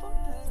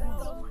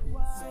 Don't be so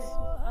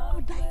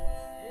heartless.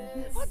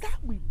 That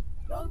will.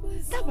 Don't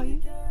be so That way.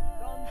 wicked.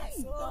 Don't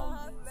be so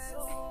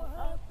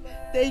heartless.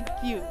 Thank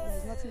you.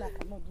 There's nothing I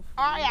cannot do for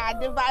Oh, yeah,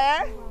 the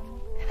buyer.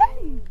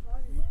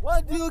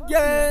 What do you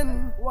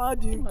gain? What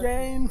do you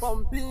gain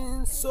from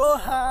being so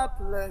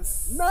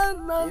heartless?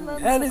 No.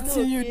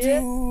 Anything you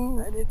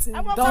do,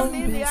 don't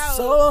be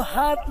so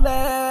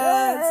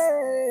heartless.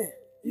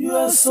 You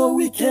are so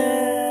wicked.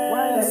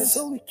 Why are you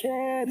so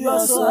wicked? You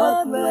are so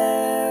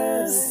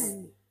heartless.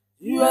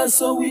 You are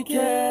so wicked.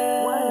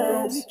 Why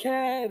are you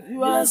wicked?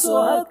 You are so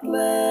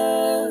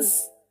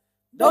heartless.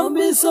 Don't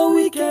be so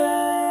wicked.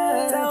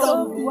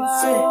 Don't be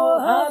so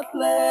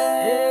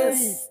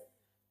heartless.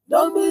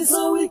 Don't be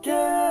so wicked.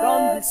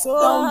 Don't be so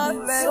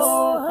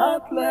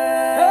heartless.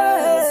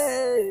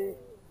 Hey.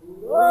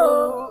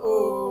 Oh.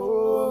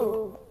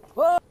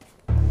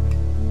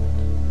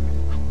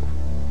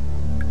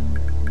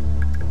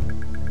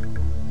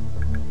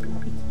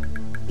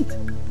 Eat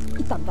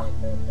and die.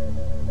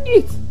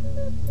 Eat.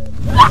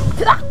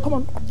 Come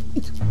on,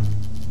 eat.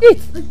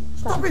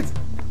 Stop it!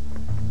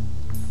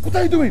 What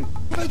are you doing?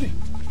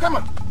 Come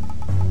on.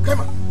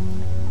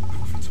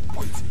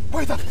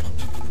 Pour it out.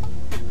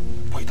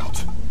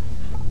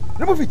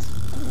 Remove it.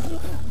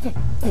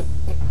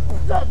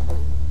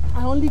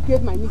 I only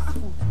gave my niece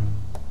food.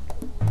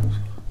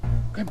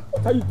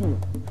 What are you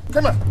doing?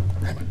 Come on.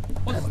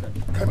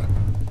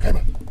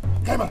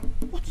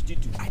 What did you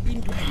do? I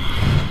didn't do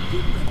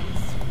anything.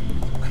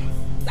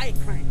 Die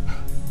crying.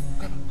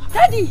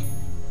 Daddy!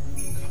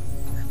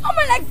 How am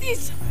I like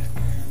this?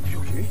 You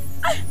okay?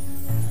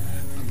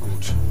 I'm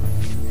good.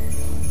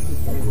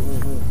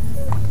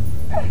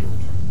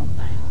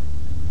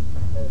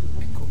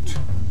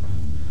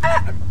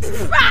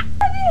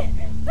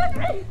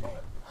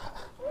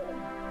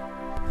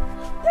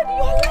 Daddy,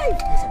 you're alive!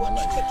 Yes, I'm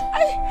alive.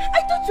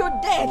 I thought you're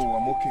dead. Oh,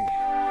 I'm okay.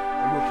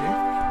 Are you okay?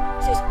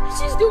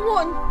 She's the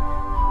one.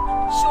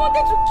 She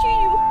wanted to kill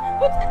you,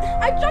 but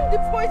I drank the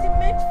poison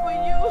meant for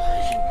you.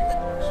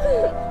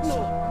 No.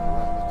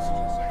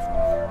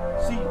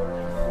 See.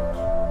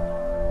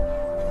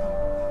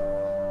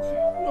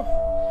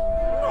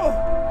 No.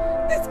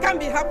 This can't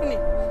be happening.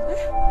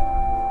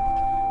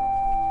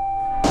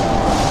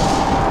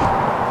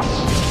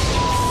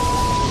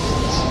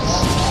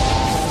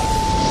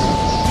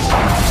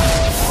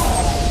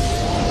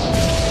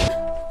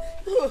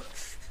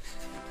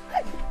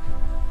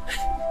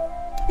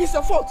 It's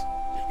your fault.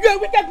 You're a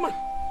wicked man.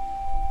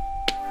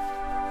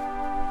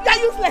 You're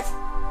useless.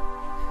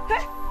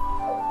 Eh?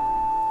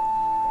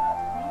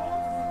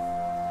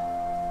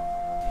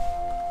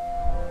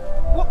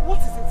 What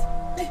is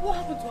it? What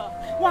happened to her?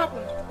 What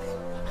happened?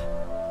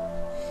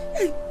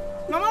 Hey,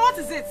 Mama, what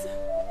is it?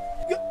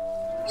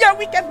 You're a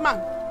wicked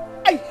man.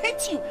 I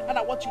hate you and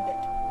I want you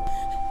dead.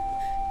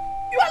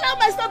 You allowed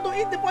my son to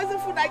eat the poison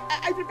food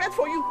I prepared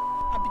for you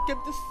and became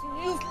this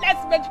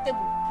useless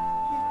vegetable.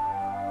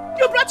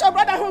 You brought your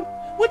brother home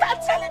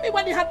without telling me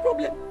when he had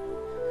problem.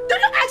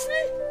 Did you ask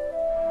me?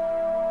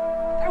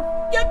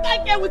 Now get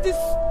back here with his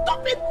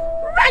stupid,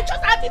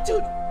 righteous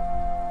attitude.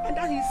 And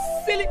now his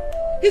silly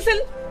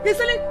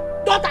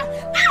daughter.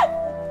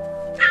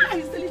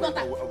 His silly daughter.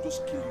 I'll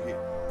just kill you here.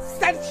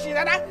 Said she'd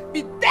rather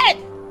be dead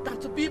than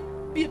to be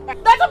my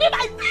daughter.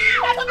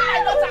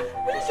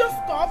 Will you just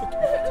stop?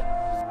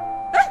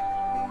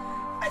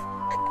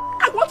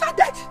 I want her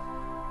dead.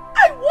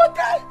 I want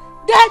her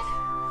dead.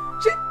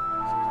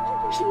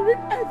 She read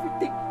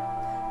everything.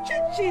 She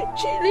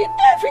read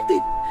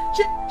everything.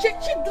 She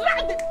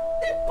dragged the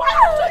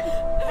poison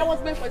that was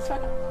meant for his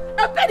father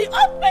and paid the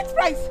ultimate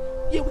price.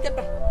 You wicked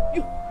man.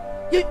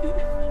 You're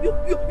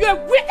a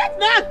wicked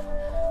man.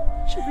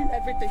 She read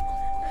everything.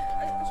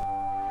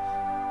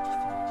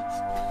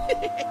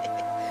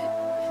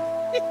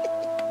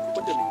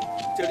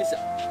 Teresa,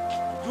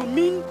 you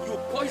mean you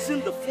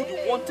poisoned the food you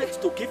wanted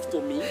to give to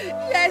me?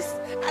 Yes,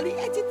 and he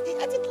ate it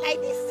like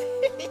this.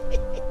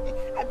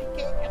 I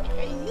became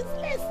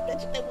useless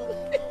vegetable.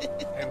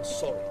 I'm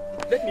sorry.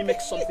 Let me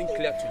make something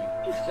clear to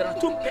you. There are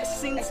two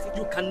persons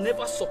you can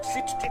never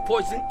succeed to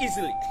poison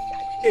easily.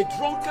 A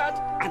drunkard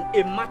and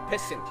a mad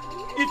person.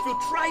 If you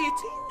try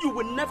it, you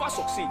will never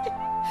succeed.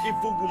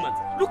 Evil woman,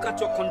 look at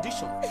your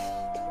condition.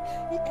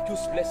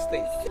 Useless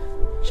thing.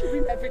 She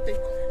read everything.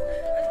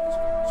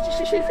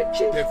 She read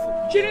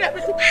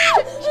everything.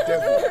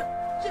 Devil.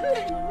 She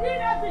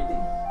read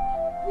everything.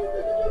 You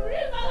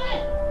read my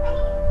life.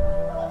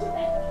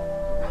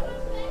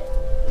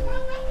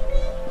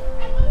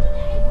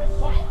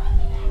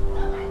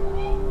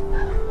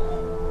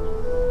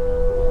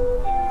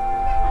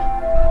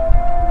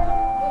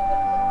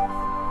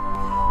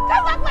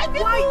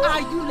 Why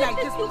are you like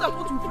this? Look at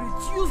what you've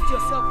reduced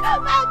yourself.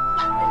 Come back.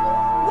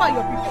 Who are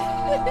your people?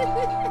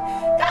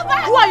 Come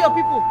back. Who are your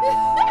people?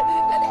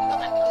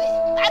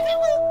 My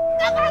people.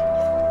 Come back.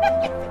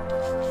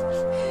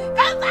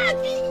 Come back.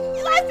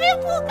 My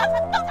people. Come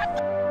back.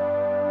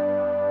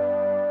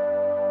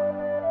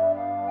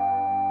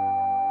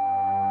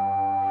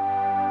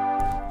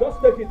 Just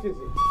take it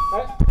easy.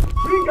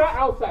 Bring her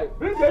outside.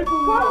 Bring the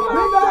people out.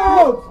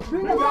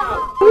 Bring her out.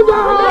 Bring her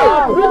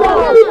out. Bring her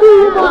out.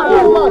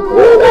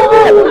 Bring her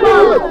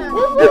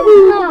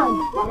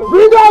out.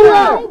 Bring her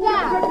out.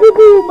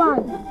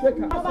 Take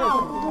her.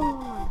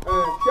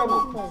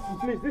 Chairman,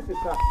 please, this is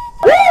her.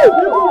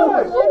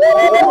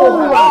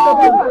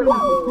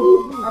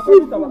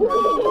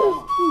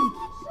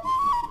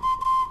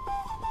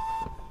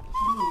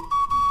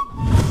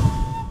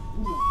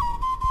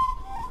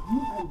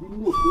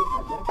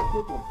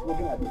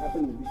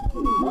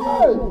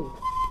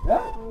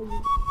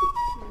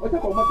 What's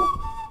up, Omata?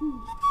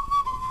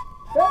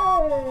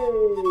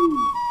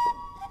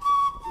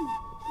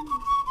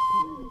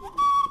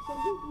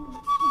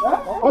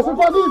 Osun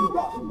forgive.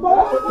 We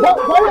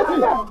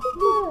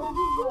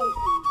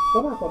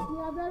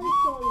are very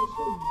sorry.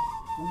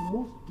 We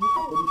must do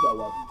according to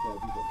our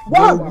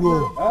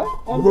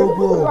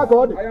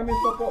vision. I am in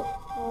support.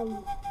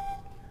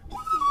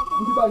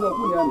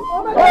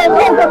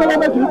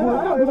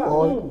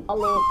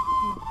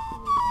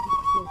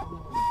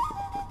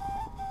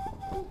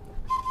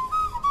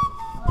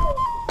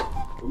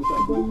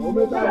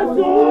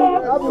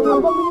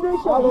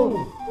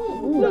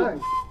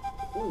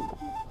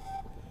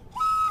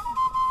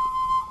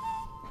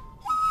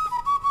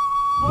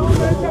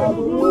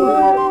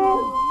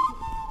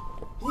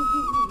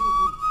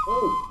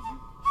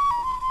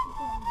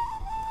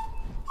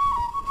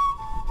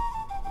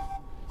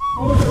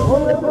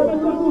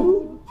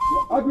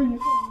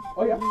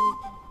 Oh yeah.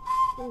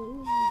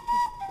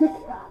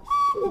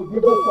 You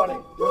go for it.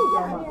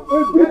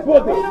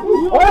 Everybody.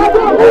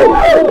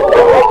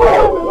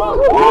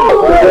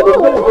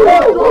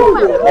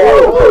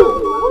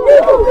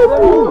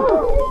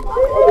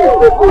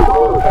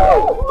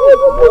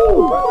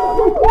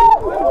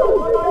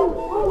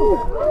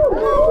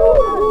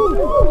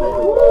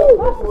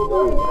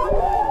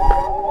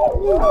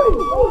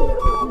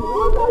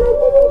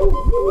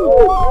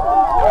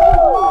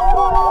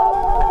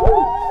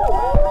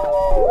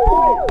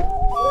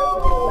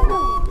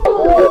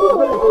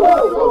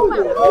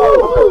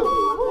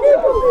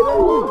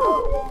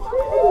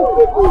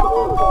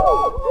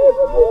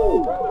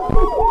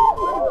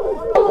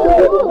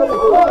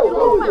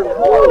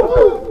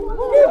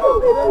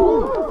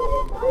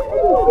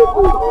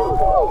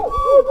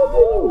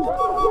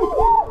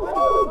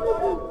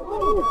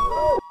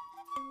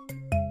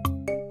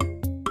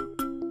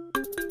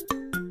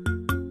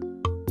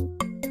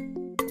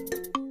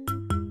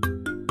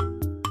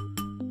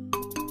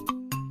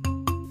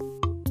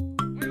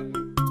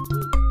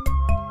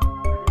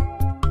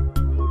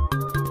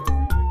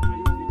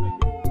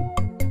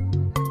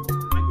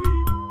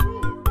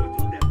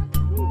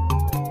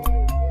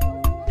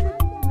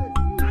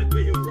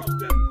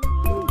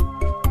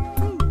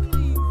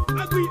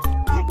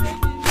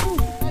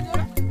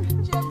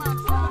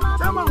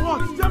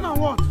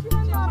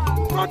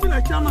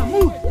 like chairman.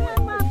 Move.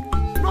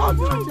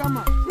 Nothing like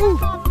chairman.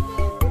 Move.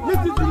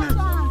 Leave this village.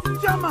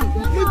 Chairman,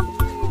 leave.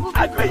 I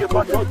pay you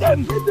control them.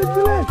 Leave this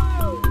village.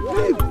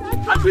 Leave.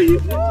 I pay you.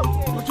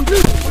 Control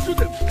them. Control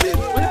them. Leave.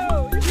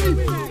 Leave.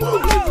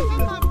 Move.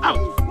 Out.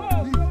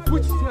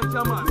 Which is your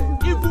chairman?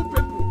 Evil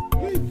people.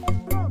 Leave.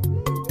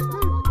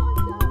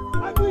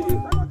 I pay you.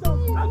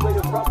 I pay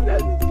you from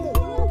them.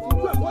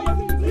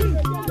 Leave.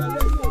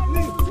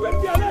 Sweep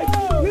their legs.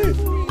 Leave.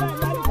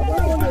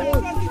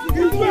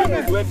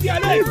 Sweep their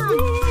legs.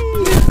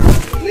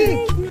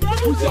 Leave.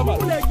 Push your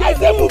mouth. I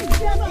say move.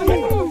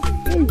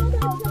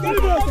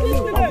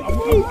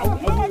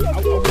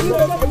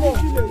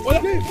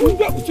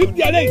 Sweep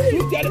their legs.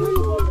 Sweep their legs.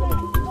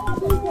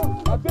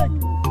 I beg.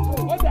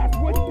 What that?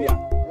 Wait there.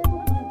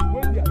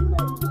 Wait there.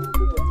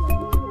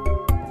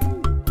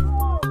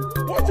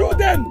 Watch out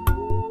them.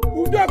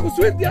 Who do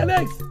sweep their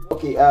legs?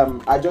 Okay.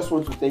 I just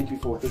want to thank you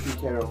for taking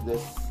care of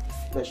this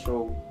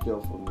special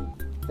girl for me.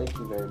 Thank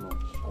you very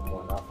much. Come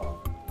on, Alpha.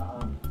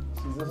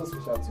 She's also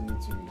special to me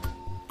too.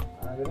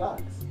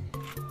 Relax.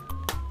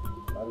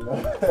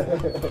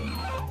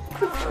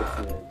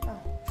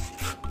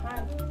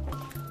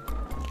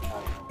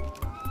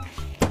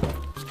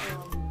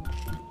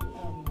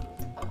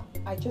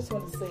 I just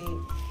want to say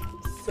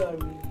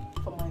sorry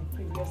for my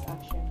previous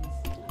actions.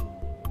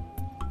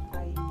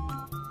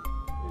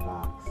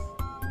 Relax.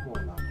 Come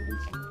on now,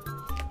 Kelechi.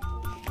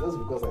 Just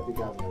because I think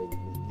I have my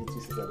little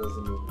sister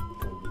doesn't mean we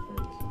can be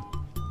friends.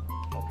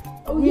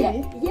 Oh yeah,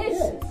 yes.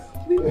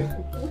 We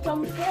can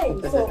be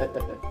friends. So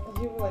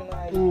you and I.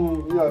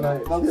 You and I.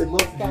 That's not the.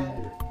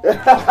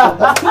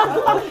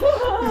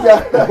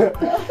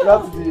 No.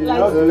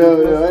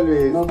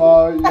 Anyway. No.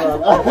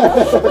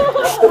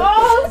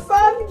 Oh,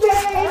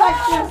 Sunday! Like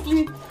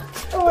seriously.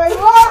 Oh my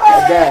God!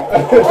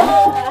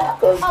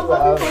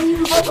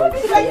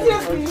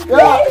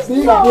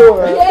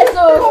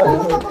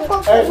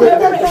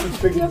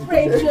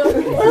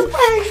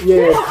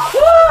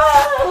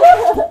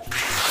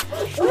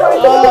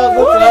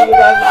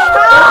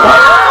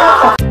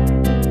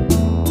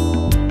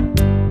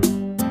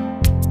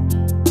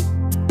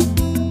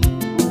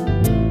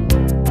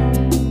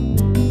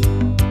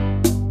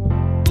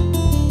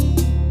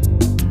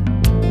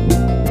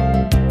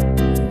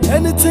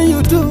 Anything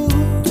you do,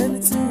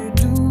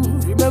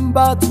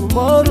 remember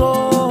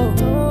tomorrow.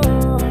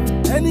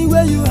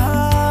 Anywhere you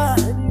are,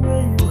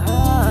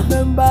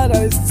 remember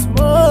that it's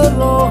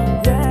tomorrow.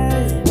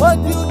 Yeah. What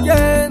do you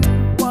gain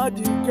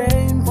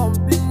from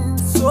being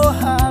so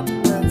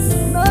heartless?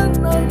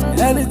 No.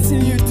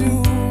 Anything you do,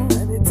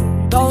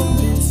 don't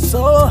be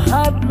so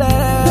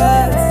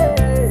heartless.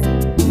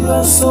 You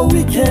are so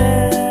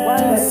wicked.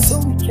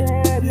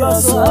 You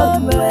are so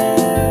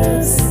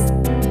heartless.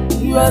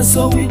 You are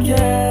so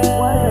wicked.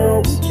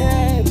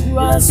 You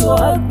are so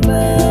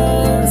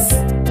heartless.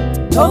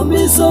 Don't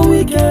be so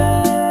wicked.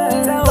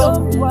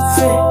 Don't be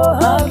so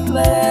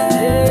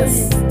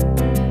heartless.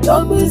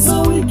 Don't be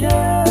so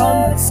wicked.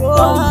 Don't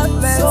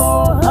be so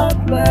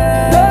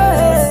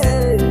heartless.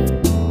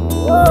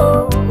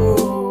 Whoa.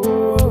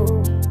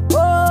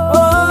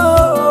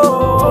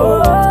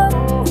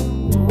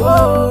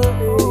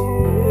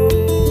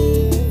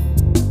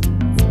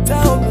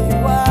 Tell me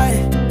why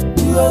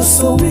you are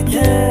so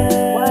wicked.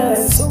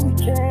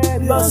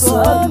 You are so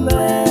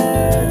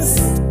heartless.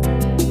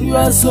 You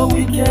are so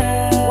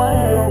wicked.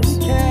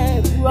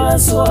 You are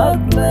so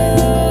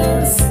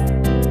heartless.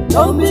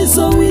 Don't be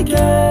so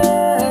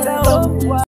wicked.